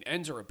Halloween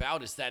Ends are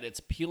about, is that it's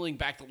peeling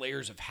back the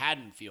layers of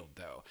Haddonfield,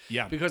 though.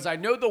 Yeah. Because I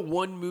know the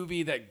one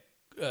movie that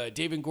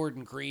David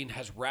Gordon Green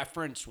has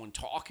referenced when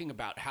talking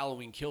about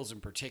Halloween Kills in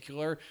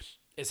particular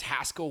is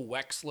Haskell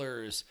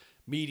Wexler's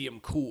Medium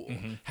Cool.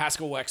 Mm-hmm.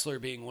 Haskell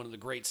Wexler being one of the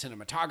great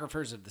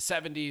cinematographers of the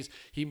 70s.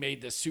 He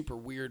made this super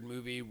weird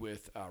movie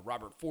with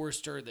Robert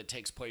Forster that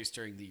takes place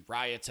during the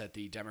riots at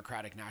the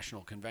Democratic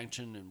National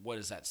Convention. And what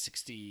is that,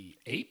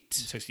 68?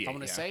 68, I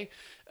want to say.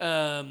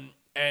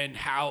 And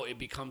how it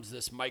becomes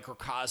this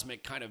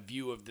microcosmic kind of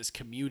view of this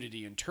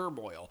community in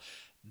turmoil.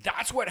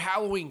 That's what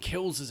Halloween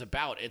Kills is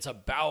about. It's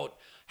about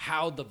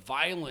how the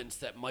violence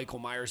that Michael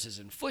Myers is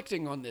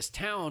inflicting on this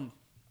town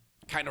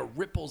kind of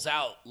ripples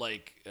out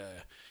like,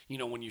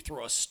 when you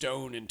throw a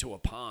stone into a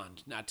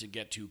pond, not to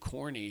get too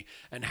corny,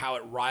 and how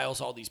it riles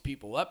all these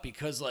people up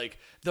because, like,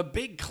 the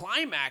big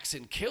climax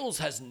in Kills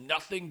has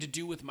nothing to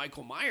do with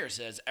Michael Myers.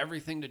 It has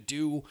everything to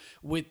do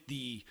with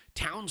the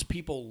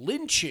townspeople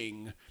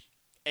lynching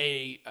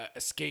a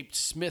escaped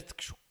Smith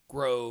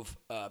Grove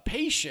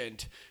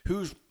patient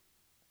who's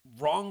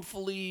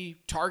wrongfully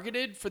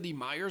targeted for the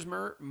Myers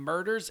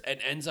murders and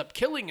ends up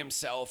killing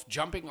himself,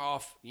 jumping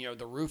off,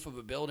 the roof of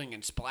a building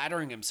and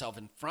splattering himself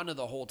in front of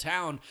the whole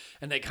town.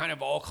 And they kind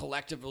of all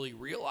collectively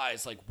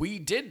realize, like, we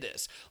did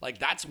this. Like,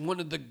 that's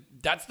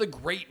the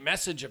great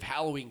message of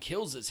Halloween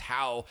Kills, is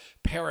how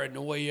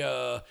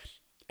paranoia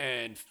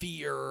and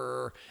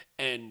fear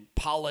and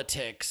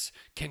politics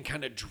can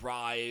kind of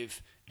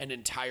drive an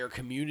entire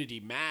community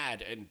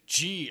mad. And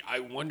gee,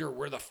 I wonder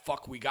where the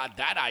fuck we got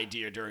that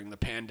idea during the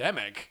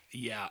pandemic.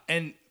 Yeah,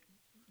 and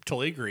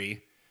totally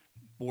agree.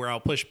 Where I'll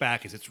push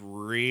back is it's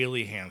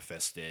really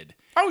ham-fisted.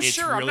 Oh, it's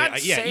sure. Really, I'm not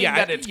saying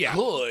that it's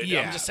good.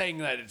 Yeah. I'm just saying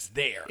that it's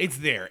there. It's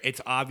there.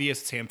 It's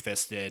obvious. It's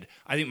ham-fisted.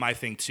 I think my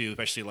thing too,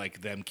 especially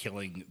like them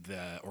killing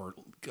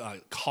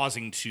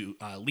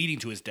leading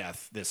to his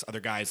death. This other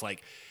guy's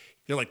like,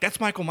 they're like, that's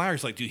Michael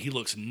Myers. Like, dude, he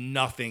looks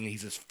nothing.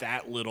 He's this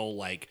fat little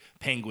like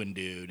penguin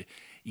dude,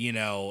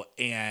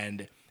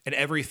 and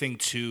everything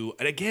too.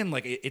 And again,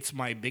 like it's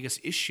my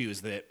biggest issue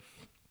is that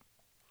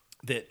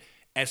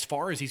as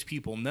far as these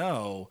people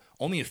know,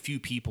 only a few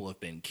people have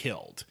been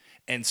killed.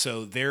 And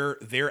so they're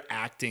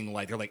acting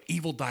like, they're like,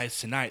 evil dies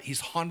tonight. He's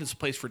haunted this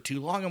place for too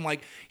long. I'm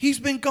like, he's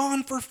been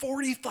gone for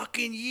 40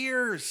 fucking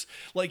years.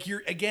 Like,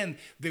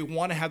 they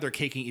want to have their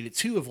cake and eat it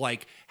too, of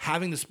like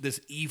having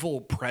this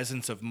evil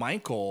presence of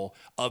Michael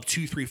of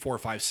 2, 3, 4,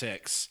 5,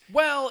 6.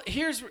 Well,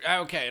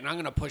 okay, and I'm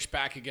going to push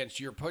back against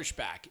your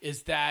pushback,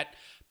 is that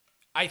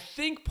I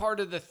think part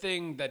of the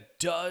thing that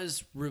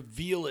does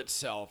reveal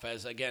itself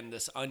as, again,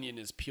 this onion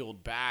is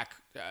peeled back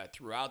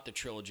throughout the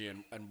trilogy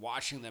and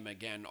watching them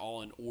again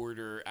all in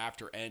order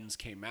after Ends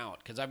came out,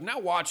 because I've now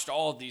watched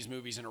all of these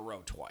movies in a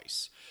row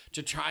twice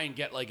to try and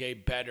get like a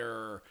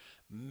better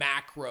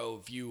macro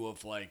view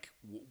of like,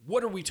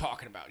 what are we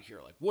talking about here?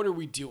 Like, what are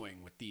we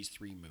doing with these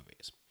three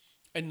movies?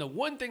 And the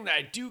one thing that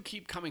I do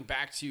keep coming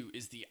back to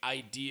is the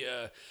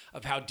idea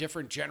of how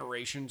different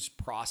generations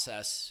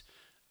process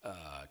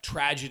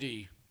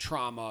tragedy,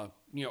 trauma,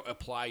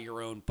 apply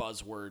your own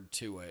buzzword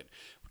to it,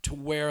 to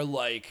where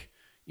like,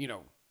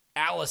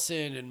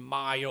 Allison and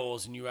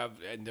Miles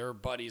and their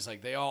buddies,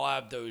 like they all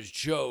have those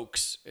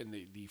jokes in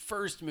the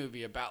first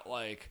movie about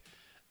like,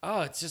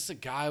 oh, it's just a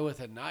guy with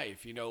a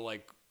knife,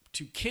 like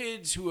to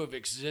kids who have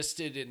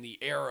existed in the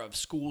era of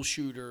school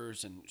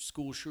shooters and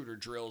school shooter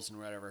drills and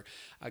whatever,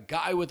 a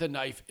guy with a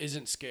knife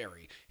isn't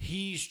scary.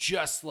 He's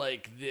just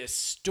like this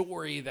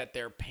story that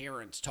their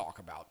parents talk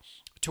about.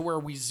 To where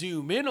we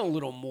zoom in a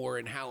little more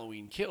in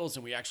Halloween Kills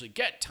and we actually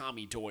get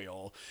Tommy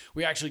Doyle.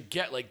 We actually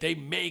get, like, they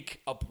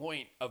make a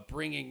point of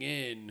bringing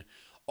in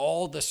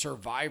all the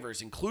survivors,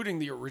 including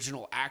the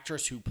original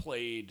actress who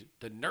played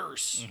the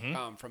nurse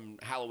from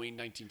Halloween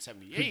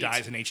 1978. Who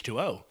dies in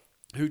H2O.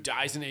 Who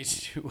dies in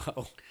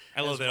H2O.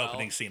 I love that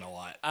opening scene a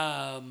lot.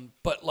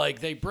 But, like,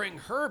 they bring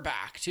her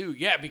back, too.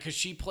 Yeah, because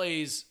she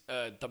plays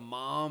the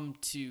mom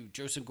to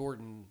Joseph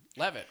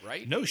Gordon-Levitt,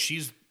 right? No,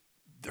 she's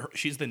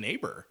the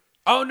neighbor.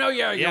 Oh, no,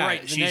 yeah, you're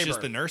right. She's neighbor.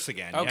 just the nurse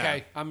again.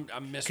 Okay, yeah. I'm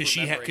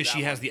misremembering because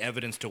she has the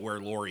evidence to where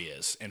Lori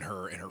is in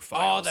her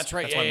files. Oh, that's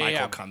right. That's why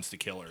Michael comes to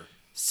kill her.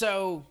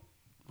 So,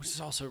 which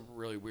is also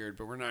really weird,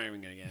 but we're not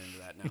even going to get into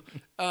that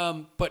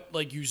now. But,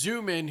 like, you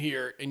zoom in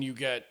here and you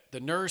get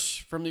the nurse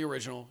from the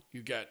original.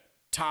 You get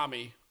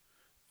Tommy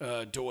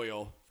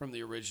Doyle from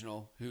the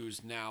original,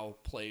 who's now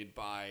played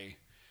by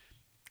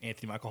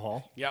Anthony Michael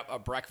Hall. Yep, a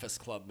Breakfast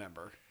Club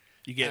member.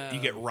 You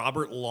get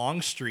Robert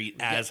Longstreet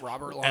as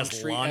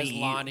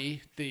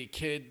Lonnie, the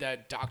kid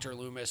that Dr.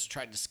 Loomis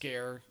tried to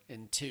scare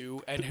in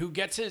 2, and who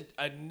gets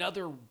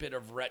another bit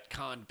of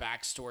retcon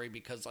backstory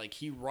because, like,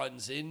 he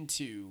runs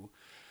into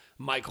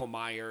Michael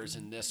Myers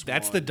in this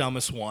That's one. the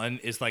dumbest one,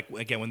 is like,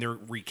 again, when they're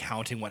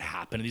recounting what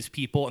happened to these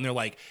people and they're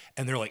like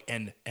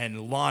and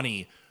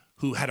Lonnie,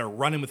 who had a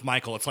run-in with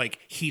Michael, it's like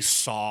he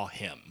saw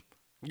him.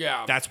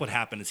 Yeah. That's what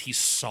happened, is he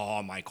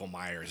saw Michael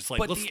Myers. It's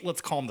like,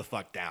 let's calm the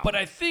fuck down. But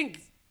I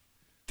think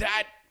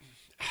that,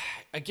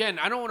 again,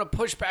 I don't want to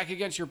push back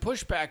against your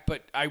pushback,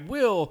 but I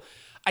will.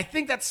 I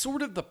think that's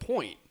sort of the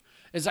point,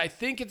 is I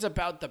think it's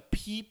about the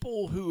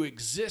people who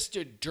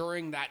existed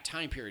during that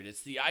time period.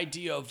 It's the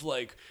idea of,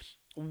 like,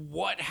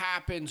 what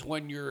happens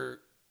when you're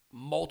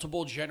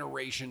multiple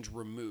generations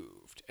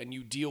removed and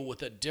you deal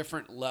with a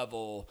different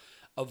level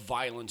of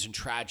violence and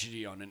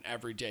tragedy on an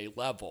everyday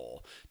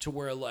level, to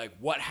where, like,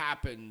 what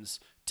happens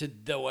to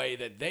the way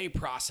that they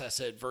process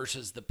it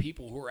versus the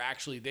people who are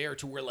actually there,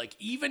 to where, like,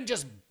 even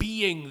just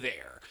being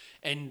there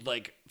and,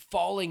 like,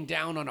 falling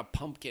down on a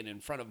pumpkin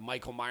in front of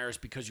Michael Myers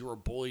because you were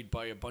bullied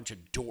by a bunch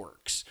of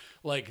dorks,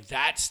 like,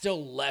 that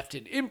still left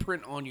an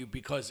imprint on you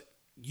because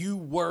you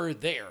were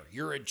there.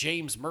 You're a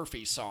James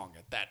Murphy song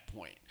at that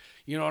point.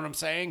 You know what I'm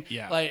saying?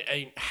 Yeah. Like,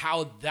 and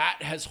how that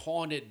has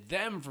haunted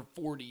them for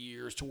 40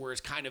 years, to where it's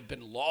kind of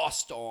been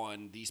lost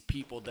on these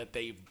people that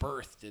they've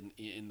birthed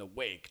in the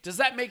wake. Does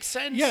that make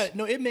sense? Yeah,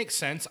 no, it makes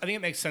sense. I think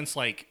it makes sense,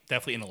 like,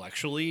 definitely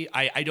intellectually.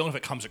 I don't know if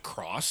it comes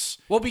across.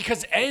 Well,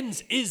 because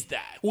Ends is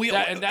that.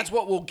 And that's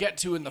what we'll get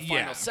to in the final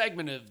Yeah.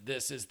 segment of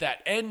this, is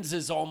that Ends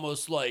is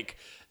almost like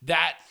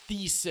that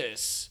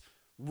thesis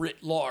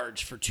writ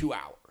large for 2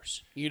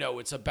 hours. You know,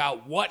 it's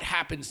about what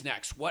happens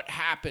next. What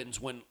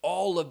happens when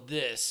all of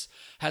this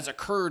has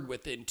occurred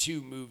within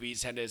 2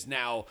 movies and has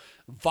now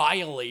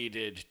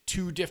violated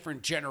 2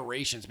 different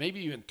generations,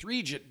 maybe even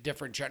 3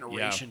 different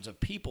generations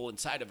of people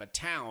inside of a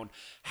town.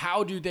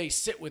 How do they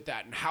sit with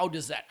that? And how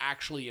does that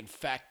actually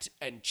infect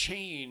and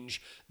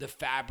change the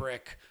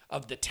fabric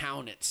of the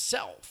town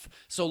itself?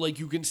 So, like,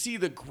 you can see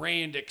the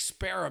grand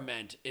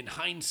experiment in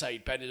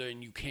hindsight better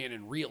than you can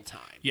in real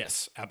time.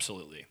 Yes,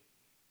 absolutely.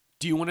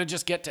 Do you want to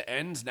just get to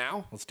Ends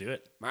now? Let's do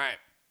it. All right.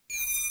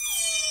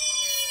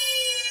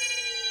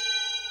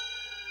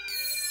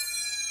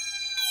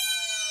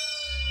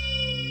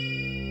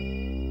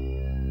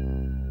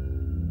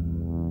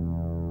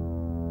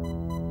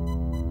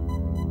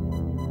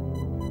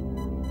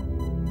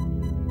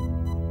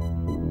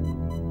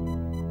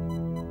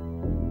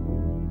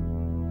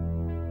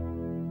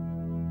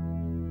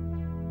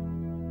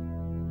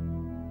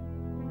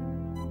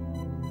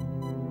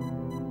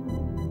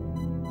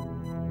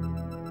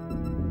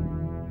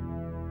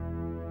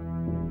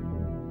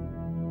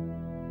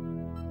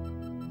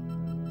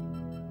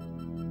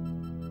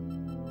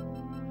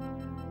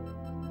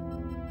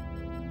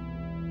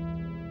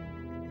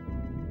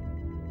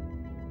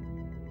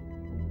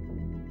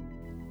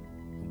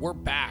 We're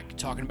back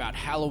talking about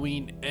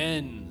Halloween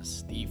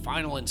Ends, the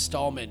final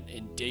installment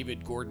in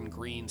David Gordon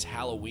Green's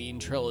Halloween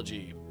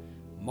trilogy.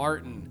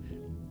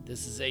 Martin,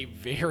 this is a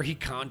very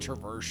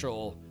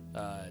controversial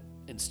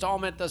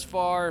installment thus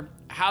far.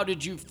 How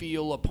did you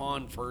feel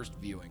upon first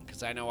viewing?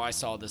 Because I know I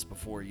saw this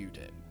before you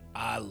did.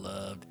 I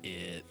loved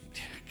it.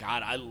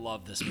 God, I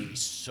love this movie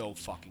so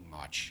fucking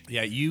much.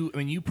 Yeah,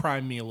 you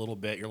primed me a little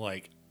bit. You're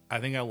like,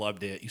 I think I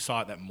loved it. You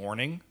saw it that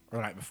morning or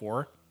the night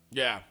before.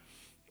 Yeah.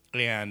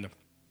 And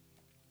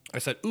I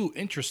said, ooh,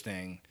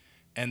 interesting.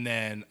 And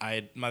then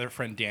my other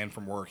friend Dan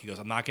from work, he goes,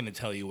 I'm not going to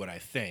tell you what I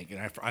think. And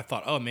I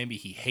thought, oh, maybe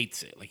he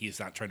hates it. Like, he's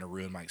not trying to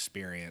ruin my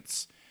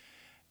experience.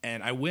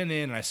 And I went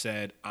in and I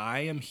said, I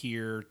am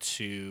here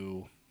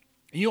to...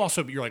 And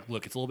you're like,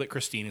 look, it's a little bit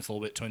Christine, it's a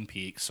little bit Twin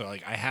Peaks. So,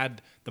 like, I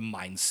had the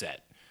mindset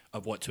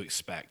of what to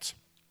expect.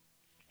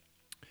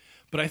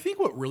 But I think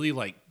what really,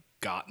 like,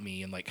 got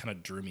me and, like, kind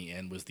of drew me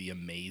in was the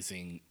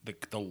amazing,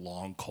 the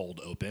long, cold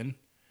open.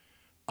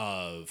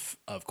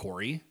 of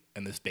Corey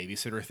and this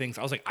babysitter things.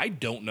 I was like, I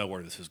don't know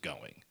where this is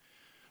going.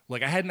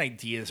 Like I had an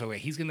idea. So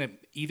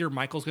okay,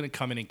 Michael's gonna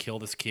come in and kill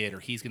this kid, or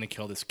he's gonna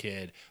kill this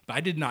kid. But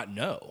I did not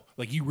know.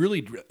 Like you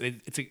really,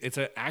 it's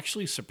a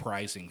actually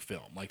surprising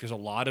film. Like there's a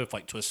lot of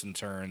like twists and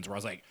turns where I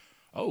was like,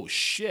 oh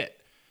shit.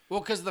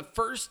 Well, because the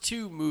first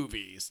two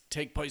movies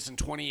take place in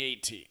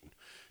 2018.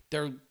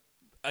 They're,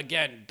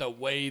 again, the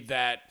way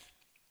that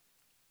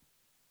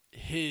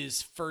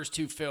his first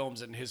two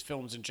films and his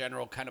films in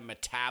general kind of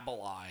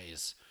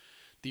metabolize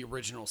the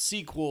original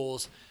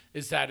sequels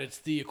is that it's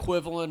the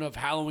equivalent of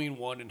Halloween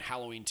 1 and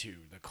Halloween 2.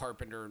 The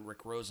Carpenter and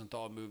Rick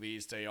Rosenthal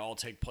movies, they all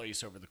take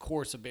place over the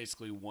course of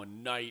basically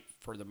one night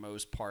for the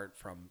most part,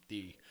 from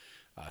the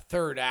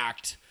third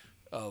act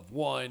of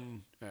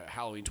one,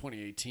 Halloween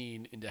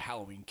 2018, into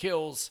Halloween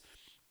Kills.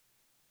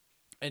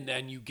 And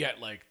then you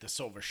get like the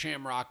Silver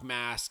Shamrock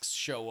masks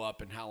show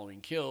up in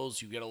Halloween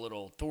Kills. You get a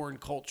little Thorn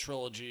Cult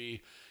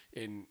trilogy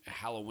in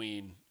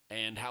Halloween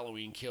and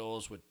Halloween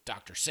Kills with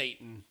Dr.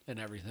 Satan and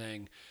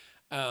everything.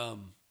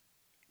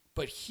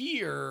 But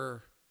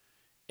here,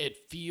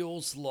 it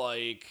feels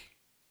like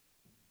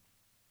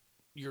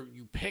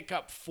you pick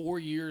up 4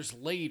 years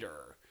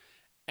later,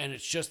 and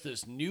it's just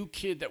this new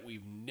kid that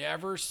we've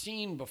never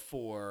seen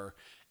before,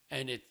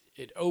 and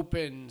it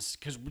opens,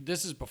 because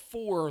this is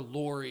before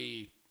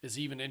Laurie is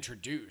even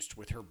introduced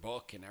with her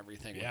book and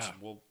everything, which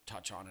we'll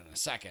touch on in a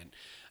second.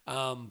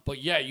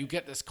 But yeah, you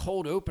get this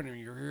cold open, and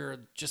you're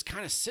here just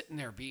kind of sitting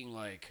there being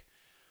like,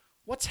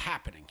 what's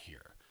happening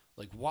here?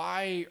 Like,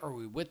 why are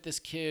we with this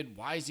kid?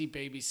 Why is he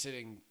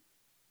babysitting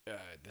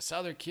this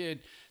other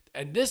kid?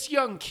 And this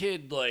young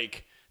kid,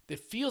 like, it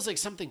feels like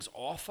something's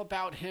off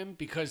about him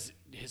because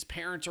his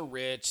parents are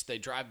rich. They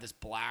drive this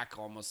black,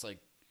 almost like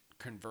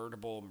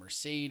convertible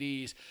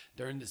Mercedes.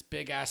 They're in this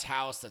big ass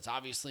house that's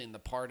obviously in the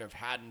part of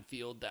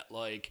Haddonfield that,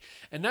 like,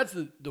 and that's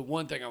the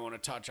one thing I want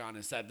to touch on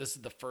is that this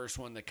is the first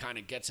one that kind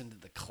of gets into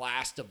the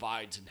class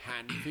divides in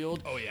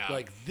Haddonfield. Oh yeah.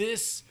 Like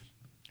this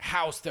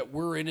house that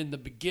we're in the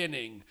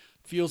beginning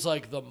feels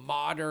like the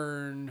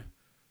modern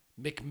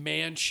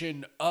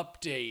McMansion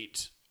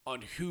update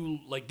on who,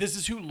 like, this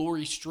is who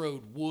Laurie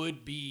Strode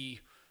would be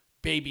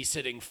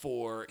babysitting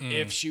for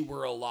if she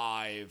were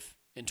alive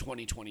in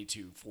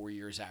 2022, 4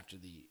 years after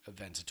the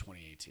events of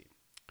 2018.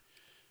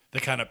 The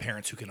kind of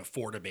parents who can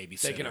afford a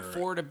babysitter. They can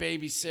afford a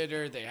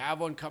babysitter. They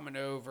have one coming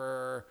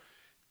over.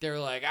 They're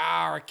like,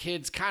 our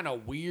kid's kind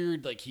of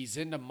weird. Like, he's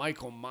into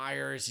Michael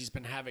Myers. He's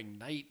been having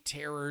night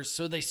terrors.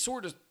 So they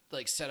sort of,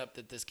 like, set up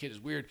that this kid is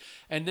weird.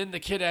 And then the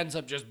kid ends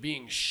up just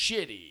being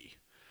shitty.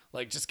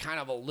 Like, just kind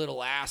of a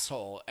little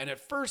asshole. And at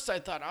first I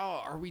thought,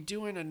 oh, are we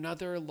doing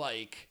another,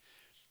 like,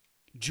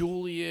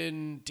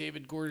 Julian,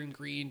 David Gordon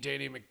Green,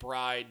 Danny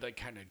McBride, like,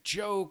 kind of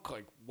joke?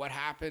 Like, what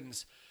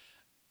happens?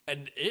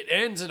 And it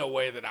ends in a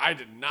way that I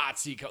did not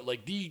see.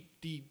 Like, the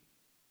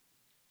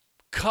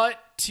cut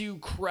to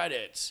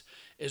credits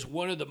is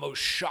one of the most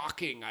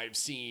shocking I've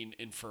seen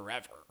in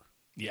forever.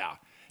 Yeah.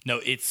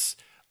 No,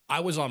 I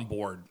was on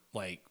board.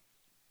 Like,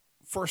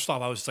 first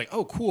off, I was like,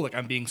 oh, cool. Like,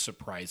 I'm being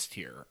surprised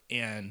here.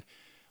 And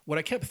what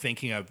I kept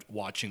thinking of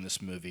watching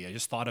this movie, I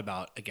just thought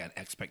about, again,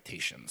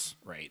 expectations,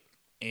 right?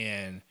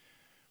 And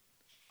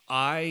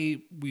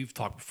we've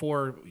talked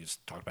before, we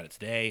just talked about it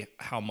today,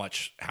 how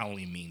much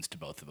Halloween means to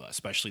both of us,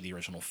 especially the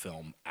original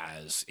film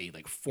as a,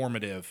 like,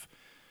 formative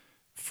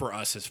for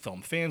us as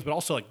film fans, but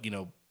also, like, you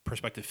know,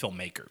 prospective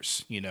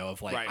filmmakers, you know,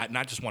 of like, right. I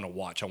not just want to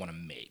watch, I want to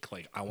make.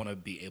 Like, I want to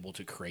be able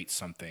to create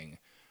something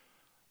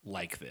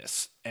like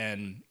this.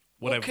 And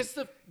because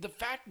the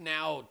fact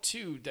now,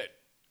 too, that,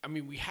 I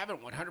mean, we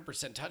haven't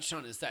 100% touched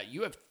on is that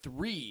you have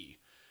 3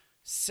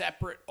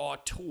 separate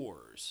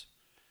auteurs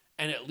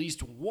and at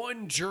least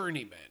one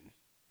journeyman,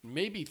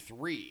 maybe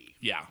 3,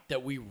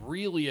 that we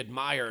really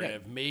admire and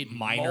have made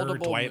Minor,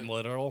 multiple. Dwight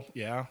Little,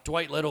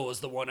 Dwight Little is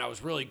the one I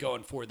was really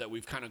going for that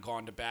we've kind of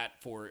gone to bat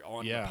for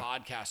on the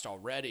podcast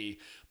already.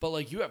 But,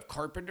 like, you have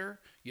Carpenter,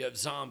 you have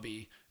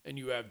Zombie, and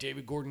you have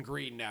David Gordon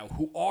Green now,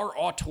 who are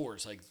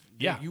auteurs. Like,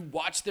 you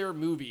watch their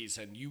movies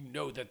and you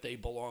know that they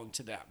belong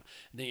to them.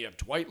 And then you have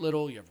Dwight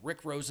Little, you have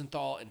Rick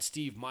Rosenthal, and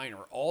Steve Miner,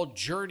 all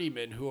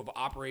journeymen who have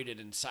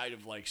operated inside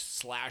of, like,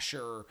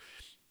 slasher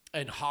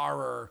and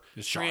horror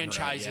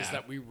franchises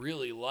that we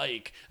really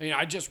like. I mean,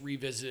 I just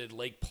revisited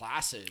Lake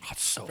Placid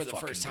for the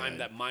first time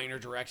that Miner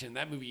directed, and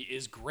that movie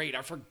is great.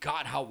 I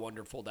forgot how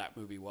wonderful that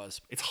movie was.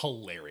 It's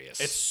hilarious.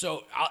 It's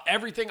so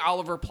everything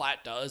Oliver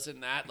Platt does in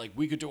that, like,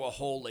 we could do a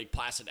whole Lake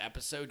Placid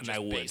episode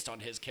just based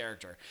on his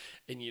character.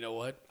 And you know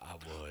what? I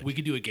would. We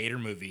could do a Gator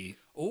movie.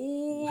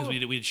 Oh, because we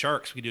did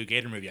Sharks. We could do a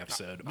Gator movie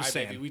episode.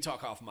 Baby, we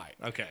talk off mic.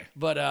 Okay,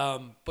 but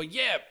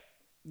yeah,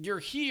 you're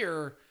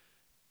here,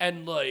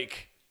 and,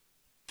 like,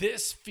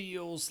 this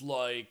feels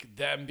like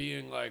them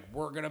being like,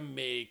 we're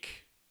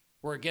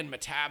again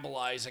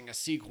metabolizing a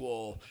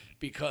sequel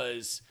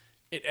because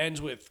it ends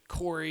with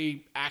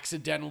Corey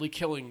accidentally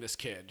killing this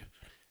kid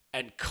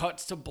and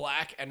cuts to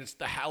black, and it's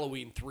the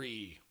Halloween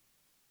 3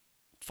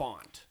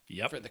 font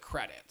Yep. for the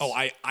credits. Oh,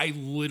 I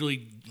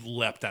literally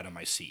leapt out of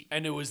my seat.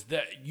 And it was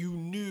that you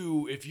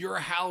knew, if you're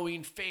a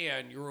Halloween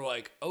fan, you were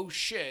like, oh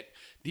shit,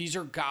 these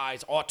are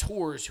guys,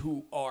 auteurs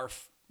who are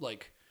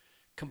like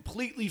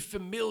completely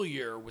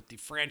familiar with the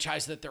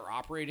franchise that they're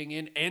operating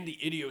in and the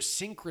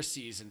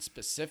idiosyncrasies in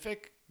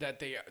specific that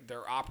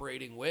they're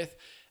operating with.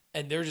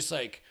 And they're just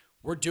like,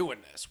 we're doing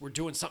this. We're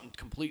doing something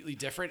completely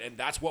different, and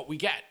that's what we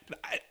get.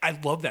 I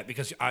love that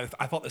because I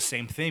thought the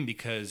same thing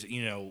because,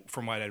 you know,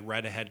 from what I'd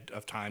read ahead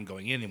of time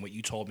going in and what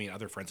you told me and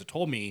other friends had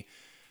told me,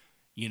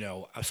 you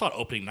know, I saw it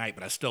opening night,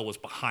 but I still was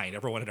behind.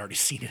 Everyone had already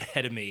seen it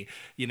ahead of me,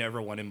 you know,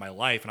 everyone in my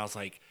life. And I was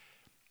like,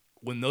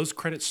 when those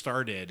credits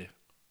started,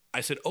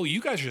 I said, oh,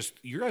 you guys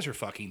are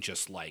fucking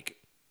just like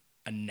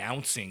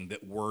announcing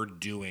that we're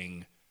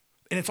doing,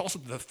 and it's also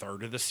the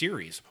third of the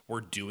series.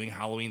 We're doing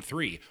Halloween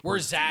 3. We're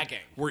zagging.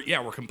 We're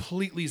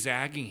completely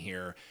zagging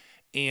here.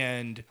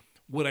 And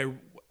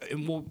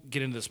and we'll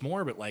get into this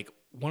more, but like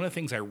one of the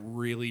things I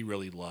really,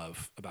 really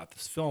love about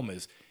this film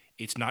is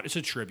it's not just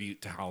a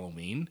tribute to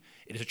Halloween.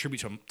 It is a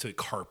tribute to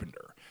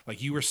Carpenter.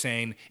 Like you were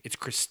saying, it's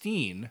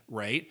Christine,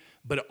 right?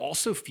 But it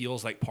also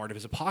feels like part of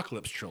his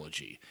Apocalypse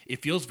trilogy.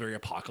 It feels very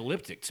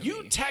apocalyptic to me.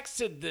 You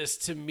texted this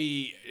to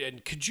me,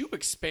 and could you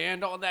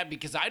expand on that?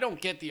 Because I don't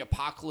get the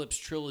Apocalypse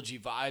trilogy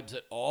vibes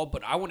at all,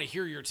 but I want to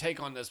hear your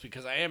take on this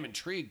because I am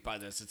intrigued by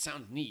this. It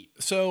sounds neat.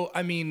 So,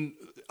 I mean,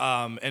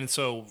 and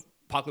so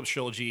Apocalypse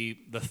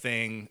trilogy, The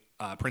Thing,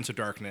 Prince of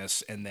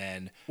Darkness, and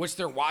then which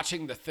they're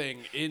watching The Thing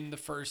in the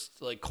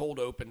first like cold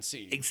open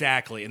scene.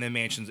 Exactly, and then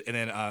Mansions, and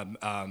then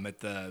at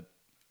the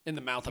in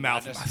the Mouth of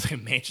Madness.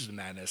 Mansions of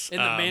Madness. In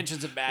the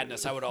Mansions of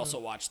Madness, I would also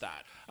watch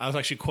that. I was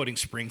actually quoting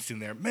Springsteen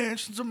there.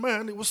 Mansions of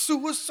Madness were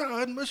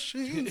suicide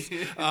machines.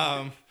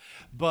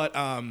 But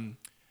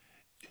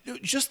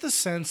just the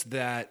sense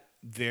that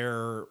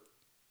there's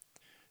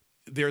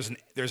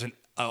an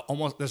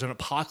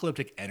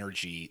apocalyptic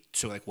energy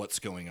to like what's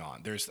going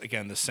on. There's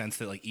again the sense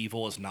that like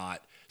evil is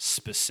not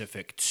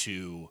specific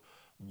to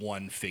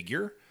one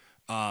figure.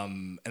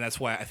 And that's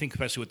why I think,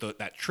 especially with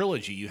that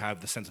trilogy, you have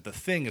the sense that the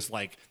thing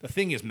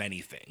is many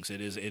things.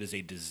 It is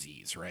a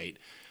disease, right?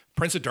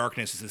 Prince of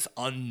Darkness is this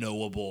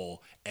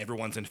unknowable.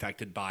 Everyone's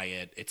infected by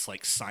it. It's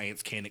like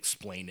science can't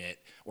explain it,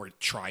 or it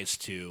tries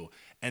to.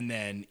 And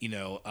then in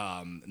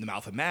the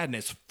Mouth of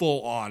Madness,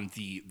 full on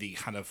the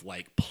kind of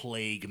like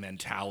plague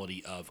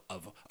mentality of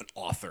an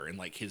author and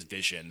like his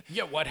vision.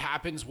 Yeah, what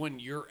happens when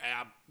you're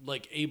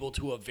able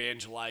to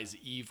evangelize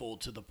evil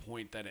to the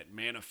point that it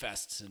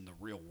manifests in the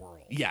real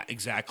world? Yeah,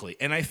 exactly.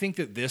 And I think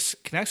that this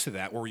connects to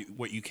that, where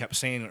what you kept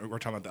saying, we're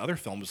talking about the other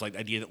film, was like the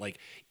idea that like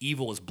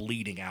evil is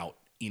bleeding out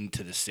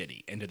into the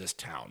city, into this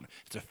town.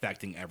 It's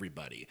affecting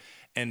everybody.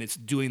 And it's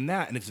doing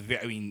that. And it's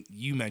very, I mean,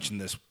 you mentioned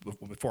this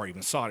before I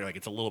even saw it. You're like,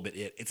 it's a little bit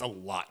it. It's a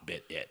lot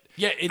bit it.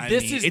 Yeah,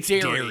 it's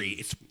dairy.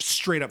 It's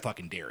straight up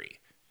fucking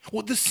dairy.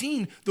 Well, the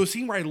scene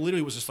where I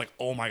literally was just like,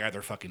 oh my God,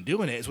 they're fucking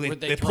doing it. Is when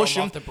they push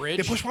him off the bridge.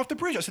 They push him off the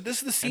bridge. I said, this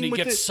is the scene. And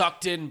he gets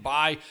sucked in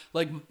by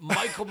like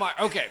Michael Myers.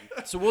 Okay,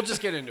 so we'll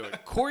just get into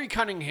it. Corey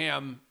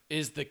Cunningham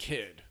is the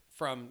kid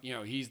from,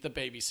 he's the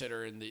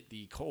babysitter in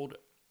the cold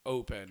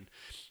open.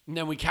 And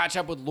then we catch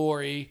up with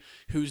Laurie,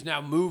 who's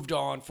now moved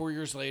on 4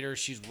 years later.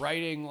 She's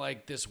writing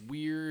like this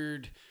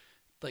weird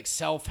like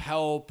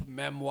self-help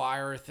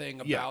memoir thing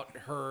about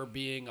her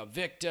being a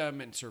victim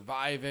and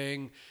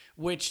surviving,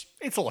 which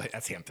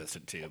that's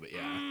ham-fisted too, but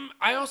yeah.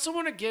 I also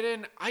want to get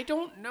in, I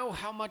don't know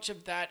how much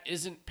of that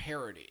isn't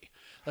parody.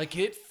 Like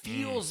it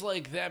feels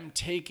like them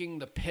taking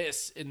the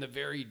piss in the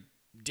very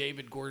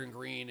David Gordon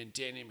Green and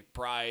Danny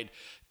McBride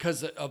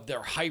because of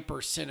their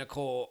hyper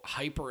cynical,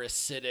 hyper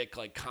acidic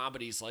like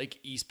comedies like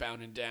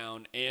Eastbound and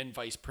Down and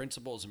Vice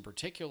Principals in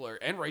particular,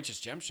 and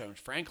Righteous Gemstones,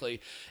 frankly,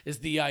 is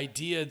the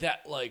idea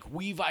that like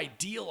we've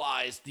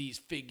idealized these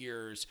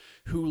figures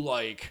who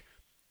like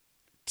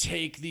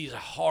take these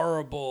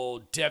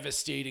horrible,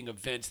 devastating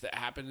events that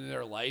happen in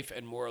their life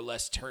and more or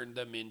less turn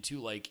them into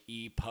like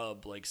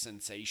EPUB like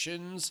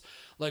sensations.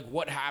 Like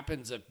what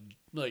happens if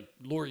like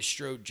Laurie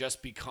Strode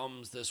just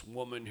becomes this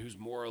woman who's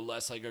more or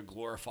less like a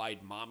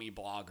glorified mommy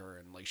blogger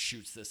and like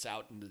shoots this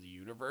out into the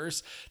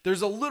universe?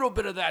 There's a little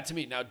bit of that to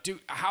me. Now,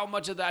 how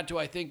much of that do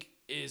I think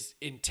is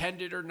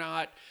intended or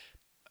not?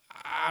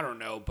 I don't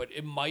know, but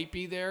it might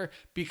be there,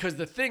 because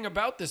the thing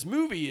about this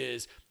movie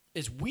is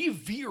we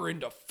veer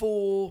into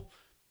full,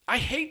 I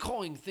hate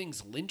calling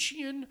things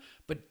Lynchian,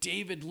 but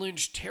David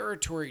Lynch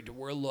territory, to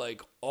where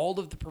like all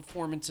of the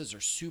performances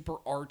are super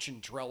arch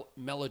and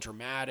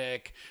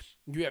melodramatic.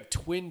 You have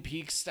Twin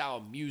Peaks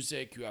style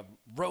music. You have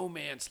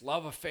romance,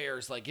 love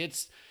affairs. Like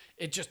it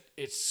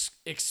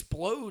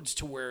explodes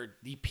to where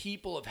the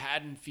people of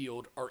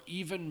Haddonfield are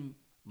even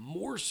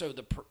more so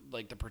the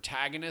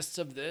protagonists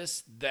of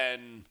this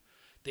than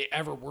they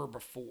ever were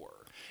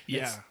before.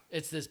 Yeah.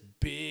 It's this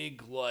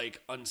big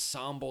like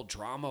ensemble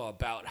drama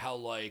about how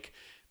like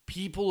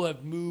people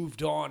have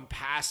moved on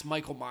past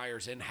Michael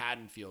Myers in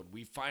Haddonfield.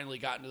 We've finally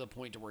gotten to the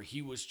point to where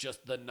he was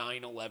just the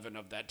 9/11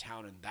 of that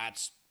town, and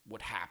that's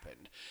what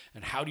happened.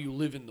 And how do you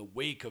live in the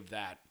wake of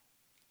that?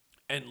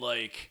 And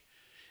like,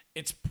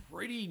 it's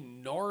pretty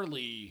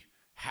gnarly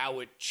how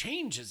it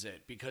changes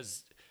it,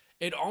 because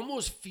it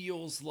almost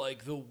feels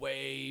like the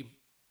way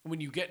when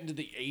you get into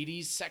the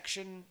 80s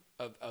section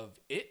of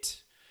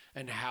it,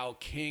 and how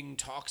King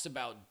talks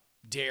about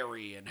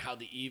Derry and how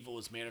the evil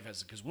is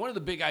manifested. Because one of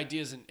the big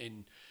ideas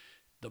in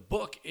the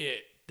book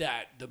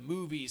that the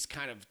movies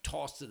kind of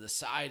toss to the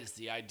side is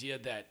the idea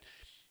that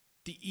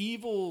the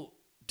evil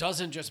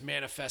doesn't just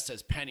manifest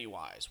as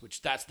Pennywise,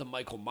 which that's the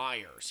Michael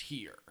Myers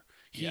here.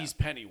 He's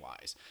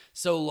Pennywise.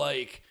 So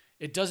like,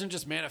 it doesn't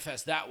just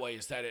manifest that way,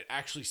 is that it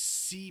actually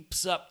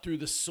seeps up through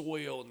the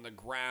soil and the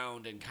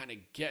ground and kind of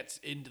gets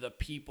into the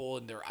people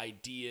and their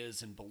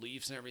ideas and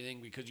beliefs and everything.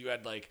 Because you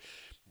had like,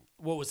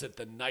 what was it,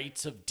 the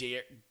Knights of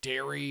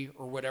Derry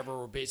or whatever,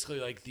 were basically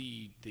like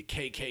the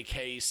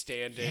KKK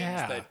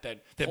stand-ins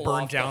that pull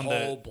burned off down the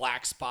whole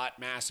Black Spot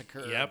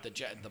Massacre,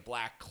 the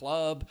Black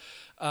Club.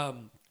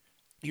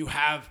 You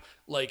have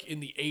like in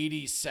the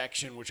 80s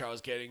section, which I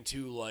was getting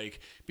to, like,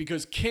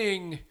 because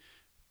King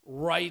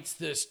writes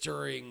this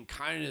during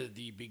kind of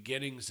the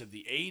beginnings of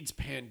the AIDS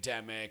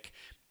pandemic,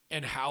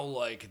 and how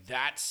like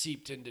that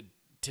seeped into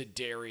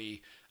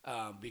Derry,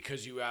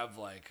 because you have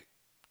like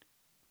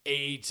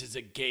AIDS is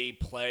a gay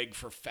plague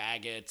for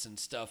faggots and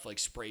stuff, like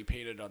spray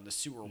painted on the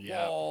sewer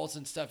walls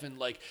and stuff. And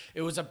like,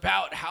 it was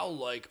about how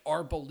like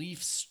our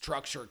belief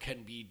structure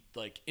can be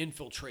like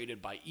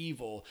infiltrated by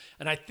evil.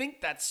 And I think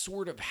that's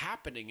sort of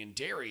happening in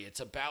Derry. It's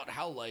about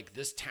how like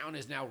this town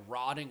is now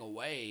rotting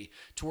away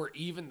to where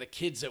even the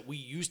kids that we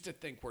used to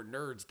think were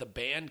nerds, the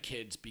band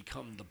kids,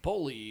 become the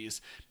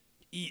bullies.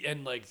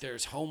 And like,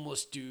 there's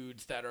homeless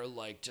dudes that are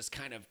like just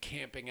kind of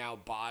camping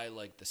out by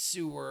like the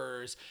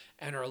sewers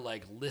and are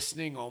like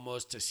listening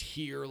almost to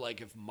hear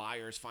like if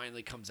Myers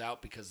finally comes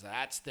out, because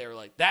that's their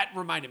like, that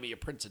reminded me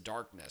of Prince of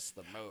Darkness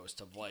the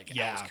most, of like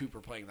Alice Cooper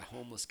playing the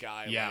homeless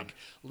guy, like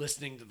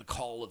listening to the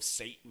call of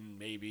Satan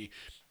maybe.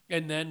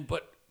 And then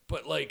but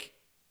like,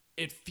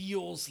 it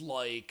feels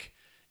like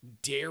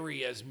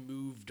Derry has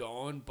moved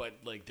on,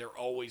 but like they're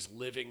always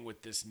living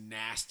with this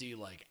nasty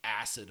like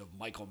acid of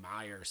Michael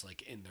Myers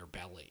like in their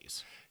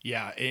bellies.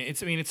 Yeah,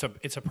 it's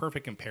a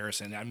perfect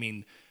comparison. I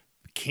mean,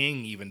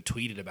 King even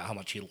tweeted about how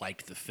much he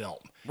liked the film.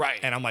 Right.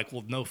 And I'm like,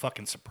 well, no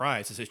fucking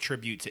surprise. It's a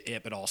tribute to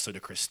it, but also to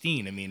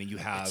Christine. I mean, and you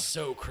have It's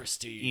so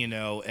Christine. You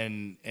know,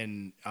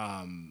 and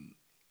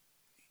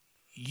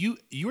you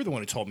were the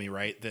one who told me,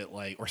 right, that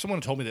like, or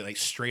someone told me that like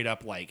straight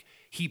up like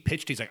he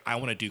pitched, he's like, I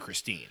want to do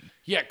Christine.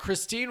 Yeah,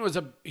 Christine was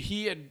a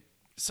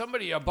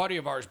buddy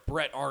of ours,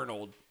 Brett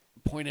Arnold,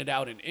 pointed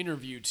out an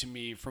interview to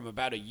me from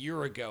about a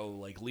year ago,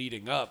 like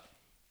leading up,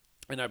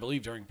 and I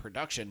believe during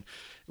production,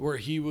 where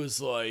he was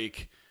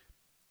like,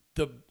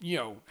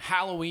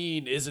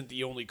 Halloween isn't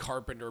the only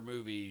Carpenter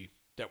movie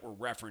that we're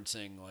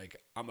referencing. Like,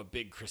 I'm a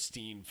big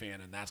Christine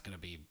fan, and that's going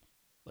to be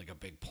like a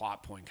big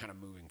plot point kind of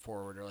moving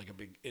forward, or like a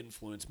big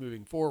influence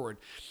moving forward.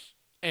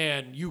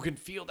 And you can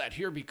feel that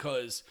here,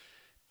 because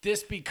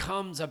this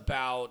becomes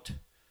about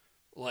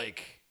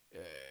like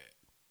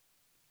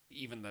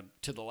even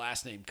to the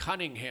last name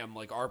Cunningham,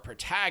 like our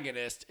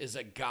protagonist is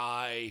a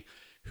guy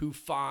who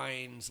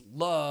finds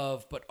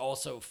love, but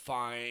also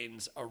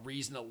finds a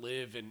reason to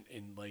live in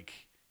like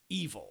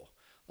evil.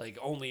 Like,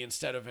 only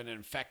instead of an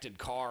infected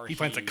car, he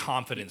finds a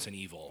confidence in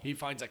evil. He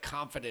finds a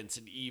confidence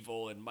in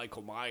evil in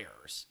Michael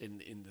Myers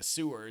in the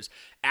sewers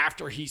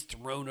after he's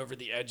thrown over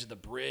the edge of the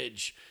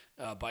bridge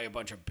by a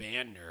bunch of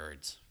band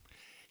nerds.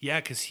 Yeah,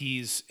 because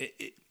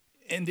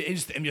and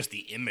just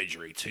the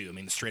imagery too. I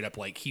mean, straight up,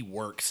 like, he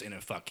works in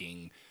a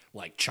fucking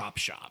like chop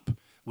shop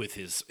with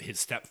his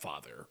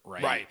stepfather,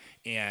 right? Right.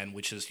 And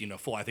which is,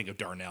 full, I think, of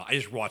Darnell. I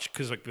just watched,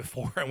 because like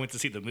before I went to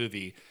see the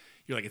movie,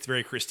 you're like, it's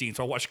very Christine.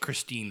 So I watched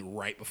Christine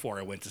right before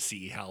I went to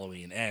see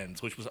Halloween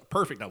Ends, which was a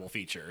perfect double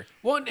feature.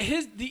 Well,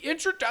 the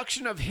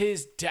introduction of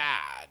his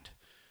dad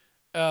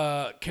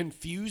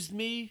confused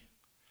me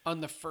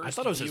on the first. I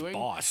thought it was viewing. His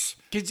boss.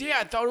 Because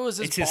I thought it was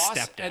his boss,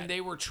 his stepdad. and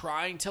they were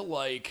trying to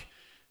like.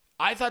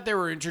 I thought they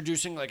were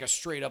introducing like a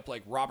straight up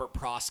like Robert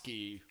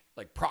Prosky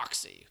like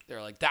proxy.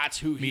 They're like, that's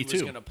who he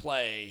was going to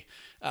play.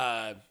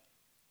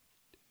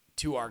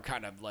 To our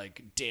kind of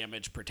like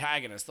damaged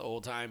protagonist the whole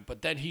time.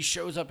 But then he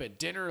shows up at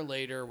dinner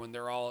later when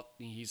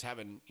he's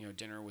having,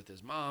 dinner with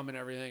his mom and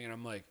everything. And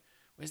I'm like,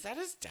 is that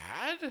his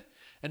dad?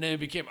 And then it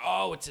became,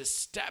 it's his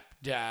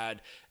stepdad.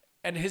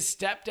 And his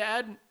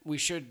stepdad, we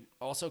should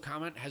also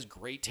comment, has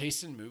great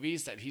taste in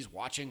movies, that he's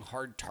watching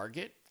Hard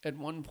Target at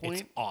one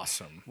point. It's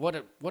awesome. What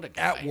a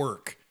guy. At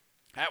work.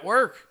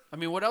 I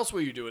mean, what else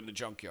will you do in the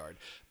junkyard?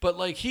 But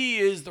like, he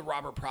is the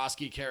Robert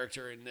Prosky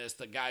character in this,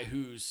 the guy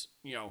who's,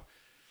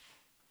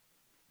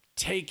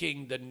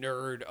 taking the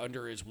nerd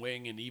under his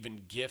wing and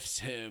even gifts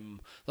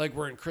him, like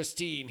where in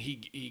Christine,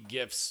 he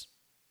gifts,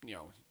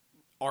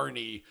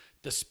 Arnie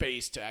the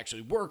space to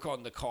actually work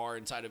on the car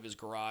inside of his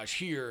garage.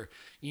 Here,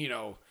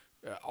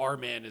 our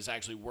man is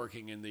actually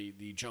working in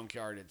the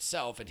junkyard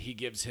itself, and he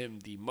gives him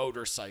the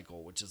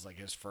motorcycle, which is like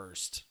his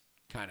first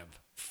kind of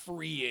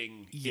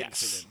freeing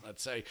incident,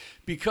 let's say,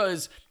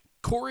 because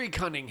Corey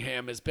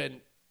Cunningham has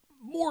been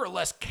more or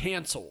less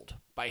canceled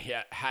by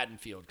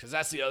Haddonfield, because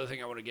that's the other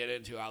thing I want to get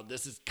into, how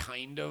this is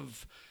kind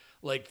of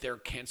like their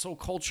cancel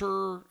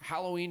culture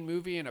Halloween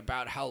movie, and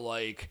about how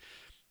like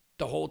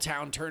the whole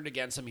town turned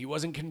against him. He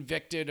wasn't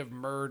convicted of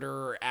murder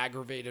or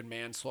aggravated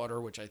manslaughter,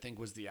 which I think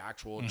was the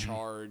actual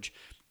charge.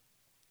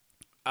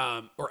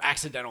 Or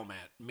accidental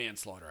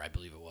manslaughter, I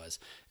believe it was,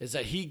 is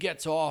that he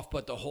gets off,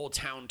 but the whole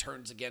town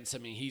turns against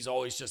him, and he's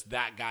always just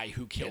that guy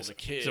who kills a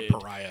kid. He's a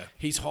pariah.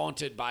 He's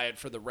haunted by it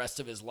for the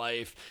rest of his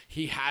life.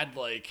 He had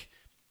like,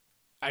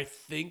 I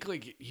think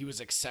like he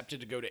was accepted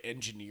to go to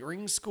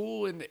engineering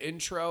school in the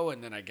intro,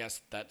 and then I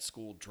guess that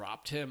school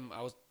dropped him.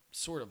 I was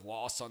sort of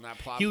lost on that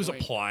plot. He was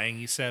point. applying,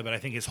 he said, but I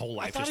think his whole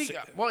life was...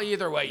 Well,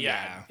 either way,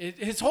 yeah.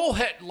 His whole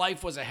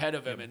life was ahead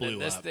of him, and then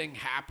this up. thing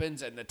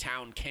happens, and the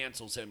town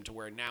cancels him to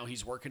where now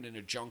he's working in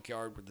a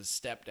junkyard with his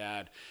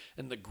stepdad,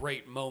 and the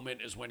great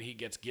moment is when he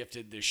gets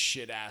gifted this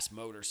shit-ass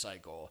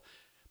motorcycle.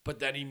 But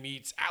then he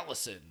meets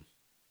Allison,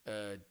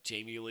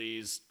 Jamie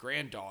Lee's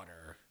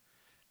granddaughter,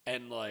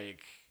 and,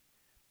 like,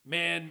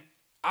 man...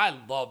 I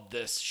love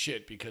this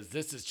shit because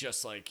this is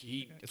just like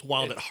It's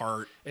wild at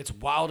heart. It's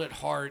wild at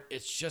heart.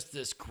 It's just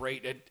this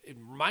great. It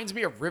reminds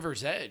me of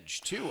River's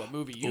Edge too, a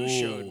movie you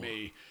showed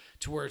me,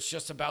 to where it's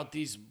just about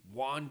these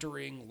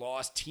wandering,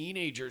 lost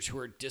teenagers who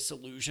are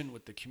disillusioned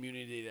with the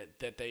community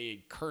that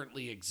they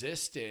currently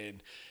exist in,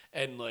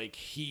 and like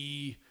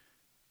he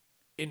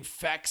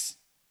infects,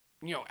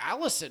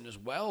 Allison as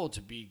well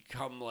to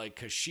become like,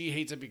 because she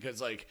hates it because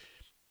like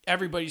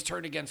everybody's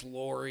turned against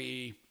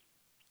Laurie.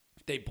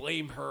 They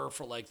blame her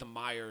for like the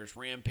Myers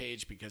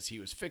rampage because he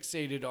was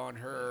fixated on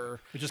her.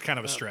 Which is kind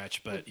of a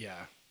stretch, but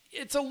yeah.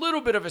 It's a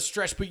little bit of a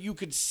stretch, but you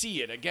could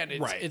see it. Again,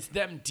 it's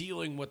them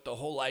dealing with the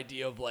whole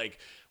idea of like,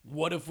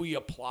 what if we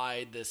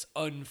applied this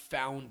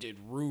unfounded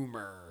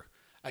rumor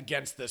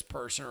against this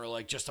person, or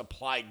like just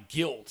apply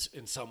guilt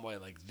in some way,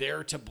 like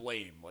they're to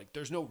blame. Like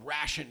there's no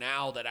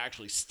rationale that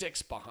actually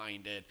sticks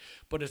behind it,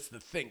 but it's the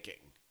thinking.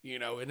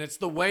 And it's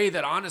the way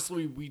that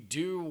honestly we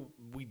do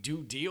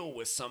deal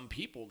with some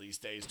people these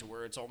days, to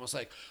where it's almost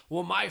like,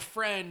 well, my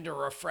friend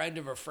or a friend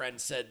of a friend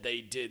said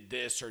they did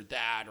this or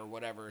that or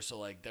whatever, so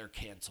like they're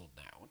canceled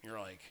now. And you're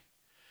like,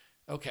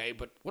 okay,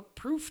 but what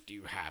proof do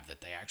you have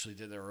that they actually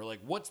did that? Or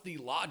like, what's the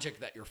logic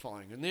that you're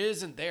following? And it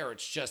isn't there.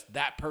 It's just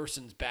that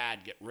person's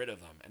bad, get rid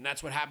of them. And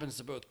that's what happens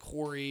to both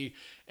Corey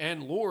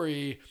and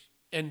Laurie.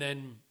 And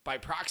then by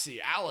proxy,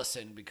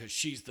 Allison, because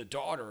she's the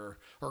daughter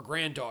or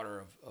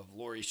granddaughter of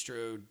Laurie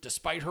Strode,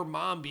 despite her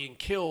mom being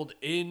killed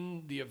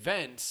in the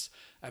events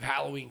of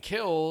Halloween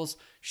Kills,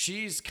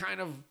 she's kind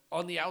of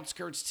on the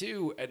outskirts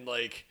too. And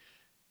like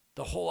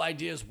the whole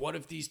idea is, what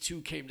if these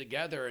two came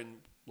together, and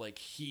like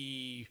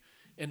he,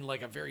 in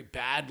like a very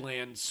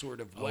Badlands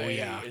sort of way,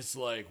 is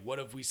like, what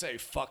if we say,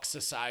 fuck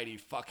society,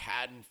 fuck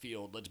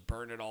Haddonfield, let's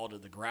burn it all to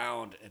the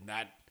ground. And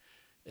that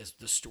is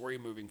the story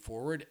moving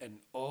forward. And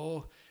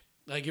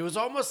like, it was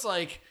almost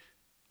like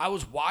I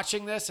was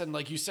watching this, and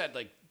like you said,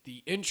 like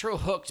the intro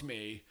hooked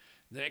me,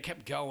 then it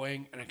kept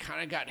going, and I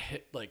kind of got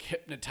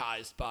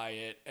hypnotized by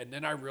it. And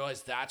then I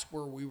realized that's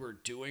where we were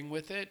doing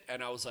with it.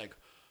 And I was like,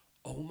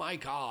 oh my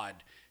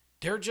God,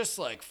 they're just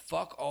like,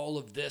 fuck all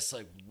of this.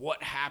 Like,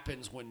 what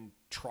happens when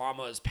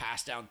trauma is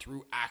passed down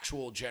through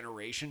actual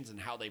generations and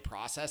how they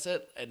process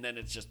it? And then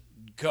it's just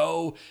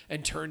go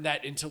and turn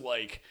that into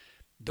like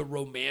the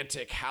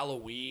romantic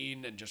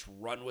Halloween and just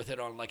run with it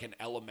on like an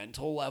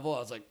elemental level. I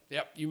was like,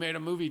 yep, you made a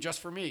movie just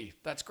for me.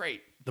 That's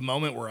great. The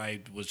moment where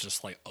I was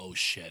just like, oh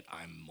shit,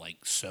 I'm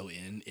like so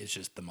in, is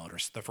just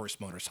the first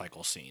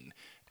motorcycle scene.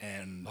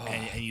 And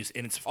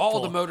it's all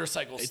full, the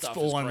motorcycle stuff. It's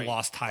full on great.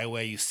 Lost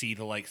Highway. You see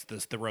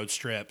the road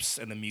strips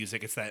and the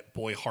music. It's that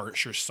Boy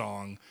Harsher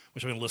song,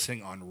 which I've been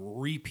listening on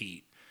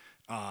repeat.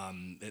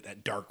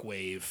 That dark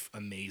wave,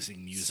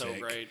 amazing music. So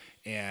great.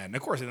 And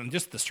of course, and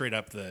just the straight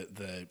up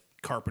the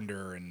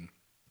Carpenter and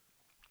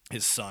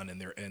his son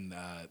and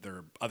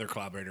their other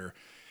collaborator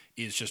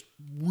is just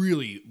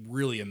really,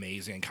 really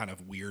amazing and kind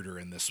of weirder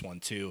in this one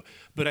too.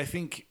 But I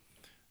think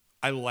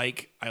I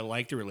like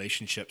the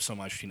relationship so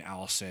much between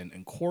Allison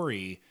and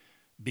Corey,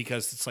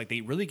 because it's like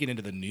they really get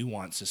into the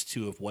nuances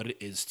too of what it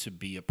is to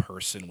be a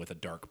person with a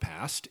dark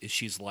past. Is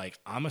she's like,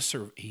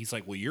 he's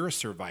like, well, you're a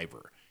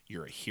survivor,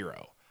 you're a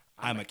hero,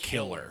 I'm a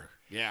killer.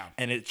 Yeah.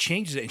 And it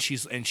changes it,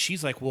 and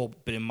she's like, well,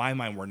 but in my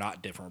mind, we're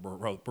not different.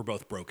 We're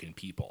both broken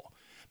people,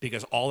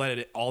 because all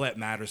that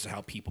matters is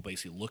how people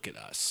basically look at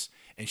us.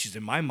 And she's,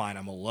 in my mind,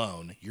 I'm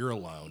alone, you're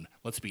alone,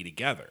 let's be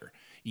together,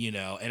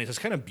 And it's this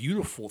kind of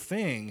beautiful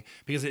thing,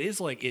 because it is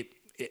like it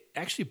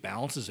actually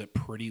balances it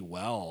pretty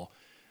well.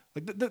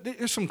 Like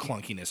there's some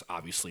clunkiness,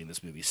 obviously, in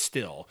this movie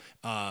still,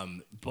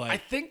 but I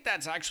think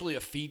that's actually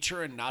a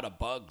feature and not a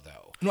bug,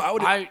 though. No,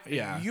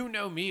 yeah. You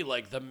know me,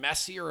 like the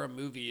messier a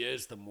movie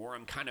is, the more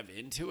I'm kind of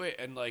into it,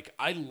 and like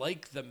I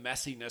like the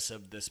messiness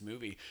of this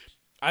movie.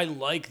 I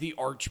like the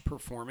arch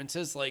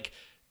performances, like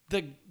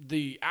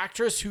the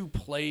actress who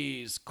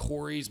plays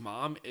Corey's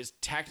mom is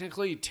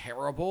technically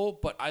terrible,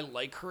 but I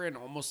like her in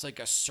almost like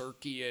a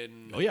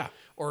Sirkian. Oh, yeah.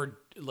 Or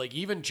like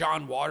even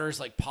John Waters,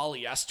 like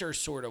polyester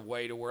sort of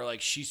way, to where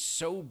like she's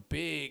so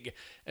big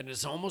and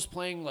is almost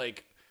playing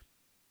like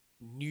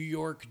New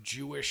York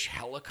Jewish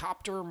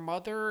helicopter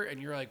mother,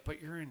 and you're like,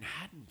 but you're in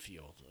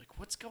Haddonfield. Like,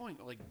 what's going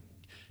on? Like,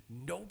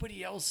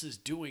 nobody else is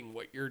doing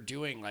what you're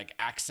doing, like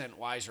accent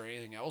wise or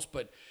anything else.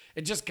 But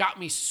it just got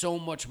me so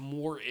much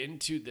more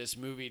into this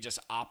movie, just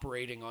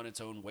operating on its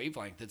own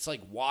wavelength. It's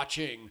like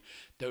watching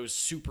those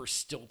super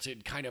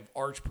stilted kind of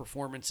arch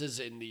performances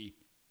in the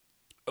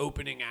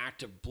opening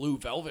act of Blue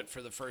Velvet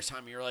for the first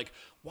time. You're like,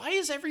 why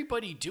is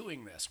everybody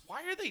doing this?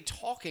 Why are they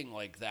talking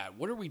like that?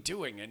 What are we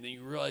doing? And then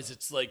you realize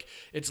it's like,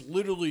 it's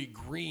literally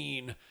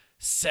Green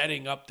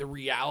setting up the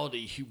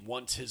reality he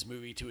wants his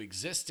movie to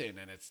exist in.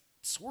 And it's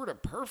sort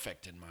of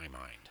perfect in my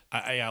mind.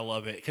 I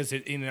love it because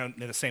in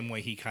the same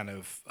way he kind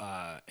of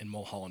in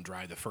Mulholland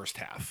Drive, the first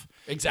half,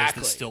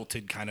 Exactly, the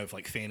stilted kind of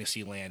like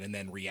fantasy land, and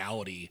then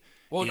reality.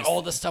 Well, and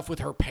all the stuff with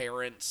her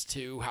parents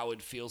too, how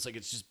it feels like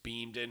it's just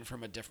beamed in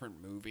from a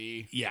different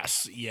movie.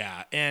 Yes,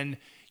 yeah, and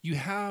you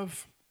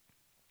have,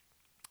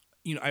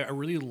 I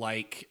really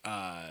like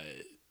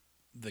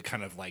the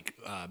kind of like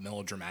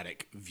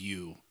melodramatic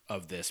view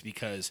of this,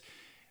 because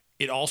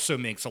it also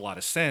makes a lot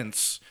of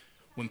sense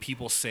when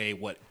people say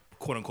what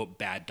quote unquote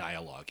bad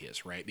dialogue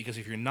is, right? Because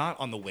if you're not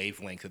on the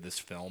wavelength of this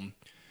film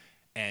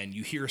and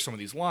you hear some of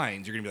these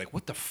lines, you're gonna be like,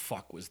 what the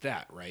fuck was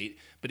that, right?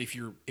 But if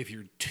you're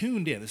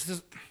tuned in, this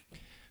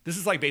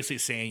is like basically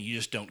saying you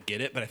just don't get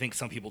it, but I think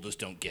some people just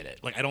don't get it.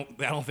 Like I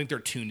don't think they're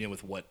tuned in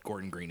with what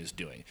Gordon Green is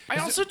doing. I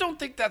also don't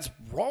think that's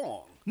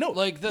wrong. No,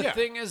 like the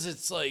thing is,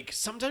 it's like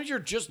sometimes you're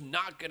just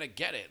not gonna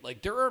get it.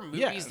 Like there are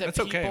movies that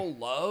people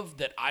love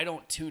that I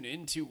don't tune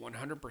into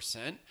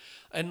 100%,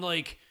 and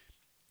like,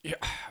 yeah,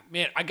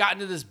 man, I got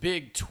into this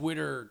big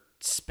Twitter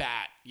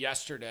spat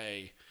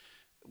yesterday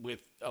with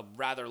a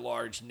rather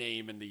large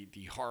name in the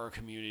horror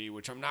community,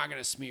 which I'm not going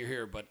to smear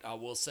here, but I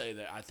will say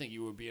that I think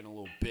you were being a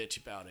little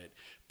bitch about it.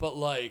 But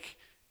like,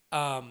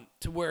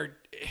 to where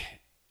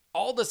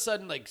all of a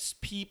sudden, like,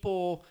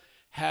 people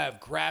have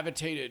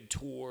gravitated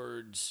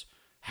towards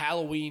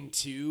Halloween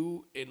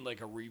 2 in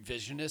like a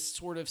revisionist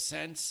sort of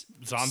sense.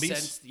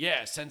 Zombies?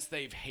 Since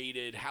they've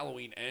hated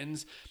Halloween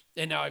Ends.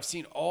 And now I've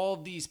seen all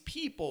of these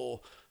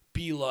people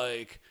be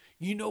like,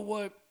 you know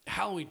what?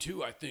 Halloween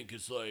 2, I think,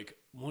 is like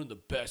one of the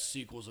best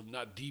sequels, if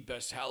not the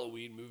best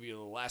Halloween movie of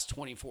the last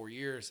 24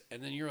 years.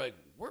 And then you're like,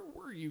 where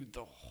were you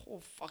the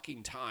whole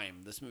fucking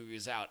time this movie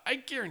is out? I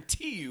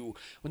guarantee you,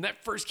 when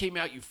that first came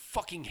out, you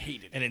fucking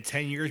hated it. And in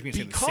 10 years, you're going to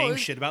say the same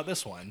shit about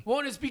this one. Well,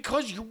 it's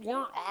because you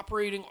weren't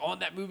operating on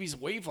that movie's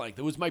wavelength.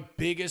 It was my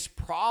biggest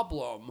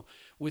problem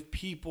with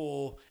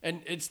people.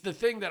 And it's the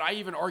thing that I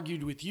even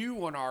argued with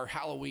you on our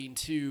Halloween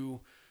 2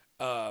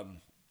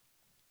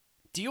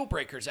 Deal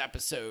Breakers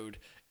episode,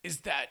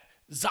 is that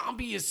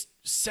Zombie is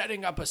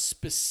setting up a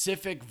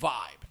specific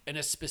vibe and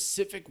a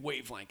specific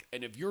wavelength.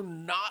 And if you're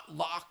not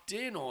locked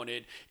in on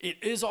it,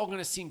 it is all going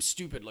to seem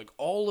stupid. Like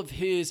all of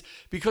his,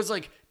 because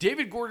like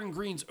David Gordon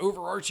Green's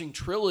overarching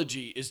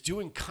trilogy is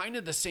doing kind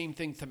of the same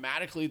thing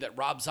thematically that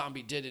Rob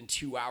Zombie did in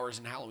 2 Hours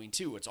in Halloween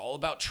 2. It's all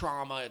about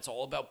trauma. It's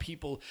all about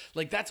people.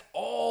 Like that's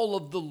all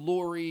of the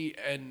Laurie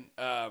and,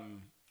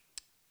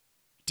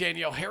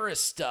 Danielle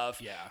Harris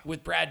stuff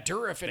with Brad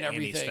Dourif and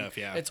everything. Stuff,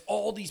 It's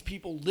all these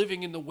people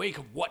living in the wake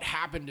of what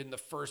happened in the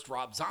first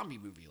Rob Zombie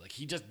movie. Like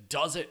he just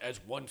does it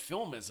as one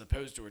film as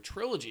opposed to a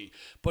trilogy.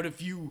 But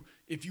if you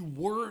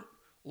weren't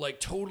like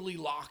totally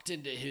locked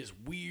into his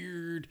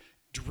weird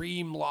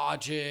dream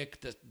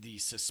logic, the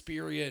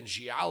Suspiria and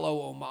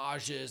Giallo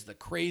homages, the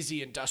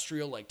crazy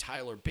industrial like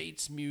Tyler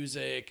Bates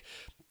music,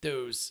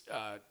 those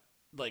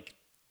like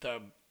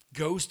the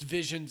ghost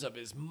visions of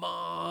his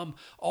mom,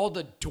 all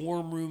the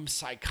dorm room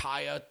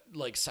psychology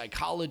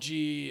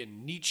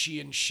and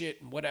Nietzschean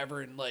shit and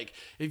whatever. And like,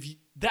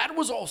 that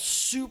was all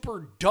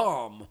super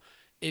dumb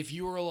if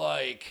you were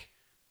like,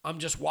 I'm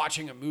just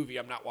watching a movie,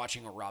 I'm not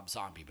watching a Rob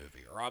Zombie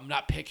movie, or I'm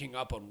not picking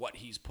up on what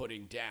he's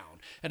putting down.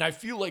 And I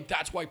feel like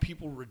that's why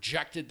people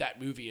rejected that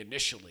movie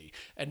initially.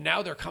 And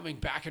now they're coming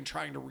back and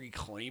trying to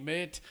reclaim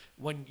it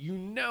when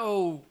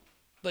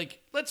like,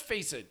 let's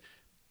face it,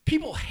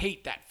 people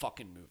hate that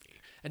fucking movie.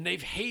 And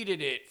they've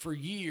hated it for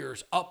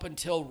years up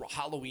until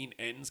Halloween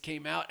Ends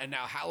came out. And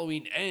now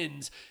Halloween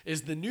Ends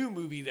is the new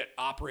movie that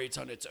operates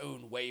on its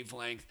own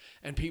wavelength.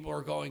 And people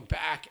are going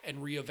back and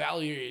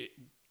reevaluating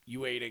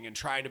and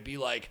trying to be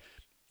like,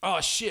 oh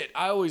shit,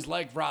 I always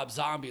liked Rob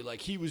Zombie.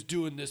 Like he was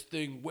doing this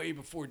thing way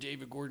before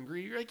David Gordon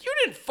Green. You're like, you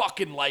didn't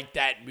fucking like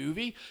that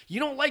movie. You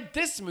don't like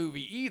this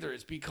movie either.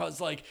 It's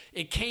because like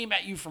it came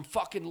at you from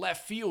fucking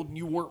left field and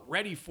you weren't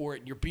ready for it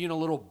and you're being a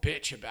little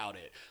bitch about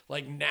it.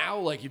 Like now,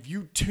 like if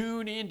you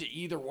tune into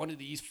either one of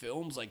these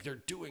films, like they're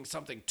doing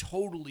something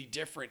totally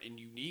different and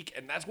unique.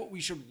 And that's what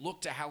we should look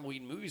to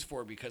Halloween movies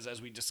for, because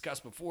as we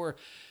discussed before,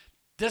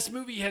 this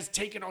movie has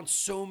taken on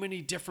so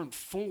many different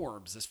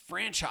forms, this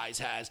franchise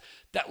has,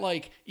 that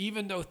like,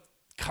 even though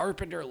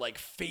Carpenter like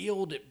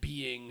failed at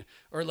being,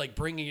 or like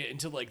bringing it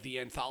into like the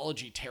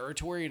anthology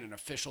territory in an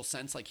official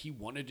sense like he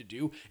wanted to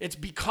do. It's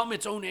become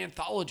its own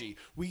anthology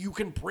where you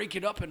can break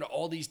it up into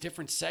all these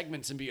different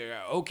segments and be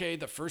like, okay,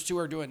 the first 2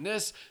 are doing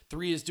this,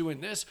 3 is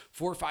doing this,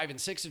 4, 5, and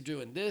 6 are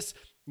doing this.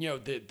 You know,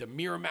 the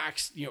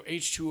Miramax, you know,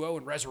 H2O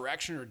and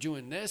Resurrection are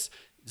doing this.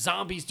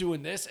 Zombies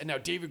doing this, and now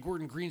David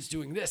Gordon Green's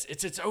doing this.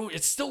 It's its own.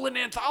 It's still an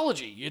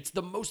anthology. It's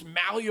the most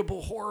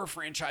malleable horror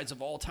franchise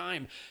of all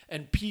time,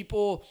 and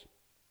people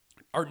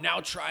are now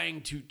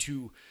trying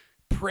to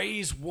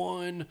praise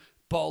one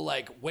but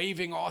like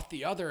waving off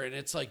the other, and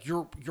it's like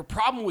your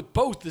problem with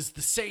both is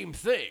the same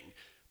thing,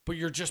 but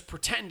you're just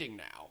pretending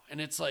now. And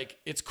it's like,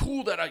 it's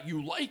cool that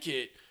you like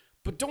it,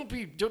 but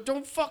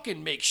don't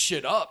fucking make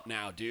shit up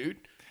now, dude.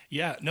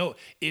 Yeah, no,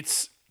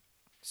 it's...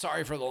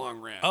 Sorry for the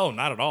long rant. Oh,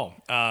 not at all.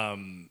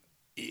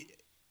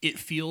 It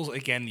feels,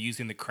 again,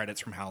 using the credits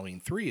from Halloween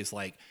 3 is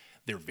like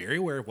they're very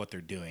aware of what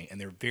they're doing, and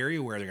they're very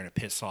aware they're going to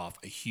piss off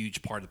a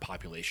huge part of the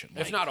population.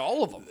 If not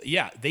all of them.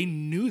 Yeah, they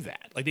knew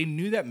that. Like, they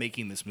knew that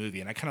making this movie,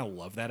 and I kind of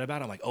love that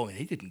about it. I'm like, oh,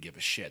 they didn't give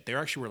a shit. They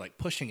actually were, like,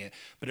 pushing it,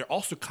 but they're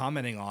also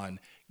commenting on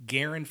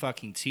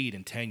guaranteed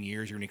in 10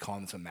 years, you're going to call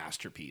this a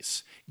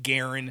masterpiece.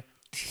 Guaranteed.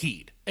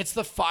 It's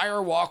the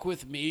Fire Walk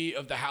with Me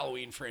of the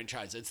Halloween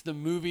franchise. It's the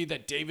movie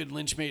that David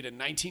Lynch made in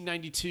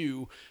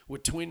 1992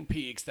 with Twin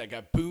Peaks that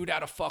got booed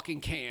out of fucking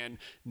can.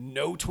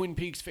 No Twin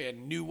Peaks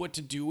fan knew what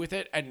to do with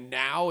it, and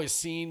now is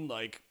seen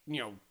like,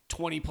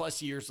 20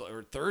 plus years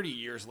or 30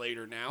 years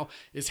later now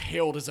is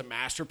hailed as a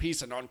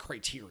masterpiece and on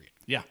Criterion.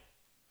 Yeah.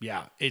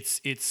 Yeah.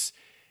 It's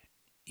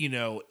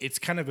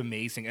kind of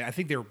amazing. And I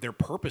think they're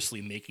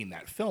purposely making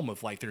that film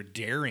of like, they're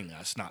daring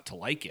us not to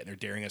like it. They're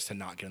daring us to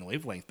not get on the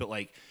wavelength. But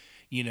like,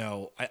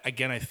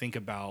 I think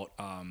about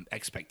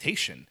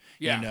expectation,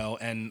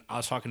 and I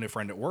was talking to a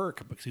friend at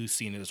work who's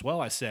seen it as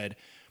well. I said,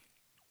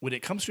 when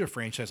it comes to a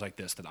franchise like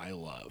this that I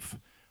love,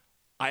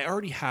 I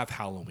already have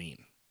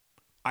Halloween.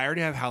 I already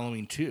have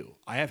Halloween 2.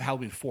 I have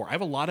Halloween 4. I have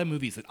a lot of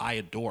movies that I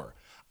adore.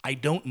 I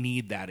don't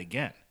need that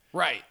again.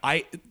 Right.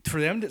 For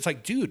them, it's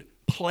like, dude,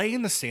 play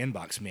in the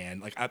sandbox,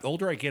 man. Like, the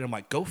older I get, I'm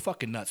like, go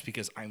fucking nuts,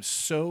 because I'm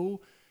so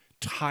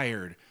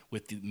tired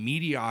with the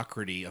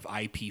mediocrity of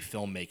IP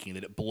filmmaking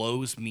that it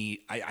blows me.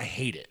 I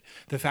hate it.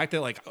 The fact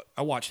that, like,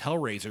 I watched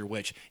Hellraiser,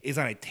 which is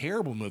not a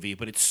terrible movie,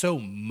 but it's so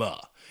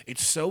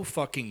It's so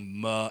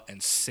fucking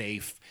and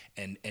safe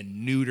and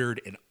neutered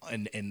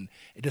and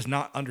it does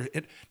not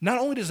not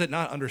only does it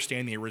not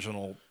understand the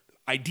original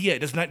idea, it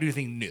does not do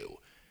anything new.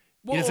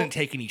 It doesn't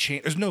take any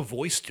chance. There's no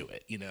voice to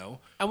it,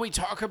 And we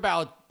talk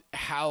about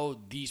how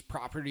these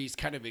properties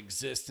kind of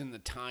exist in the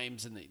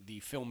times and the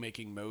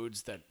filmmaking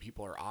modes that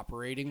people are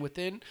operating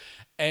within.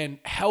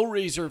 And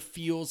Hellraiser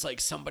feels like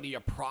somebody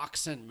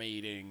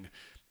approximating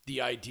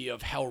the idea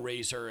of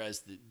Hellraiser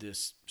as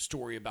this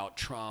story about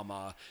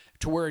trauma,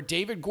 to where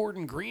David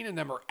Gordon Green and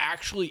them are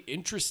actually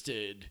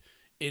interested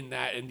in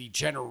that, and the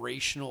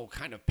generational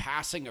kind of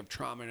passing of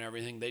trauma and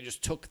everything. They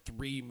just took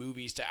 3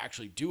 movies to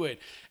actually do it.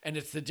 And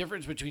it's the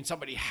difference between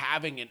somebody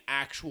having an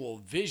actual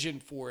vision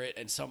for it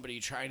and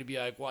somebody trying to be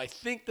like, well, I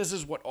think this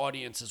is what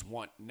audiences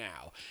want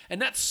now. And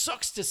that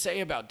sucks to say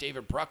about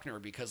David Bruckner,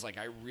 because like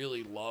I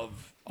really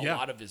love a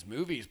lot of his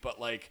movies,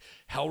 but like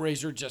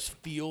Hellraiser just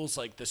feels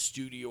like the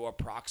studio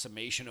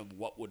approximation of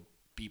what would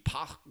be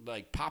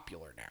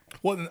popular now.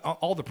 Well,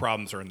 all the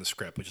problems are in the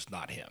script, which is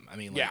not him. I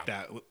mean, like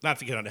that. Not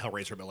to get onto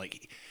Hellraiser, but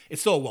like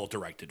it's still a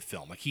well-directed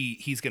film. Like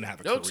he's gonna have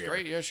a career. It's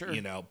great, yeah, sure.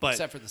 But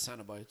except for the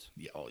Cenobites.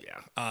 Yeah, oh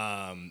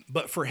yeah.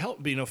 But for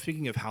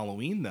speaking of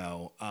Halloween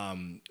though,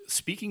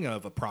 speaking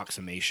of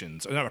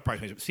approximations, or not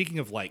approximations, but speaking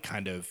of like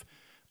kind of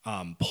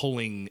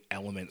pulling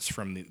elements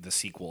from the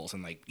sequels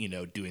and like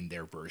doing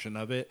their version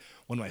of it.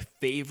 One of my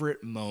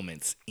favorite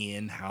moments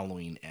in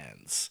Halloween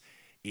Ends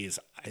is,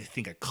 I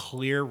think, a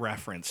clear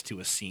reference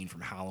to a scene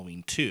from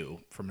Halloween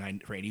 2 from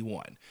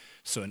 81.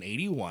 So in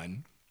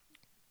 81,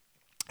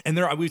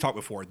 and we talked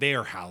before, they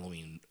are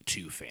Halloween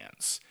 2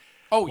 fans.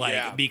 Oh,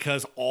 yeah.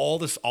 Because all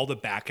the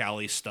back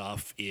alley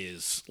stuff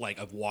is like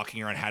of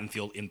walking around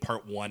Haddonfield in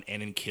part 1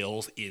 and in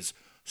Kills is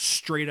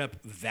straight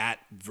up that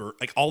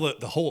like all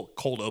the whole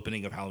cold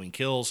opening of Halloween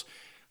Kills.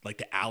 Like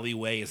the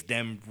alleyway is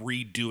them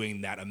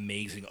redoing that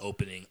amazing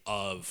opening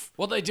of...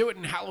 Well, they do it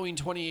in Halloween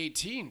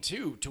 2018,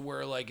 too, to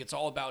where, like, it's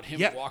all about him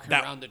walking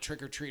around the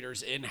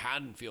trick-or-treaters in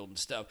Haddonfield and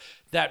stuff.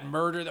 That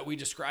murder that we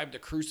described, the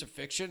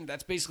crucifixion,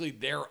 that's basically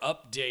their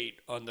update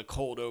on the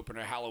cold open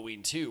of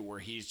Halloween 2, where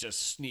he's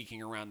just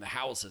sneaking around the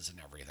houses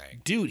and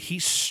everything. Dude,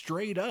 he's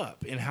straight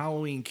up in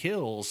Halloween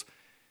Kills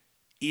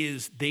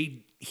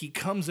he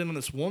comes in on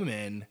this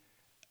woman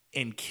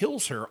and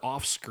kills her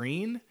off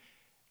screen,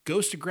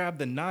 goes to grab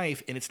the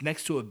knife, and it's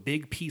next to a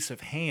big piece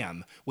of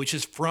ham, which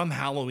is from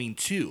Halloween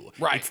 2.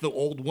 Right. It's the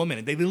old woman.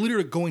 And they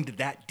literally go into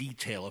that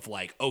detail of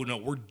like, oh no,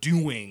 we're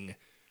doing...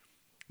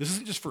 This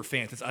isn't just for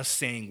fans. It's us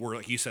saying we're,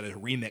 like you said, a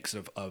remix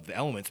of the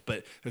elements.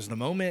 But there's the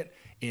moment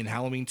in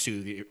Halloween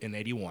 2 in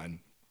 81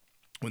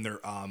 when they're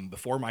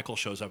before Michael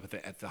shows up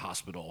at the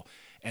hospital,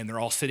 and they're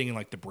all sitting in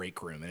like the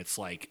break room, and it's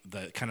like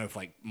the kind of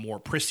like more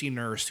prissy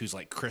nurse who's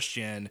like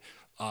Christian,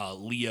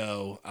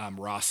 Leo,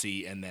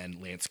 Rossi, and then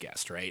Lance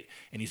Guest, right?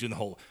 And he's doing the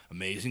whole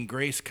 "Amazing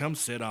Grace, come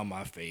sit on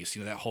my face,"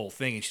 that whole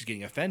thing, and she's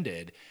getting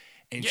offended.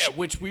 And yeah,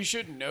 which we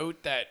should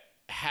note that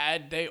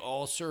had they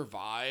all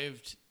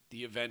survived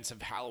the events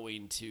of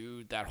Halloween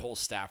 2, that whole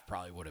staff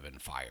probably would have been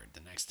fired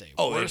the next day.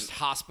 Worst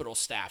hospital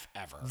staff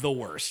ever. The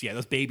worst. Yeah,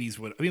 those babies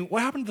would. I mean,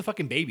 what happened to the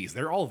fucking babies?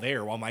 They're all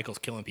there while Michael's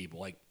killing people.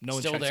 Like, no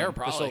one's still there, them.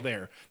 probably. They're still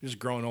there. They're just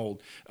growing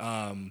old.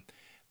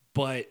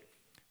 But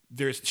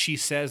she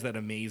says that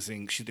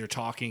amazing. They're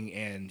talking,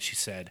 and she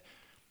said,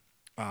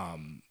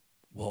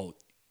 well,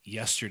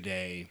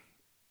 yesterday,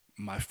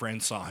 my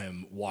friend saw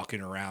him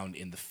walking around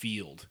in the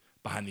field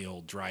behind the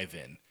old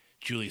drive-in.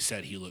 Julie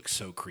said he looked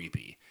so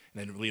creepy.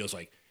 And then Leo's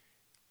like,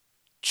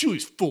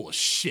 Julie's full of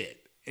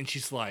shit. And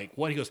she's like,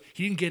 what? He goes,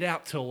 he didn't get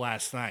out till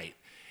last night.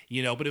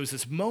 But it was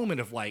this moment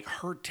of like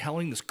her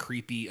telling this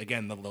creepy,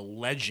 again, the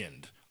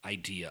legend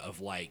idea of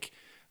like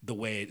the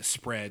way it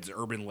spreads,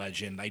 urban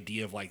legend,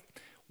 idea of like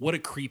what a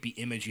creepy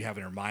image you have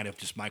in her mind of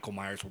just Michael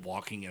Myers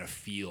walking in a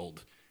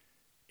field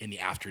in the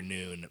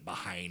afternoon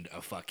behind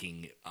a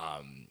fucking,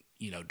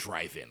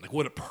 drive-in. Like,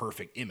 what a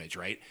perfect image,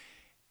 right?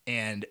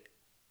 And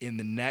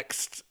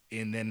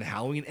then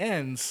Halloween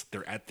ends,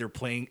 they're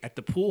playing at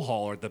the pool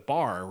hall or the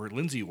bar where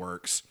Lindsay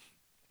works.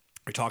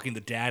 They're talking to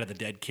the dad of the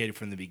dead kid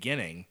from the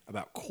beginning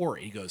about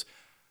Corey. He goes,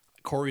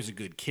 Corey's a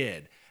good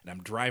kid. And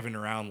I'm driving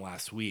around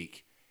last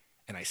week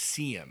and I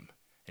see him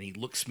and he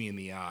looks me in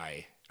the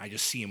eye. I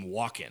just see him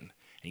walking and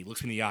he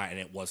looks me in the eye and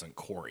it wasn't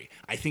Corey.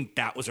 I think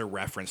that was a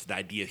reference to the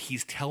idea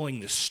he's telling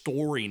the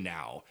story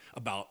now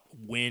about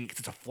when, because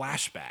it's a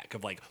flashback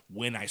of like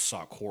when I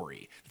saw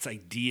Corey. This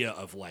idea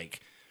of like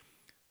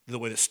the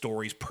way the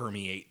stories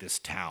permeate this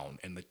town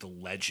and like the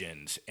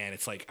legends. And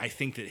it's like, I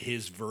think that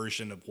his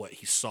version of what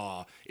he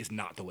saw is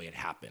not the way it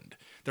happened.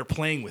 They're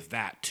playing with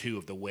that too,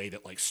 of the way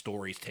that like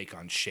stories take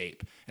on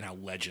shape and how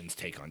legends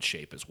take on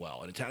shape as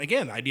well. And it's,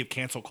 again, the idea of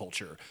cancel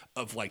culture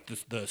of like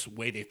this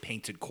way they've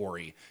painted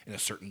Corey in a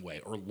certain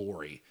way or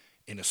Laurie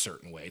in a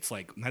certain way. It's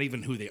like not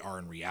even who they are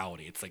in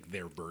reality. It's like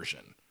their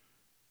version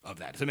of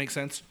that. Does that make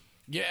sense?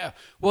 Yeah.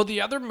 Well, the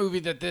other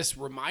movie that this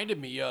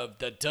reminded me of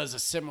that does a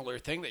similar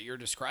thing that you're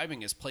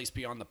describing is Place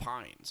Beyond the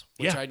Pines,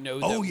 which I know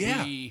that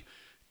we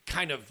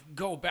kind of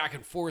go back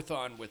and forth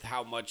on with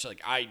how much like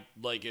I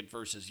like it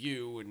versus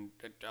you and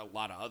a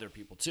lot of other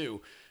people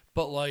too.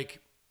 But like,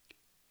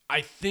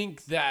 I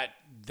think that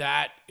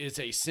is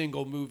a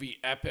single movie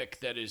epic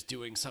that is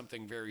doing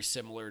something very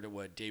similar to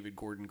what David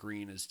Gordon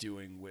Green is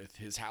doing with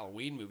his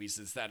Halloween movies.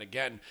 Is that,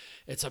 again,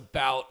 it's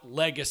about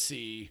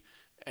legacy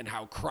and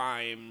how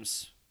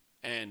crimes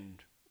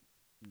and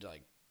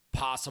like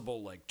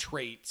possible like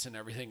traits and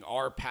everything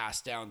are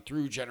passed down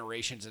through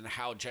generations and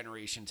how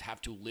generations have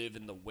to live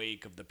in the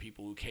wake of the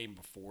people who came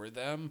before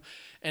them.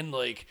 And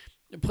like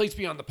Place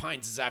Beyond the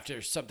Pines is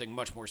after something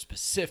much more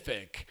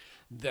specific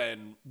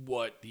than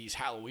what these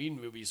Halloween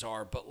movies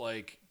are, but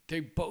like they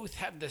both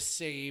have the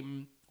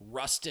same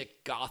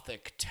rustic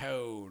gothic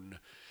tone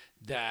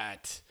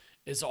that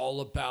is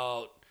all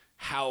about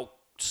how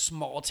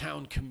small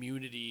town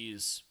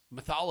communities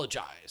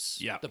mythologize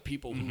the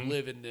people who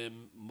live in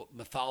them,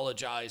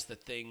 mythologize the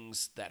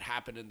things that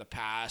happened in the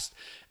past,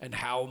 and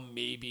how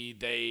maybe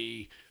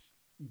they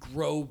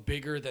grow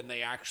bigger than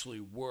they actually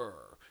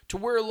were. To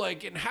where,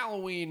 like, in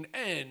Halloween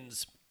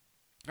Ends,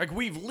 like,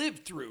 we've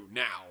lived through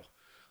now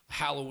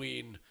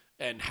Halloween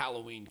and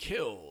Halloween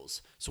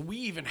Kills. So we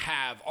even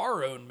have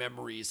our own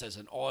memories as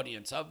an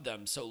audience of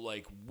them. So,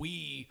 like,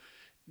 we,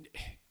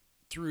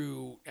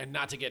 through, and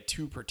not to get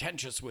too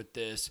pretentious with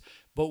this,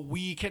 but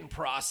we can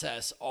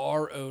process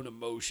our own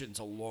emotions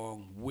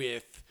along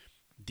with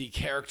the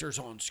characters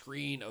on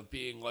screen of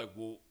being like,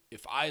 well,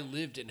 if I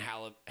lived in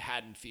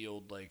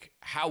Haddonfield, like,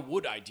 how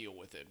would I deal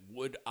with it?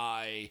 Would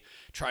I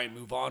try and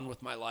move on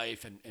with my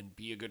life and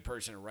be a good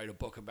person and write a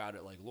book about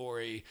it like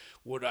Laurie?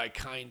 Would I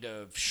kind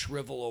of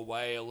shrivel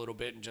away a little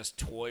bit and just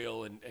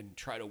toil and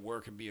try to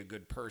work and be a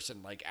good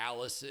person like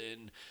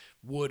Allison?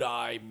 Would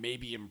I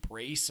maybe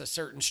embrace a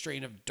certain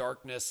strain of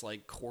darkness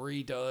like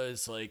Corey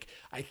does? Like,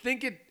 I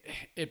think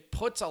it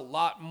puts a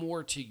lot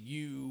more to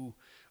you,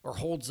 or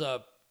holds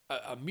up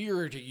a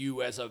mirror to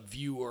you as a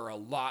viewer a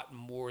lot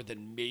more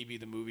than maybe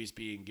the movie's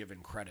being given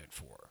credit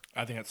for.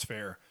 I think that's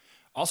fair.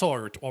 Also,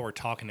 while we're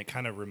talking, it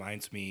kind of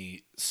reminds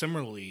me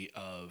similarly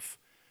of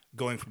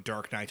going from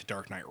Dark Knight to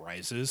Dark Knight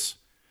Rises,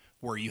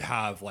 where you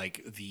have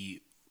like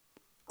the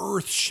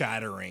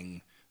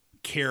earth-shattering,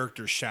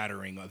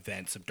 character-shattering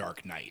events of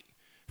Dark Knight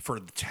for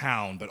the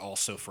town, but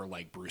also for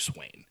like Bruce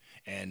Wayne.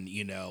 And,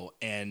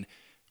 and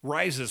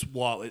Rises,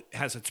 while it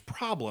has its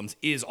problems,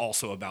 is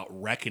also about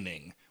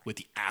reckoning with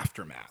the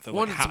aftermath. Of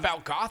it's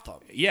about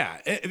Gotham. Yeah,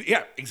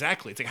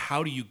 exactly. It's like,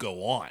 how do you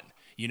go on?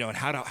 And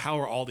how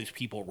are all these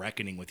people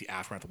reckoning with the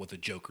aftermath of what the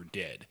Joker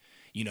did?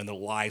 And the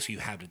lies you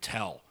have to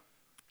tell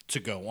to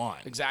go on.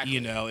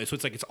 Exactly. So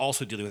it's like it's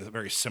also dealing with a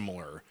very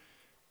similar.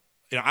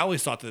 I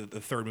always thought that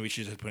the third movie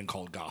should have been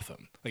called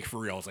Gotham. Like,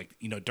 for real, it's like,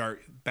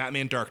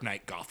 Batman Dark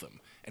Knight Gotham.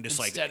 And just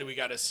Instead, we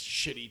got a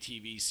shitty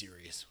TV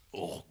series.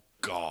 Oh,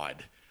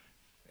 God.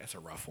 That's a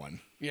rough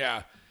one.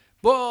 Yeah.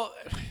 Well,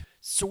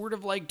 sort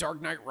of like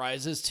Dark Knight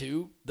Rises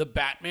too. The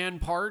Batman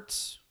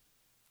parts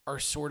are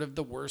sort of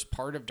the worst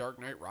part of Dark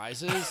Knight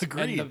Rises.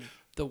 Agreed. And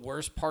the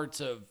worst parts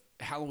of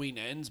Halloween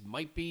Ends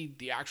might be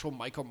the actual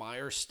Michael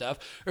Myers stuff,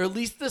 or at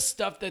least the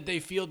stuff that they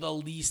feel the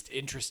least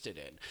interested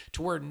in,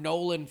 to where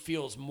Nolan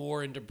feels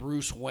more into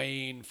Bruce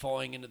Wayne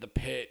falling into the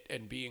pit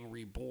and being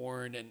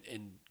reborn,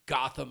 and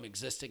Gotham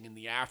existing in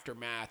the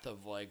aftermath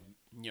of, like,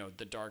 you know,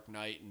 The Dark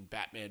Knight and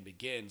Batman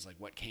Begins, like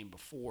what came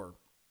before.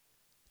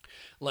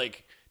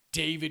 Like,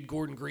 David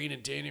Gordon Green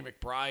and Danny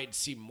McBride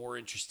seem more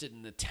interested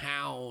in the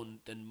town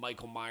than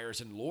Michael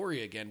Myers and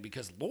Laurie again,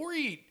 because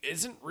Laurie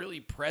isn't really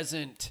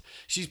present.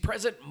 She's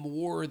present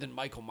more than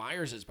Michael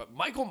Myers is, but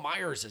Michael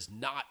Myers is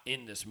not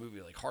in this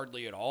movie, like,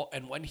 hardly at all.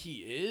 And when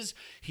he is,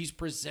 he's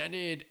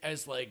presented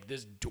as like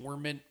this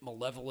dormant,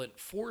 malevolent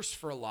force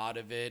for a lot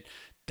of it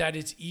that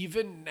is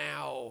even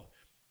now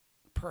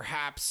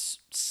perhaps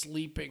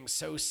sleeping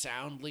so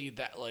soundly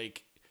that,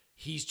 like,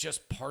 he's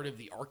just part of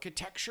the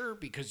architecture,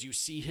 because you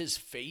see his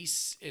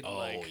face in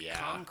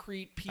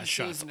concrete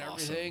pieces and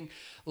everything. Awesome.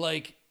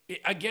 Like,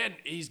 again,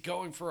 he's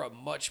going for a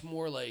much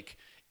more like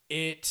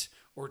It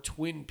or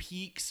Twin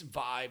Peaks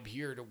vibe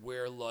here, to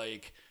where,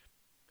 like,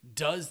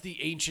 does the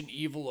ancient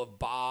evil of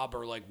Bob,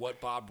 or like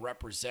what Bob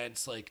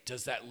represents, like,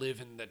 does that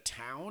live in the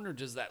town or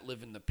does that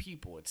live in the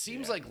people? It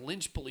seems like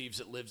Lynch believes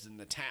it lives in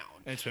the town.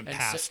 And it's been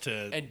passed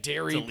to and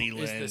Derry Leland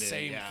is the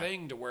same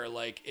thing, to where,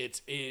 like,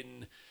 it's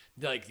in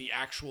like the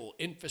actual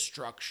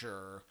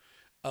infrastructure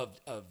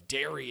of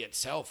Derry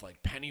itself.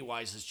 Like,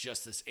 Pennywise is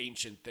just this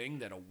ancient thing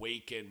that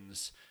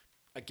awakens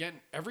again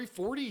every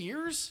 40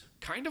 years,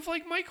 kind of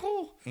like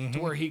Michael, to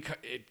where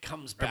it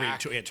comes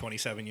back every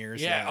 27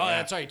 years.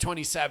 That's right,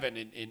 27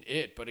 in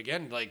It. But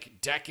again,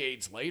 like,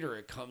 decades later,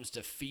 it comes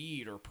to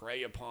feed or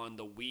prey upon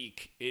the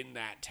weak in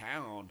that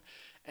town.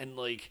 And,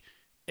 like,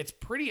 it's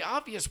pretty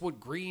obvious what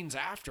Green's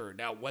after.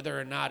 Now, whether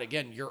or not,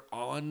 again, you're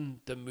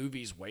on the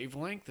movie's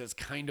wavelength is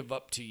kind of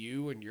up to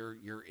you and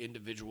your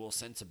individual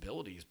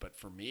sensibilities. But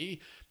for me,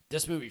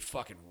 this movie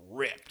fucking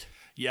ripped.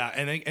 Yeah,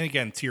 and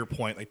again, to your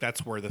point, like,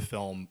 that's where the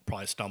film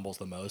probably stumbles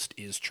the most,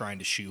 is trying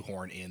to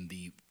shoehorn in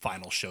the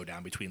final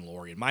showdown between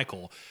Laurie and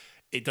Michael.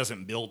 It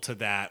doesn't build to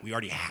that. We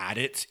already had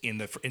it in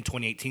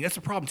 2018. That's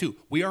the problem too.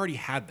 We already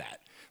had that.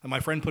 And my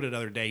friend put it the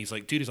other day. He's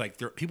like, dude,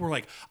 people were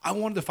like, I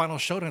wanted the final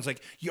showdown. It's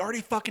like, you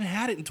already fucking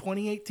had it in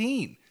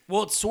 2018.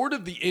 Well, it's sort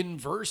of the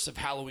inverse of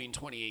Halloween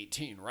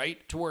 2018,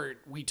 right? To where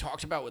we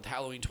talked about with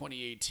Halloween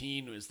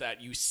 2018 was that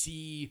you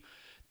see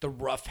the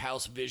Rough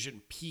House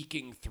vision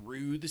peeking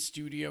through the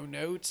studio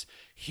notes.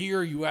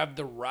 Here you have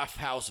the Rough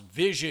House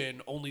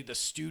vision, only the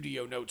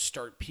studio notes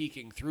start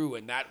peeking through,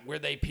 and that where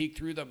they peek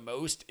through the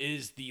most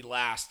is the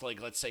last,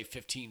 like, let's say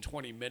 15,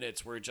 20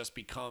 minutes, where it just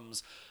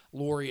becomes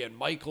Laurie and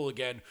Michael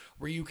again,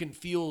 where you can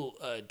feel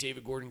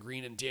David Gordon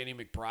Green and Danny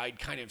McBride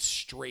kind of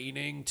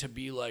straining to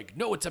be like,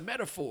 no, it's a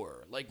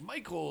metaphor. Like,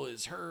 Michael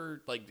is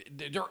her, like,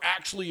 they're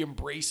actually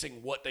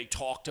embracing what they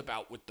talked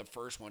about with the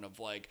first one of,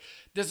 like,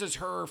 this is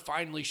her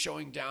finally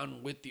showing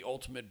down with the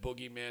ultimate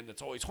boogeyman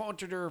that's always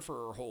haunted her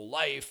for her whole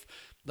life.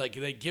 Like,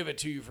 they give it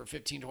to you for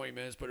 15, 20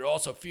 minutes, but it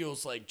also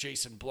feels like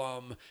Jason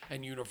Blum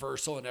and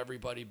Universal and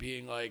everybody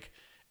being like,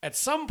 at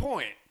some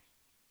point,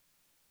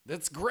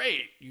 that's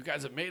great. You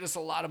guys have made us a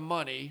lot of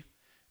money,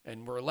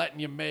 and we're letting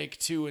you make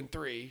 2 and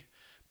 3.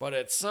 But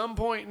at some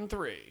point in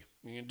 3,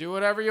 you can do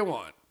whatever you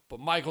want.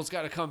 But Michael's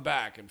got to come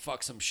back and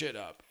fuck some shit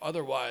up.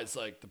 Otherwise,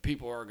 like, the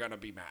people are going to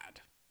be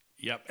mad.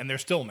 Yep, and they're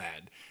still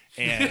mad.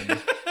 And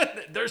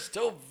they're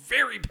still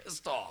very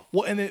pissed off.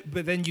 Well,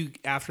 but then you,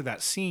 after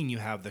that scene, you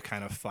have the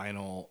kind of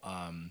final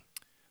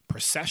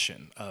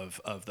procession of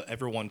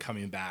everyone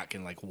coming back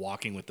and, like,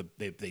 walking with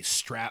they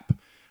strap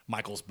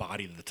Michael's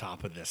body to the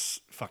top of this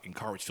fucking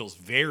car, which feels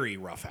very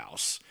Rough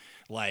House,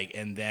 like,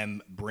 and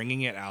them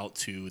bringing it out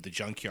to the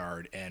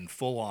junkyard and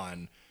full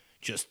on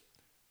just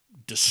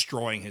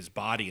destroying his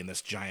body in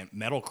this giant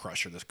metal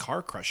crusher, this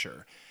car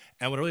crusher.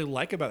 And what I really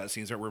like about that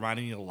scene is it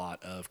reminded me a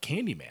lot of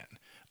Candyman,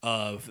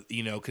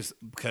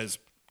 because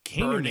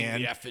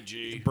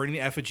Candyman burning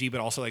the effigy,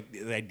 but also, like,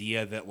 the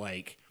idea that,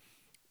 like,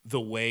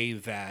 the way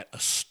that a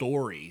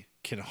story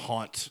can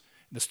haunt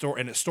the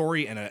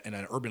story and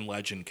an urban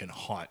legend can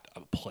haunt a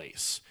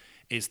place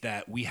is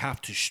that we have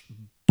to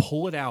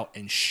pull it out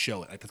and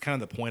show it. Like, that's kind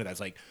of the point of that.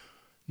 It's like,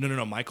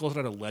 no, Michael's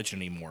not a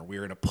legend anymore. We're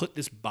going to put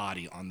this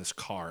body on this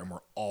car and we're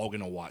all going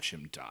to watch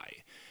him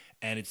die.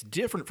 And it's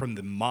different from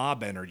the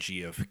mob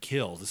energy of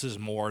kills. This is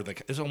more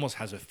like, this almost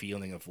has a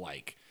feeling of,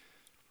 like,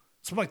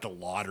 something like The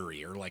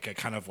Lottery, or like a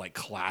kind of, like,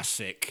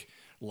 classic,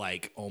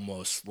 like,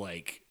 almost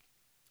like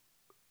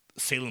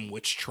Salem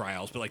witch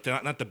trials, but, like,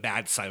 not the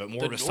bad side, but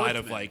more of a side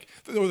of, like,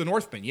 the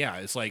Northmen. Yeah,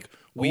 it's like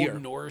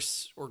Old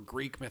Norse or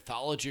Greek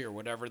mythology or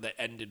whatever that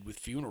ended with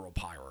funeral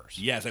pyres.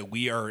 Yeah, it's like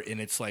we are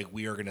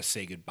going to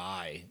say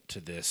goodbye to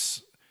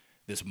this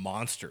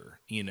monster,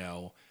 and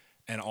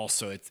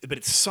also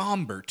it's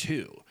somber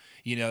too.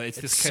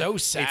 It's so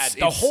sad.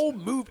 The whole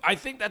movie, I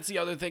think that's the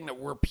other thing that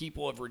where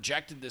people have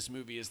rejected this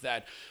movie is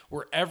that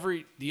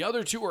the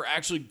other two are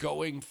actually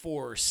going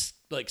for,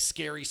 like,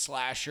 scary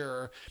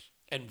slasher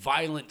and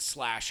violent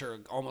slasher,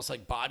 almost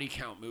like body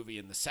count movie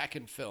in the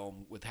second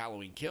film with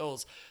Halloween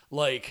Kills.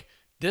 Like,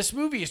 this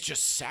movie is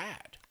just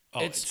sad. Oh,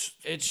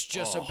 it's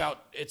just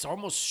about, it's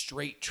almost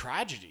straight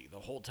tragedy the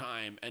whole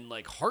time and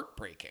like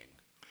heartbreaking.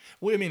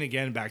 Well, I mean,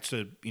 again, back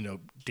to,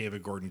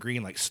 David Gordon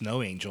Green, like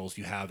Snow Angels,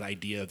 you have the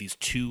idea of these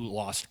two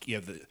lost, you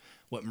have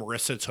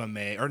Marissa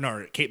Tomei, or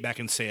no, Kate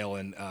Beckinsale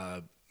and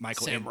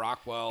Michael Sam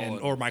Rockwell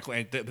or Michael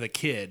and the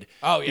kid.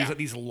 Oh yeah,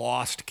 these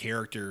lost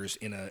characters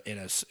in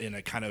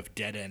a kind of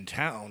dead end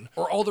town,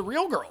 or all the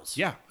real girls.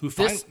 Yeah,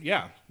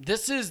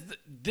 This is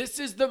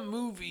the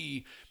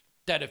movie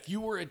that if you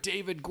were a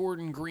David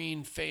Gordon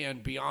Green fan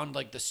beyond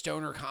like the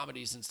stoner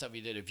comedies and stuff he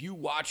did, if you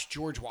watched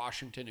George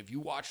Washington, if you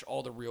watched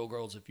All the Real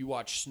Girls, if you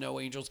watched Snow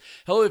Angels,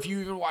 hell, if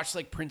you even watched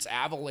like Prince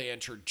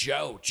Avalanche or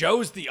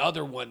Joe's the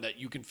other one that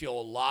you can feel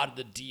a lot of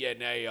the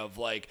DNA of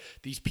like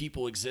these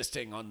people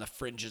existing on the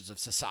fringes of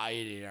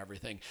society and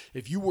everything.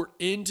 If you were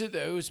into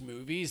those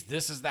movies,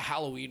 this is the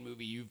Halloween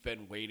movie you've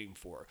been waiting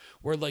for,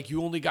 where like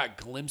you only got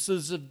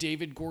glimpses of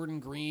David Gordon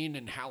Green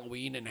and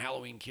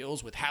Halloween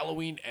Kills. With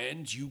Halloween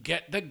Ends, you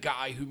get the guy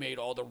who made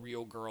All the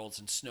Real Girls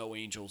and Snow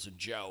Angels and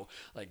Joe.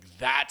 Like,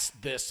 that's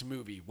this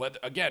movie. Whether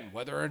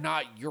or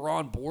not you're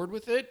on board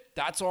with it,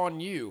 that's on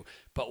you.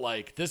 But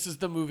like, this is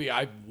the movie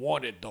I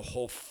wanted the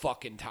whole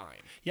fucking time.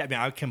 Yeah, I mean,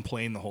 I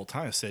complained the whole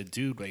time. I said,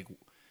 dude, like,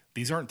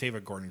 these aren't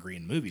David Gordon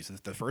Green movies.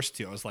 The first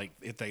two, I was like,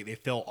 they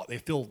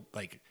feel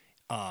like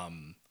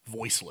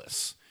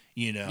voiceless.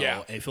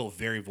 Yeah. They feel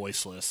very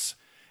voiceless.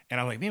 And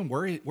I'm like, man,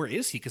 where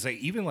is he? Because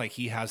even like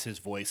he has his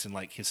voice and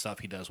like his stuff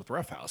he does with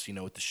Rough House,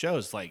 with the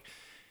shows, like.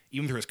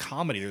 Even through his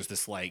comedy, there's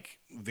this like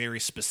very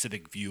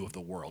specific view of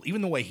the world,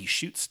 even the way he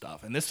shoots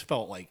stuff. And this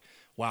felt like,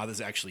 wow, this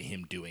is actually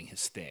him doing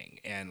his thing.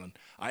 And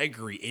I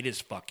agree, it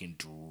is fucking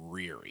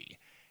dreary.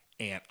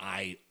 And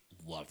I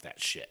love that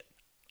shit.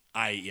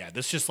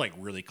 This just like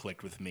really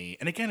clicked with me.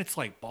 And again, it's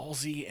like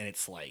ballsy and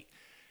it's like,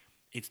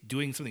 it's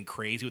doing something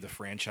crazy with a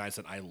franchise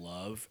that I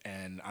love.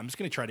 And I'm just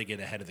going to try to get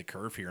ahead of the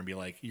curve here and be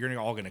like, you're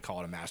all going to call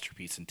it a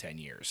masterpiece in 10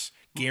 years.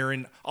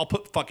 Garen, we'll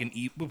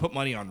put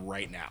money on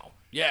right now.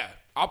 Yeah,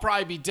 I'll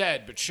probably be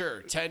dead, but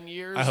sure, 10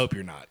 years. I hope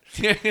you're not.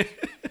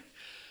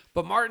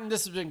 But Martin,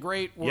 this has been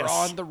great. We're Yes.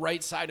 on the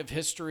right side of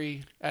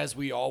history, as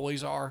we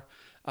always are.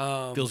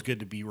 Feels good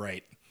to be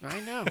right. I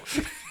know.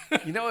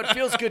 It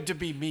feels good to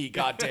be me,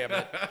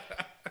 goddammit.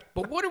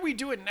 But what are we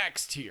doing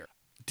next here?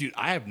 Dude,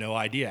 I have no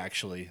idea,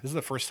 actually. This is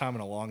the first time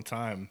in a long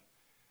time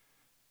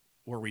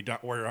where we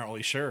aren't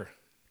really sure.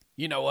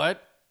 You know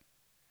what?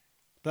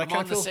 That I'm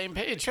on the same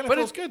page. But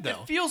feels good,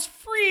 though. It feels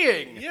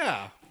freeing.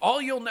 Yeah. All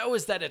you'll know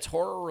is that it's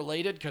horror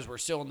related because we're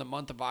still in the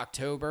month of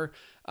October.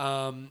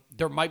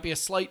 There might be a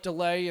slight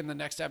delay in the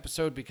next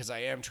episode because I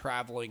am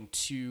traveling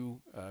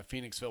to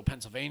Phoenixville,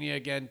 Pennsylvania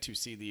again to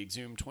see the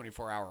Exhumed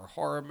 24-hour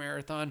horror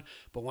marathon.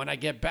 But when I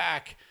get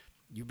back,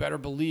 you better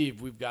believe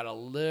we've got a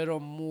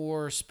little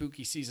more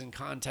spooky season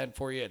content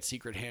for you at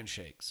Secret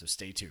Handshake. So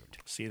stay tuned.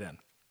 See you then.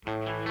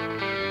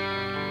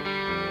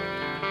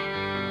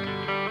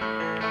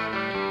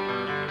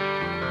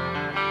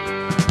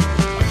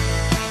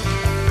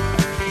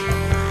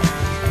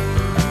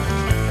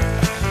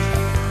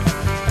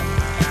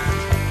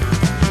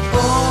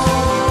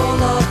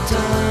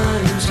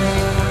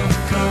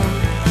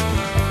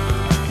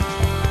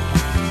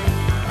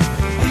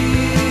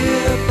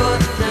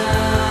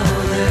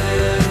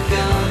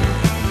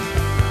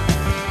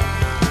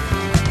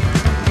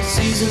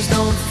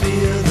 Don't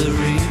fear the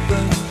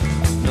reaper,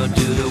 nor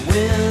do the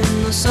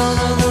wind, the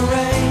sun,